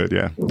probably could,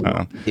 yeah.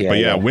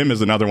 WIM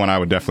is another one I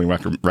would definitely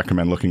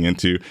recommend looking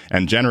into.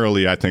 And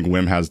generally, I think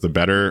WIM has the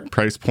better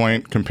price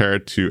point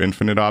compared to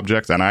Infinite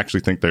Objects. And I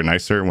actually think they're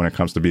nicer when it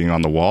comes to being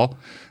on the wall.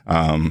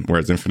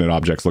 Whereas Infinite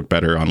Objects look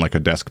better on a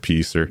desk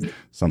piece or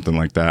something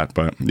like that.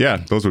 But yeah,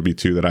 those would be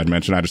two that I'd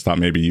mention. I just thought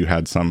maybe you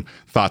had some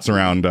thoughts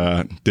around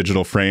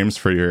digital frames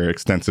for your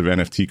extensive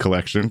NFT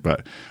collection,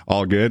 but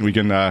all good. We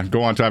can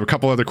go on to, I have a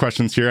couple other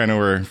questions here. I know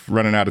we're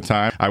running out of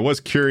time. I was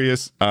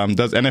curious,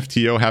 does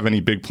NFTO have any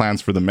big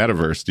plans for the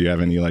metaverse? Do you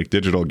have any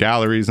digital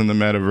galleries in the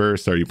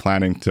metaverse? Are you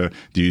planning to,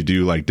 do you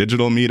do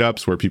digital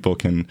meetups where people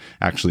can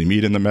actually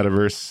meet in the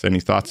metaverse? Any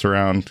thoughts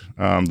around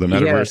the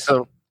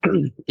metaverse?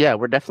 Yeah,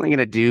 we're definitely going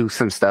to do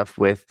some stuff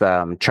with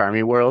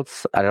Charmy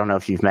Worlds. I don't know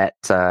if you've met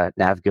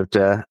Nav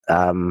Gupta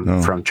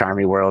from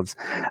Charmy Worlds.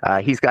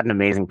 He's got an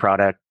amazing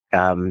product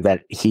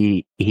that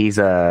he's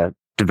a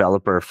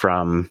developer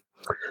from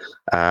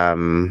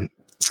what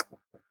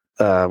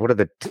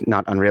are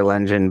not Unreal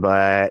Engine,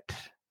 but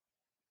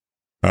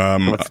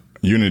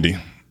Unity.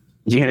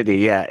 Unity,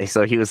 yeah.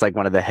 So he was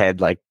one of the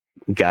head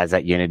guys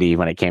at Unity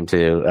when it came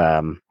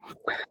to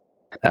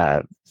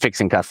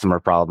fixing customer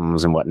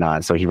problems and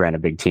whatnot. So he ran a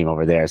big team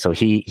over there. So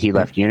he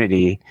left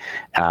Unity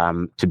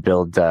to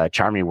build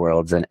Charmy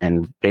Worlds.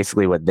 And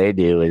basically what they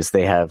do is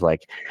they have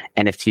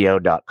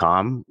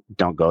NFTO.com.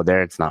 Don't go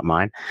there. It's not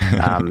mine.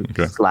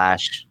 Okay. /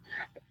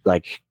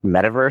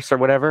 metaverse or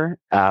whatever.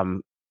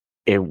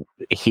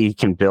 He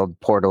can build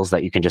portals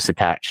that you can just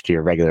attach to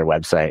your regular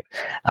website.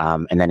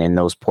 And then in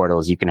those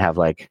portals, you can have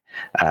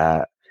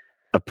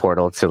a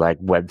portal to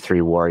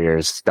Web3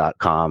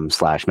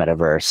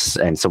 Warriors.com/metaverse.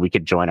 And so we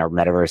could join our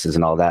metaverses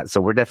and all that.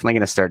 So we're definitely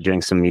going to start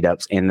doing some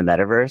meetups in the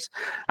metaverse.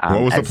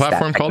 What was the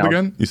platform called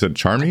again? You said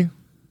Charmy?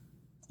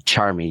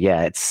 Charmy.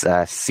 Yeah. It's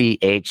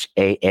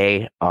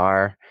CHAARMI.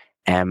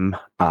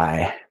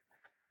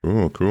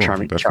 Oh, cool.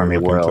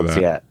 Charmy Worlds.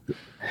 Yeah.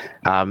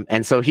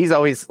 And so he's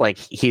always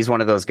he's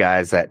one of those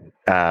guys that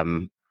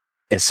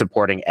is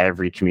supporting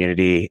every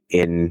community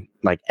in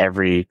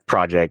every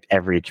project,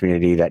 every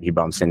community that he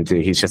bumps into.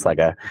 He's just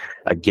a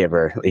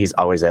giver. He's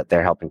always out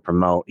there helping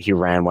promote. He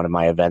ran one of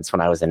my events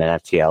when I was in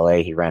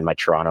NFTLA. He ran my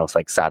Toronto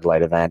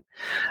satellite event.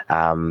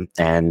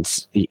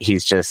 And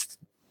he's just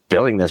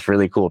building this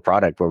really cool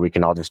product where we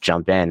can all just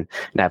jump in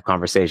and have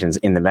conversations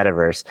in the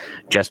metaverse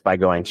just by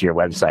going to your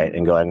website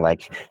and going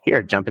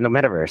here, jump in the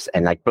metaverse,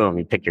 and boom,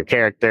 you pick your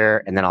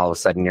character, and then all of a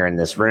sudden you're in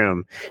this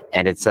room,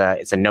 and it's a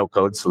no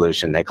code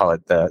solution. They call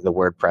it the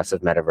WordPress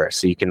of metaverse.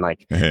 So you can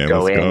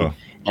go in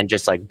and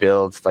just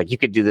build. You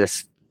could do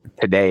this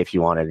today if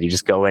you wanted. You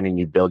just go in and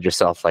you build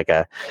yourself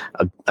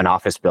an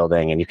office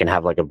building, and you can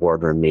have a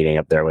boardroom meeting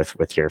up there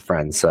with your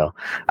friends. So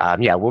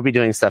yeah, we'll be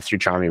doing stuff through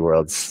Charmy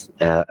Worlds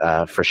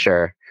for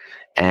sure.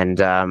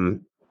 And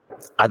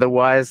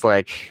otherwise,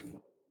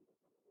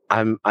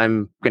 I'm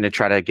going to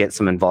try to get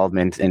some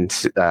involvement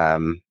into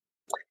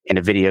in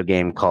a video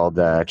game called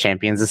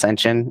Champions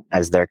Ascension,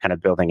 as they're kind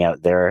of building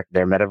out their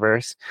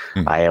metaverse.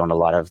 I own a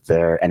lot of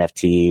their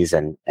NFTs,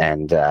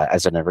 and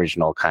as an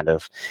original kind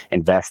of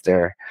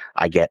investor,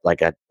 I get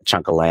like a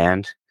chunk of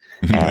land.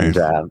 And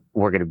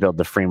we're going to build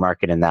the free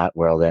market in that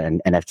world,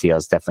 and NFTO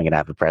is definitely going to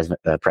have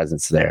a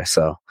presence there.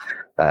 So,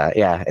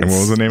 yeah. And what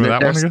was the name of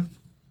that one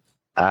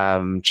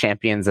again?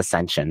 Champions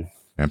Ascension.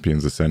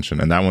 Champions Ascension,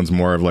 and that one's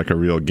more of like a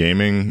real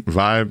gaming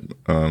vibe.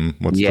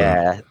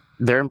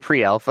 They're in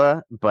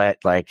pre-alpha, but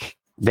like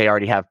they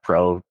already have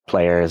pro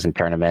players and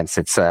tournaments.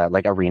 It's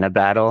like arena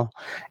battle,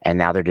 and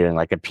now they're doing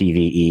like a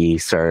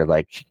PvE sort of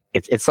like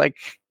it's like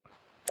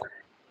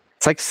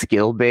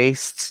skill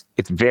based.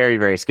 It's very,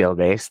 very skill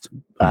based.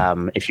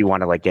 If you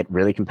want to like get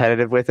really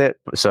competitive with it,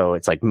 so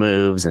it's like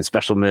moves and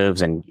special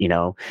moves, and you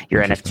know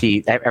your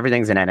NFT.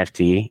 Everything's an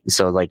NFT.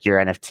 So like your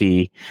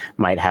NFT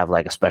might have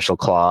like a special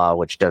claw,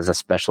 which does a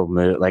special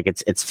move. Like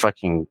it's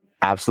fucking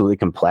absolutely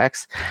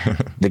complex.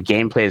 The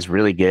gameplay is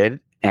really good,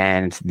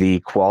 and the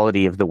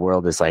quality of the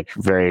world is like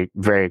very,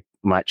 very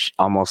much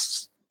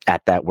almost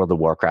at that World of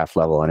Warcraft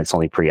level, and it's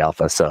only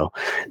pre-alpha. So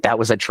that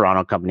was a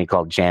Toronto company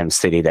called Jam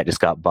City that just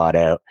got bought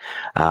out.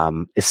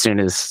 As soon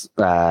as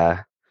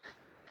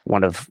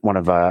one of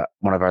our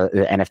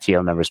the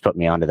NFTO members put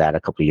me onto that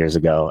a couple of years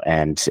ago,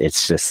 and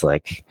it's just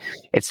like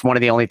it's one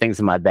of the only things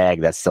in my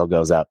bag that still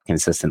goes up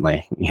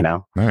consistently. You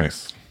know,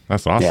 nice.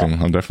 That's awesome.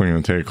 Yeah. I'm definitely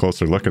going to take a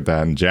closer look at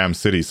that. And Jam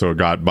City, so it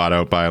got bought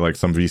out by like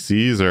some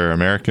VCs or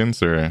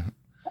Americans, or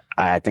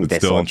I think they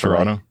still in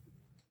Toronto. Like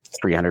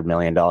 $300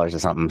 million or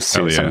something.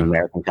 Some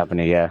American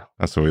company. Yeah.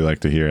 That's what we like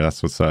to hear.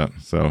 That's what's up.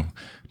 So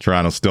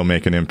Toronto's still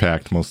making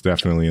impact, most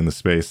definitely in the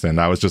space. And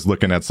I was just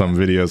looking at some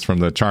videos from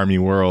the Charmy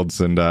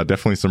Worlds, and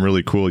definitely some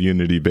really cool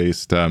Unity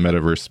based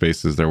metaverse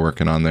spaces they're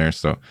working on there.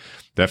 So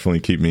definitely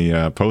keep me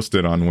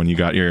posted on when you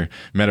got your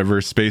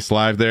metaverse space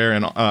live there.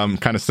 And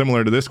kind of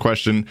similar to this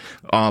question,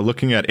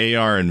 looking at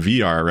AR and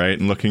VR, right?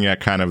 And looking at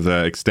kind of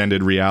the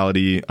extended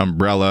reality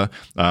umbrella,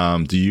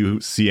 do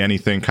you see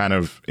anything kind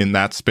of in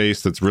that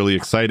space that's really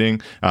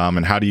exciting?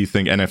 And how do you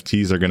think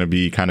NFTs are going to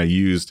be kind of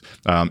used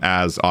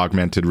as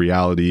augmented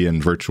reality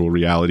and virtual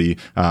reality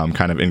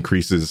kind of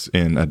increases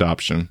in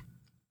adoption?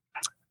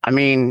 I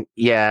mean,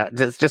 yeah,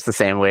 it's just the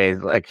same way.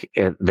 Like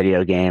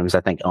video games, I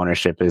think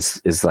ownership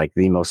is like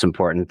the most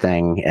important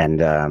thing, and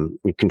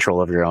control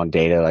of your own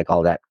data, like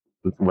all that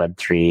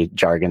Web3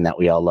 jargon that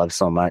we all love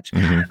so much.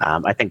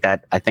 I think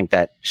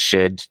that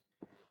should,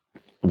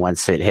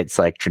 once it hits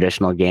like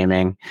traditional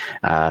gaming,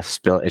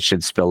 it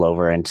should spill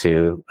over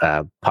into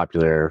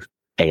popular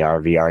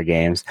AR VR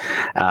games,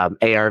 AR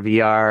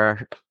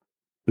VR,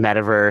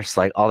 metaverse,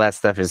 like all that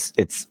stuff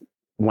it's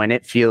when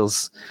it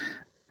feels.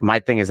 My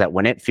thing is that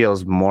when it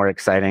feels more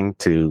exciting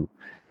to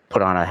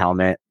put on a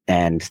helmet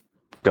and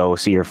go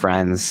see your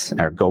friends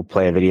or go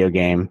play a video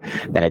game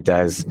than it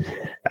does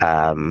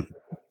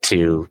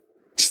to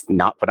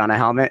not put on a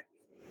helmet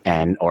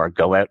or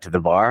go out to the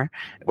bar,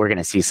 we're going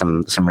to see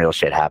some real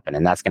shit happen.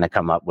 And that's going to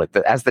come up with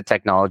as the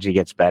technology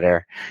gets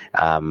better.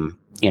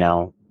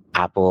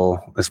 Apple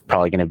is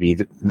probably going to be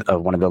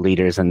one of the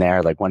leaders in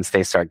there. Like once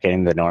they start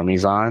getting the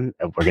normies on,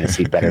 we're going to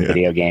see better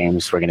video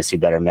games. We're going to see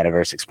better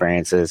metaverse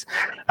experiences.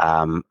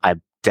 I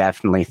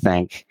definitely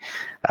think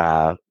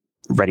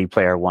Ready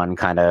Player One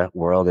kind of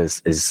world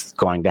is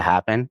going to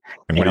happen.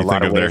 And what do you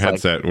think of their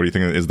headset? What do you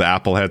think? Is the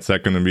Apple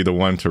headset going to be the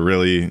one to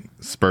really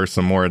spur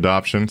some more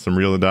adoption, some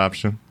real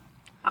adoption?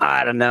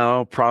 I don't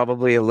know.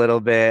 Probably a little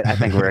bit. I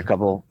think we're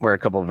a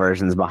couple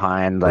versions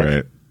behind. Like,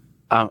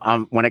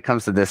 right. When it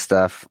comes to this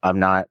stuff,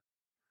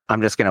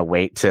 I'm just gonna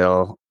wait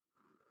till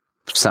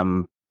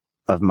some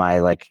of my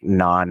like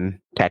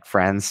non-tech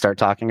friends start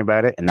talking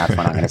about it, and that's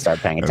when I'm gonna start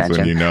paying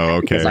attention. When okay,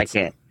 because I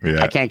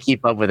can't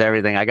keep up with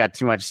everything. I got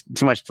too much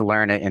to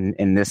learn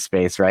in this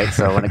space, right?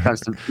 So when it comes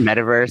to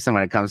metaverse, and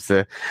when it comes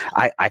to,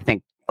 I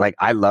think like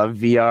I love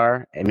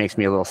VR. It makes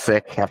me a little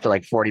sick after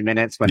like 40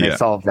 minutes. When they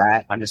solve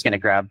that, I'm just gonna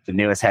grab the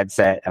newest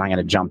headset and I'm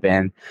gonna jump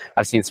in.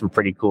 I've seen some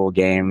pretty cool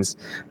games.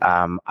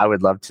 I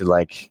would love to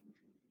like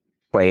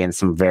play in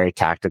some very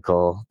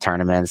tactical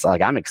tournaments.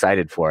 Like I'm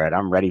excited for it.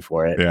 I'm ready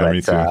for it. Yeah,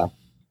 me too.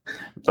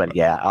 But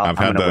yeah,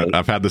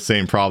 I've had the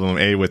same problem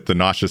with the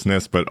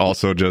nauseousness, but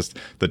also just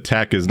the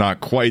tech is not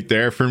quite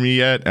there for me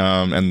yet.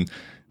 And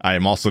I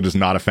am also just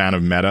not a fan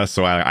of Meta,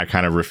 so I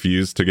kind of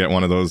refuse to get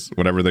one of those,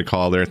 whatever they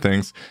call their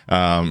things.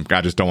 I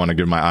just don't want to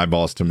give my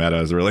eyeballs to Meta.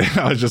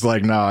 I was just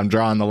like, no, I'm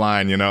drawing the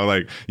line,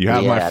 like you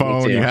have my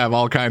phone, you have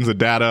all kinds of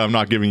data. I'm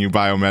not giving you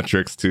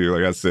biometrics too.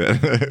 Like that's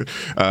it.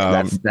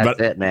 That's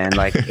it, man.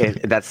 Like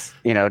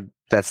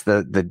that's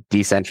the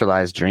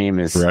decentralized dream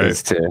is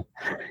to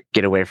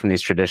get away from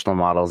these traditional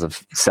models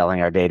of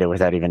selling our data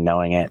without even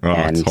knowing it.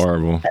 It's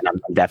horrible. And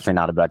I'm definitely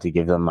not about to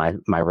give them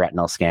my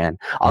retinal scan.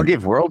 I'll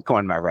give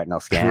WorldCoin my retinal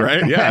scan.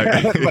 Right?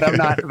 Yeah. but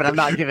I'm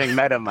not giving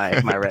Meta my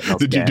retinal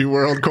scan. Did you do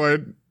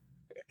WorldCoin?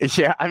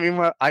 Yeah. I mean,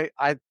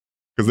 I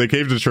because they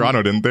came to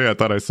Toronto, didn't they? I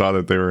thought I saw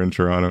that they were in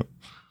Toronto.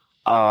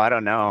 Oh, I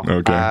don't know.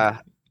 Okay.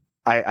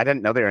 I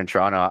didn't know they were in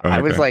Toronto. Oh,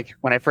 I was okay. like,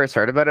 when I first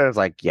heard about it, I was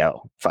like,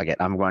 yo, fuck it.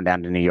 I'm going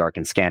down to New York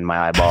and scan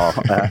my eyeball.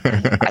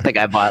 I think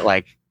I bought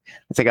like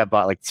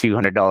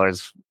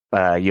 $200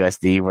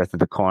 USD worth of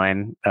the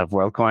coin of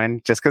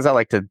WorldCoin, just because I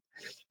like to,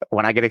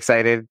 when I get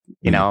excited,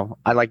 you know,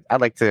 I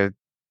like to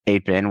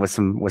ape in with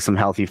some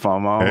healthy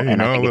FOMO. Hey, you and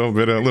know, a little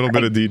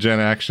bit of degen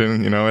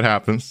action, you know, it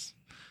happens.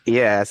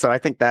 Yeah, so I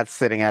think that's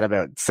sitting at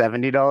about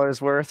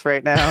 $70 worth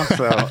right now.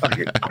 So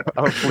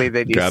hopefully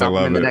they do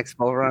something in the next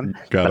bull run.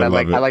 But I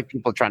like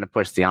people trying to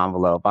push the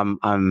envelope.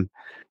 I'm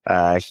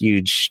a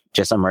huge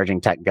just emerging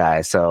tech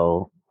guy,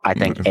 so I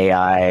think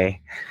AI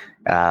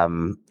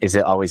is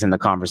it always in the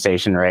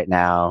conversation right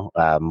now.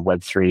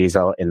 Web3 is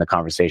all in the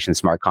conversation.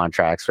 Smart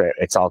contracts,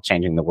 it's all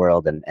changing the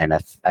world, and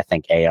I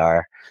think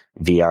AR,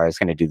 VR is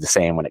going to do the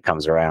same when it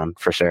comes around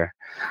for sure.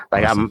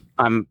 Like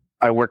awesome.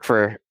 I work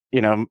for. You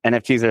know,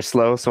 NFTs are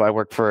slow, so I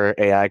work for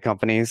AI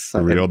companies.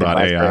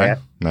 Surreal.ai.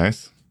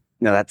 Nice.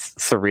 No, that's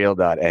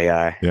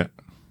surreal.ai. Yeah.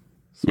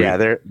 Sweet.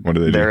 Yeah, what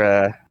do they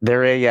do?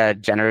 They're a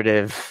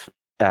generative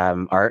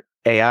art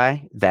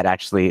AI that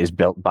actually is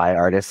built by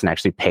artists and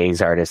actually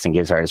pays artists and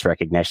gives artists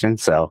recognition.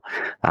 So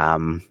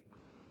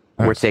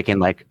we're taking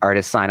like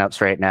artist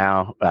signups right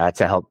now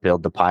to help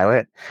build the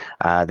pilot.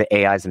 The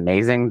AI is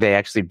amazing. They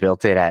actually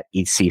built it at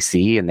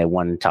ECC and they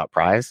won top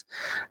prize.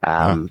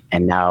 And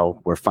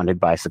now we're funded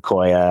by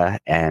Sequoia,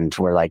 and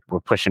we're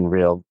pushing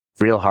real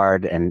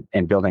hard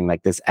and building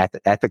like this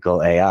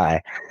ethical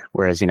AI.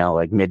 Whereas, you know,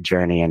 like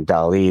Midjourney and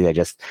DALL-E, they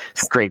just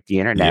scrape the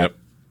internet.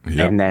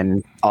 Yep. And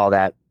then all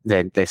that,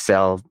 they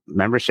sell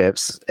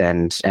memberships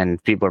and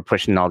people are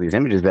pushing all these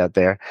images out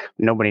there.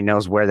 Nobody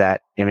knows where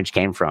that image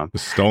came from.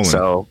 It's stolen.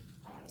 So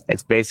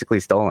it's basically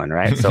stolen,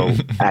 right? So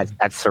at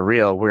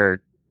Surreal, we're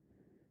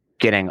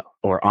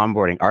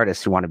onboarding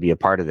artists who want to be a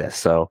part of this.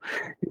 So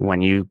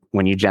when you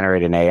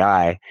generate an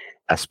AI,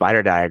 a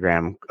spider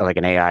diagram, like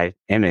an AI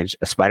image,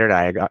 a spider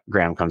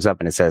diagram comes up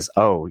and it says,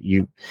 "Oh,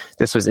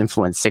 this was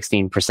influenced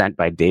 16%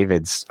 by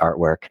David's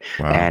artwork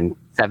and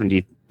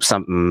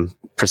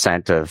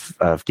 70-something%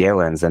 of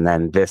Galen's, and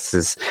then this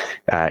is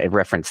it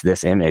referenced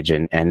this image,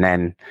 and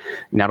then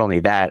not only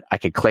that, I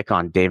could click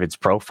on David's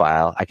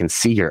profile, I can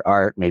see your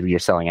art. Maybe you're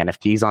selling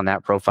NFTs on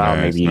that profile.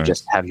 Maybe you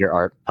just have your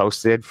art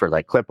posted for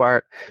like clip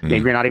art.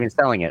 Maybe you're not even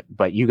selling it,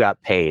 but you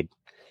got paid.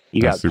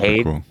 You got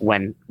paid cool.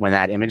 when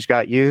that image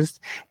got used,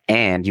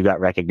 and you got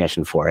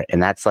recognition for it.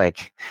 And that's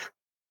like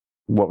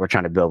what we're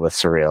trying to build with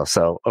Surreal.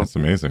 So that's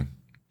amazing.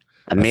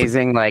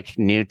 Like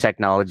new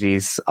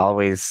technologies,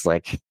 always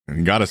like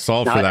you got to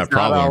solve for that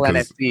problem. Not all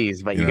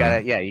NFTs, but you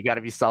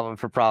gotta be solving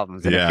for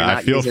problems. And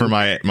I feel for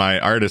my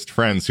artist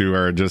friends who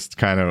are just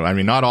kind of, I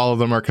mean, not all of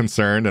them are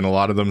concerned, and a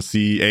lot of them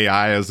see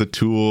AI as a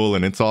tool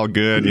and it's all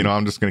good. You know,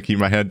 I'm just going to keep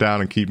my head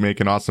down and keep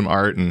making awesome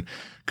art, and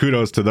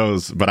kudos to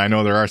those. But I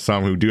know there are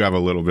some who do have a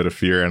little bit of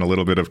fear and a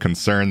little bit of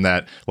concern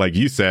that, like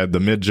you said, the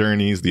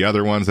Midjourneys, the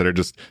other ones that are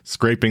just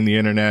scraping the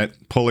internet,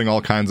 pulling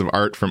all kinds of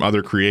art from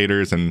other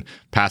creators and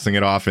passing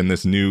it off in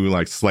this new,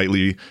 like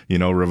slightly, you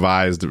know,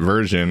 revised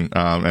version.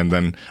 And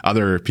then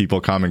other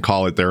people come and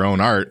call it their own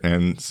art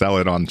and sell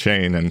it on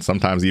chain and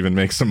sometimes even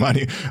make some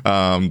money.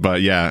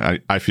 But yeah,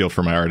 I feel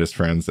for my artist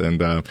friends.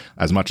 And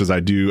as much as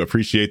I do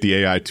appreciate the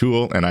AI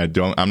tool, and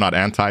I'm not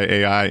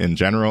anti-AI in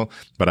general,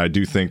 but I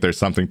do think there's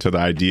something to the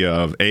idea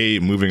of A,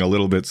 moving a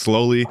little bit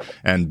slowly,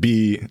 and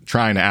B,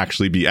 trying to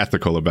actually be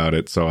ethical about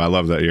it. So I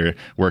love that you're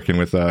working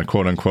with a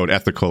quote unquote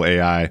ethical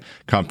AI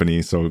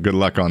company. So good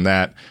luck on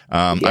that.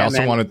 I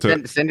also wanted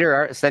to send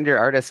your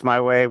artists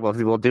my way.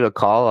 We'll do a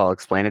call. I'll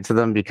explain it to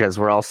them, because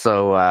we're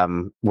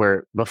also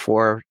we're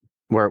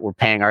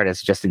paying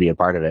artists just to be a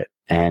part of it.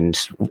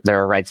 And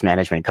they're a rights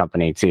management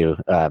company too,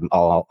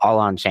 all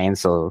on chain.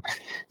 So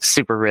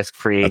super risk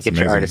free. Get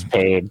your artists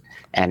paid,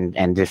 and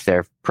if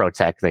they're pro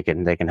tech, they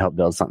can help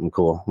build something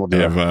cool. We'll do.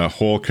 They have a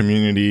whole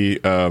community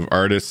of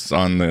artists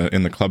in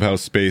the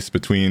Clubhouse space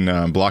between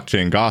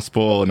Blockchain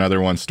Gospel,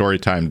 another one,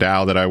 Storytime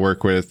DAO that I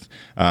work with.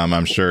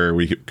 I'm sure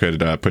we could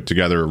put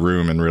together a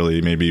room, and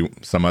really maybe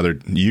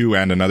you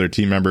and another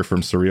team member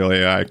from Surreal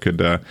AI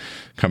could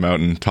come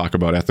out and talk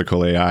about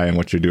ethical AI and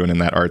what you're doing in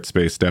that art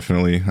space.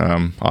 Definitely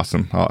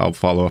awesome. I'll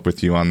follow up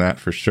with you on that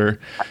for sure.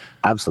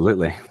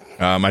 Absolutely.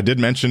 I did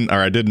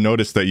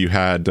notice that you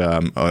had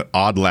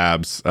Odd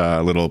Labs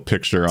little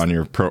picture on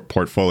your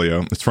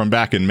portfolio. It's from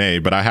back in May,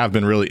 but I have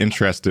been really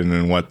interested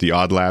in what the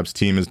Odd Labs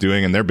team is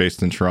doing, and they're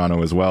based in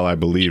Toronto as well, I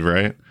believe,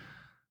 right?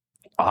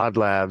 Odd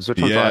Labs.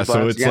 Which one's Odd Labs?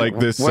 So it's like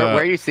this. Where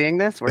are you seeing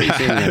this? Where are you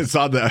seeing this? It's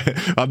on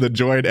the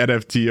Join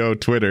NFTO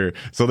Twitter.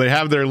 So they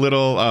have their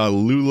little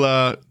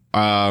Lula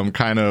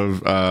kind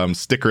of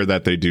sticker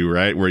that they do,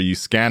 right, where you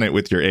scan it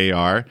with your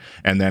AR,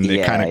 and then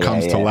it kind of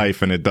comes to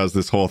life, and it does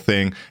this whole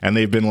thing. And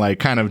they've been like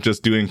kind of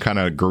just doing kind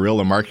of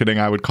guerrilla marketing,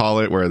 I would call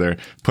it, where they're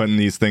putting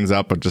these things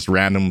up at just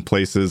random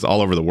places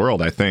all over the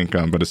world, I think,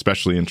 but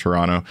especially in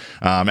Toronto.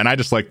 And I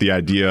just like the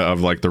idea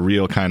of like the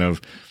real kind of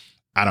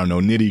I don't know,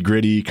 nitty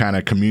gritty kind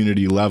of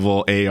community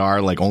level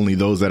AR, like only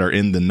those that are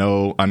in the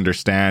know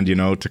understand,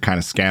 to kind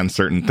of scan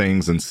certain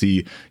things and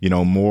see,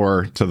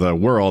 more to the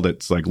world.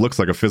 It's like, looks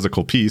like a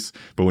physical piece,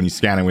 but when you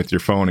scan it with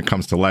your phone, it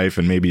comes to life,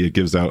 and maybe it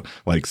gives out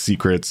like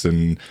secrets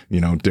and,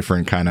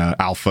 different kind of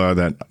alpha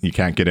that you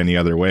can't get any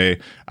other way.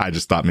 I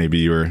just thought maybe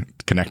you were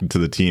connected to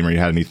the team, or you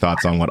had any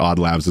thoughts on what Odd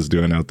Labs is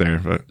doing out there.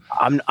 But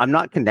I'm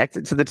not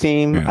connected to the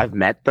team. Yeah. I've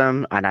met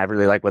them and I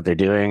really like what they're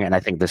doing. And I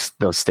think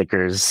those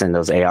stickers and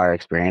those AR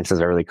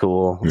experiences are really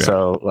cool. Yeah.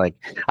 So like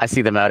I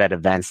see them out at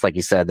events, like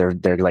you said,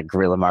 they're like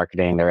guerrilla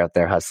marketing. They're out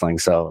there hustling.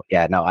 So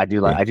yeah, no, I do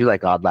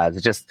like Odd Labs.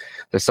 It's just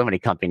there's so many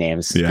company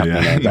names. Names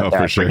out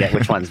there. I forget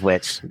which one's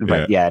which.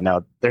 But yeah,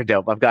 no, they're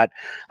dope. I've got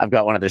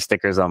one of their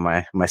stickers on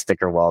my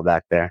sticker wall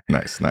back there.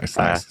 Nice.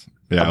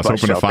 Yeah, I was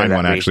hoping to find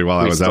one actually while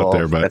I was out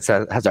there, but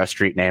it has our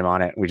street name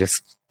on it. We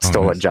just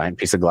stole a giant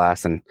piece of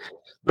glass and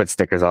put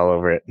stickers all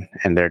over it,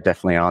 and they're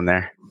definitely on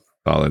there.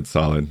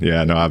 Solid.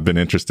 Yeah, no, I've been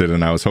interested,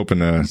 and I was hoping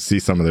to see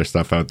some of their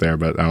stuff out there,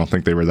 but I don't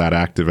think they were that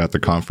active at the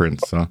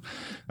conference. So,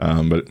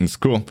 but it's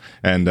cool.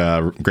 And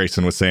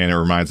Grayson was saying it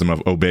reminds him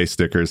of Obey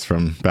stickers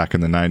from back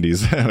in the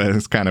 90s.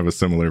 It's kind of a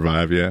similar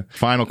vibe, yeah.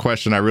 Final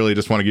question. I really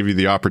just want to give you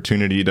the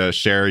opportunity to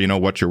share,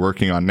 what you're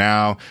working on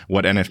now,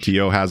 what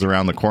NFTO has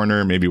around the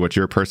corner, maybe what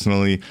you're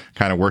personally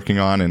kind of working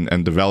on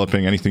and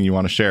developing, anything you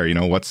want to share.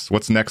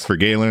 What's next for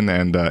Galen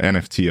and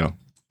NFTO?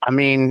 I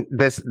mean,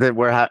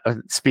 we're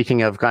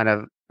speaking of kind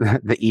of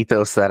the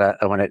ethos that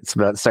when it's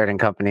about starting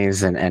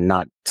companies and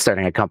not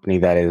starting a company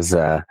that is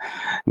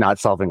not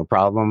solving a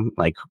problem.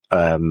 Like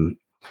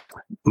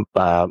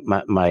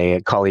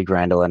my colleague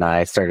Randall and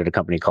I started a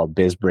company called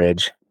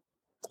BizBridge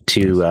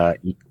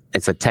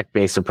it's a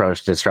tech-based approach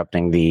to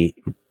disrupting the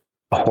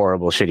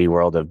horrible, shitty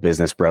world of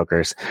business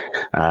brokers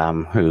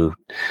who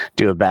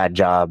do a bad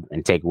job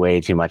and take way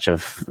too much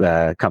of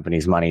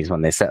companies' monies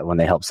when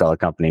they help sell a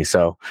company.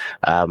 So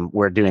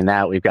we're doing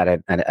that. We've got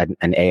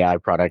an AI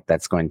product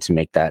that's going to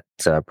make that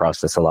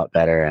process a lot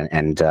better,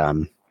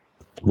 and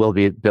we'll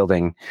be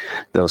building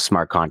those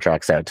smart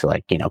contracts out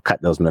to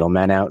cut those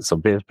middlemen out. So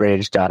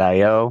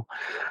bizbridge.io,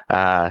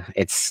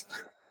 it's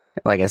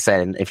like I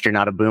said, if you're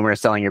not a boomer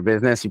selling your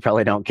business, you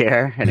probably don't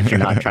care. And if you're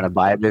not trying to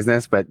buy a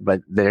business, but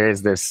there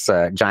is this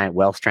giant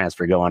wealth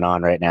transfer going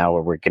on right now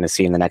where we're going to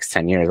see in the next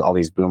 10 years, all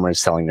these boomers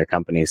selling their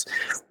companies.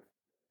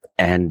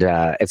 And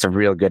it's a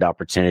real good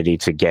opportunity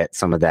to get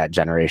some of that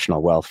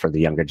generational wealth for the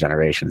younger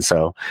generation.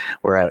 So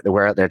we're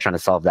out there trying to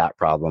solve that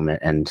problem.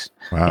 And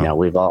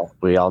wow.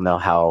 We all know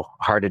how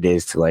hard it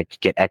is to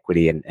get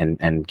equity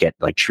and get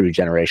true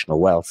generational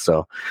wealth.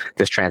 So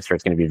this transfer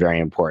is going to be very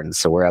important.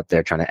 So we're out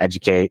there trying to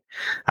educate,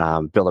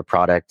 build a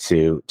product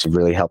to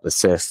really help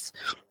assist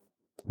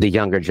the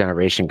younger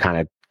generation kind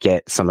of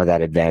get some of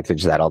that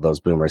advantage that all those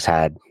boomers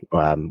had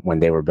when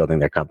they were building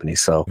their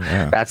companies. So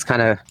that's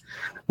kind of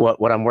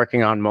what I'm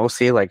working on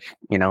mostly,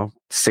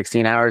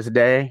 16 hours a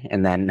day.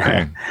 And then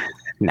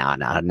no.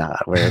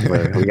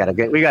 We got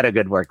a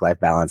good work-life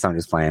balance. I'm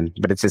just playing,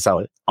 but it's just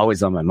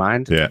always on my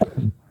mind.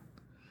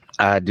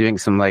 Yeah. Doing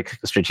some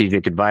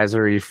strategic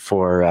advisory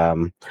for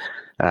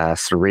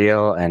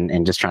Surreal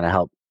and just trying to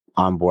help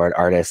onboard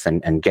artists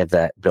and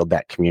build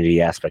that community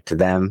aspect to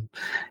them.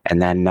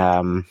 And then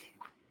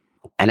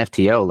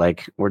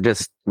NFTO,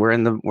 we're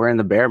in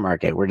the bear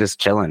market. We're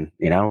just chilling,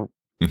 No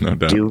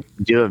doubt.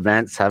 Do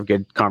events, have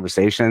good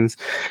conversations,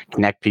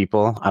 connect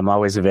people. I'm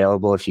always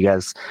available if you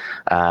guys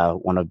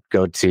want to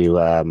go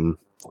to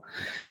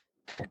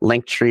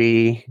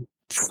Linktree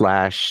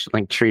 /join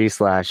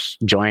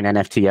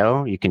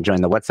NFTO. You can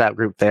join the WhatsApp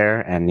group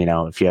there. And,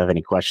 if you have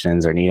any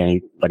questions or need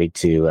anybody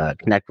to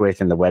connect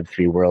with in the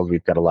Web3 world,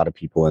 we've got a lot of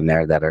people in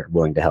there that are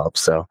willing to help.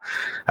 So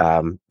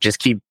just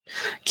keep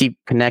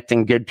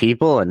connecting good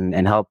people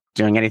and help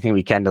doing anything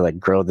we can to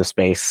grow the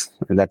space.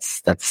 And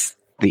that's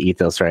the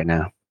ethos right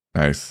now.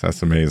 Nice.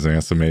 That's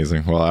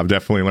amazing. Well, I've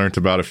definitely learned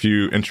about a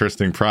few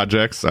interesting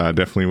projects. I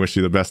definitely wish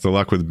you the best of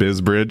luck with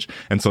BizBridge.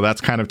 And so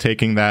that's kind of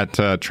taking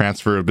that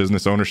transfer of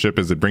business ownership.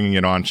 Is it bringing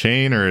it on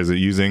chain, or is it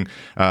using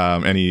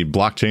any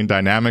blockchain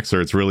dynamics,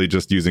 or it's really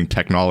just using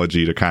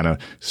technology to kind of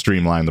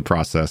streamline the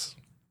process?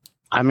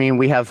 I mean,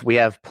 we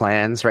have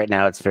plans right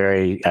now. It's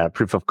very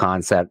proof of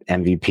concept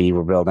MVP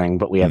we're building,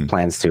 but we have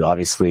plans to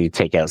obviously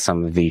take out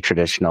some of the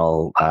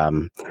traditional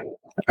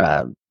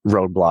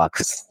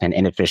roadblocks and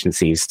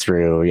inefficiencies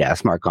through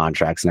smart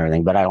contracts and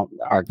everything. But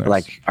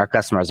our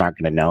customers aren't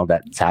going to know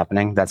that it's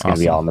happening. That's going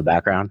to be all in the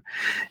background.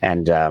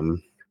 And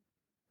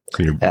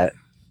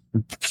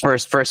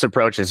first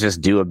approach is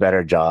just do a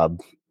better job,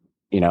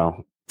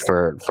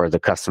 for the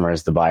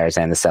customers, the buyers,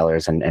 and the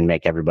sellers, and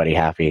make everybody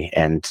happy.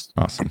 And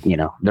awesome.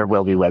 There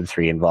will be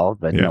Web3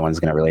 involved, but no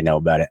one's going to really know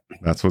about it.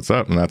 That's what's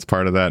up, and that's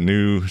part of that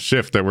new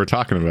shift that we're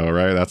talking about,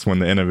 right? That's when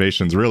the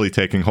innovation's really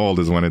taking hold,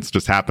 is when it's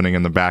just happening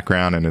in the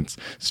background and it's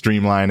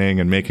streamlining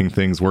and making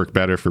things work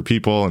better for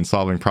people and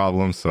solving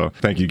problems. So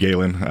thank you,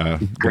 Galen.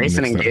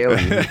 Grayson and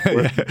Galen.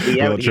 A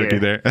little tricky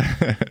there.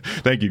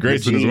 Thank you,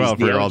 Grayson, as well,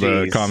 for all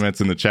the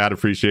comments in the chat.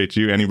 Appreciate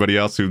you. Anybody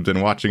else who's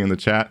been watching in the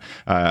chat,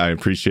 I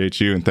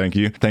appreciate you, and thank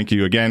you. Thank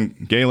you again,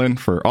 Galen,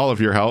 for all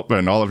of your help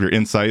and all of your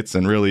insights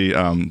and really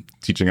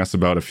teaching us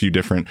about a few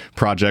different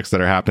projects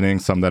that are happening,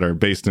 some that are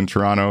based in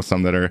Toronto,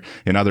 some that are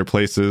in other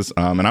places.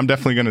 And I'm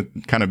definitely going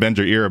to kind of bend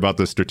your ear about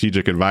the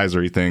strategic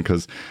advisory thing,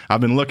 because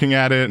I've been looking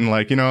at it and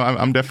like, you know,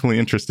 I'm definitely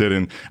interested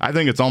in, I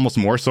think it's almost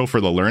more so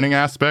for the learning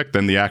aspect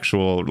than the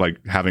actual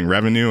like having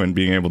revenue and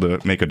being able to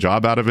make a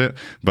job out of it.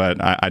 But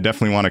I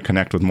definitely want to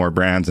connect with more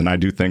brands, and I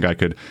do think I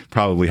could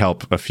probably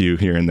help a few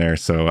here and there.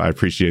 So I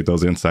appreciate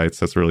those insights.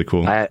 That's really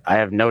cool. I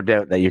have no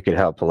doubt that you could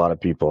help a lot of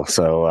people.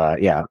 So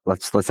yeah,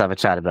 let's have a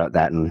chat about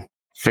that and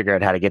figure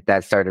out how to get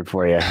that started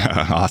for you.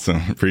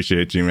 Awesome.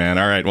 Appreciate you, man.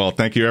 All right. Well,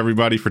 thank you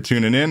everybody for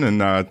tuning in.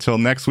 And until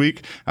next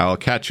week, I'll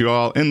catch you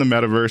all in the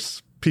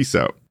metaverse. Peace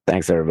out.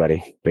 Thanks,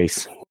 everybody.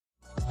 Peace.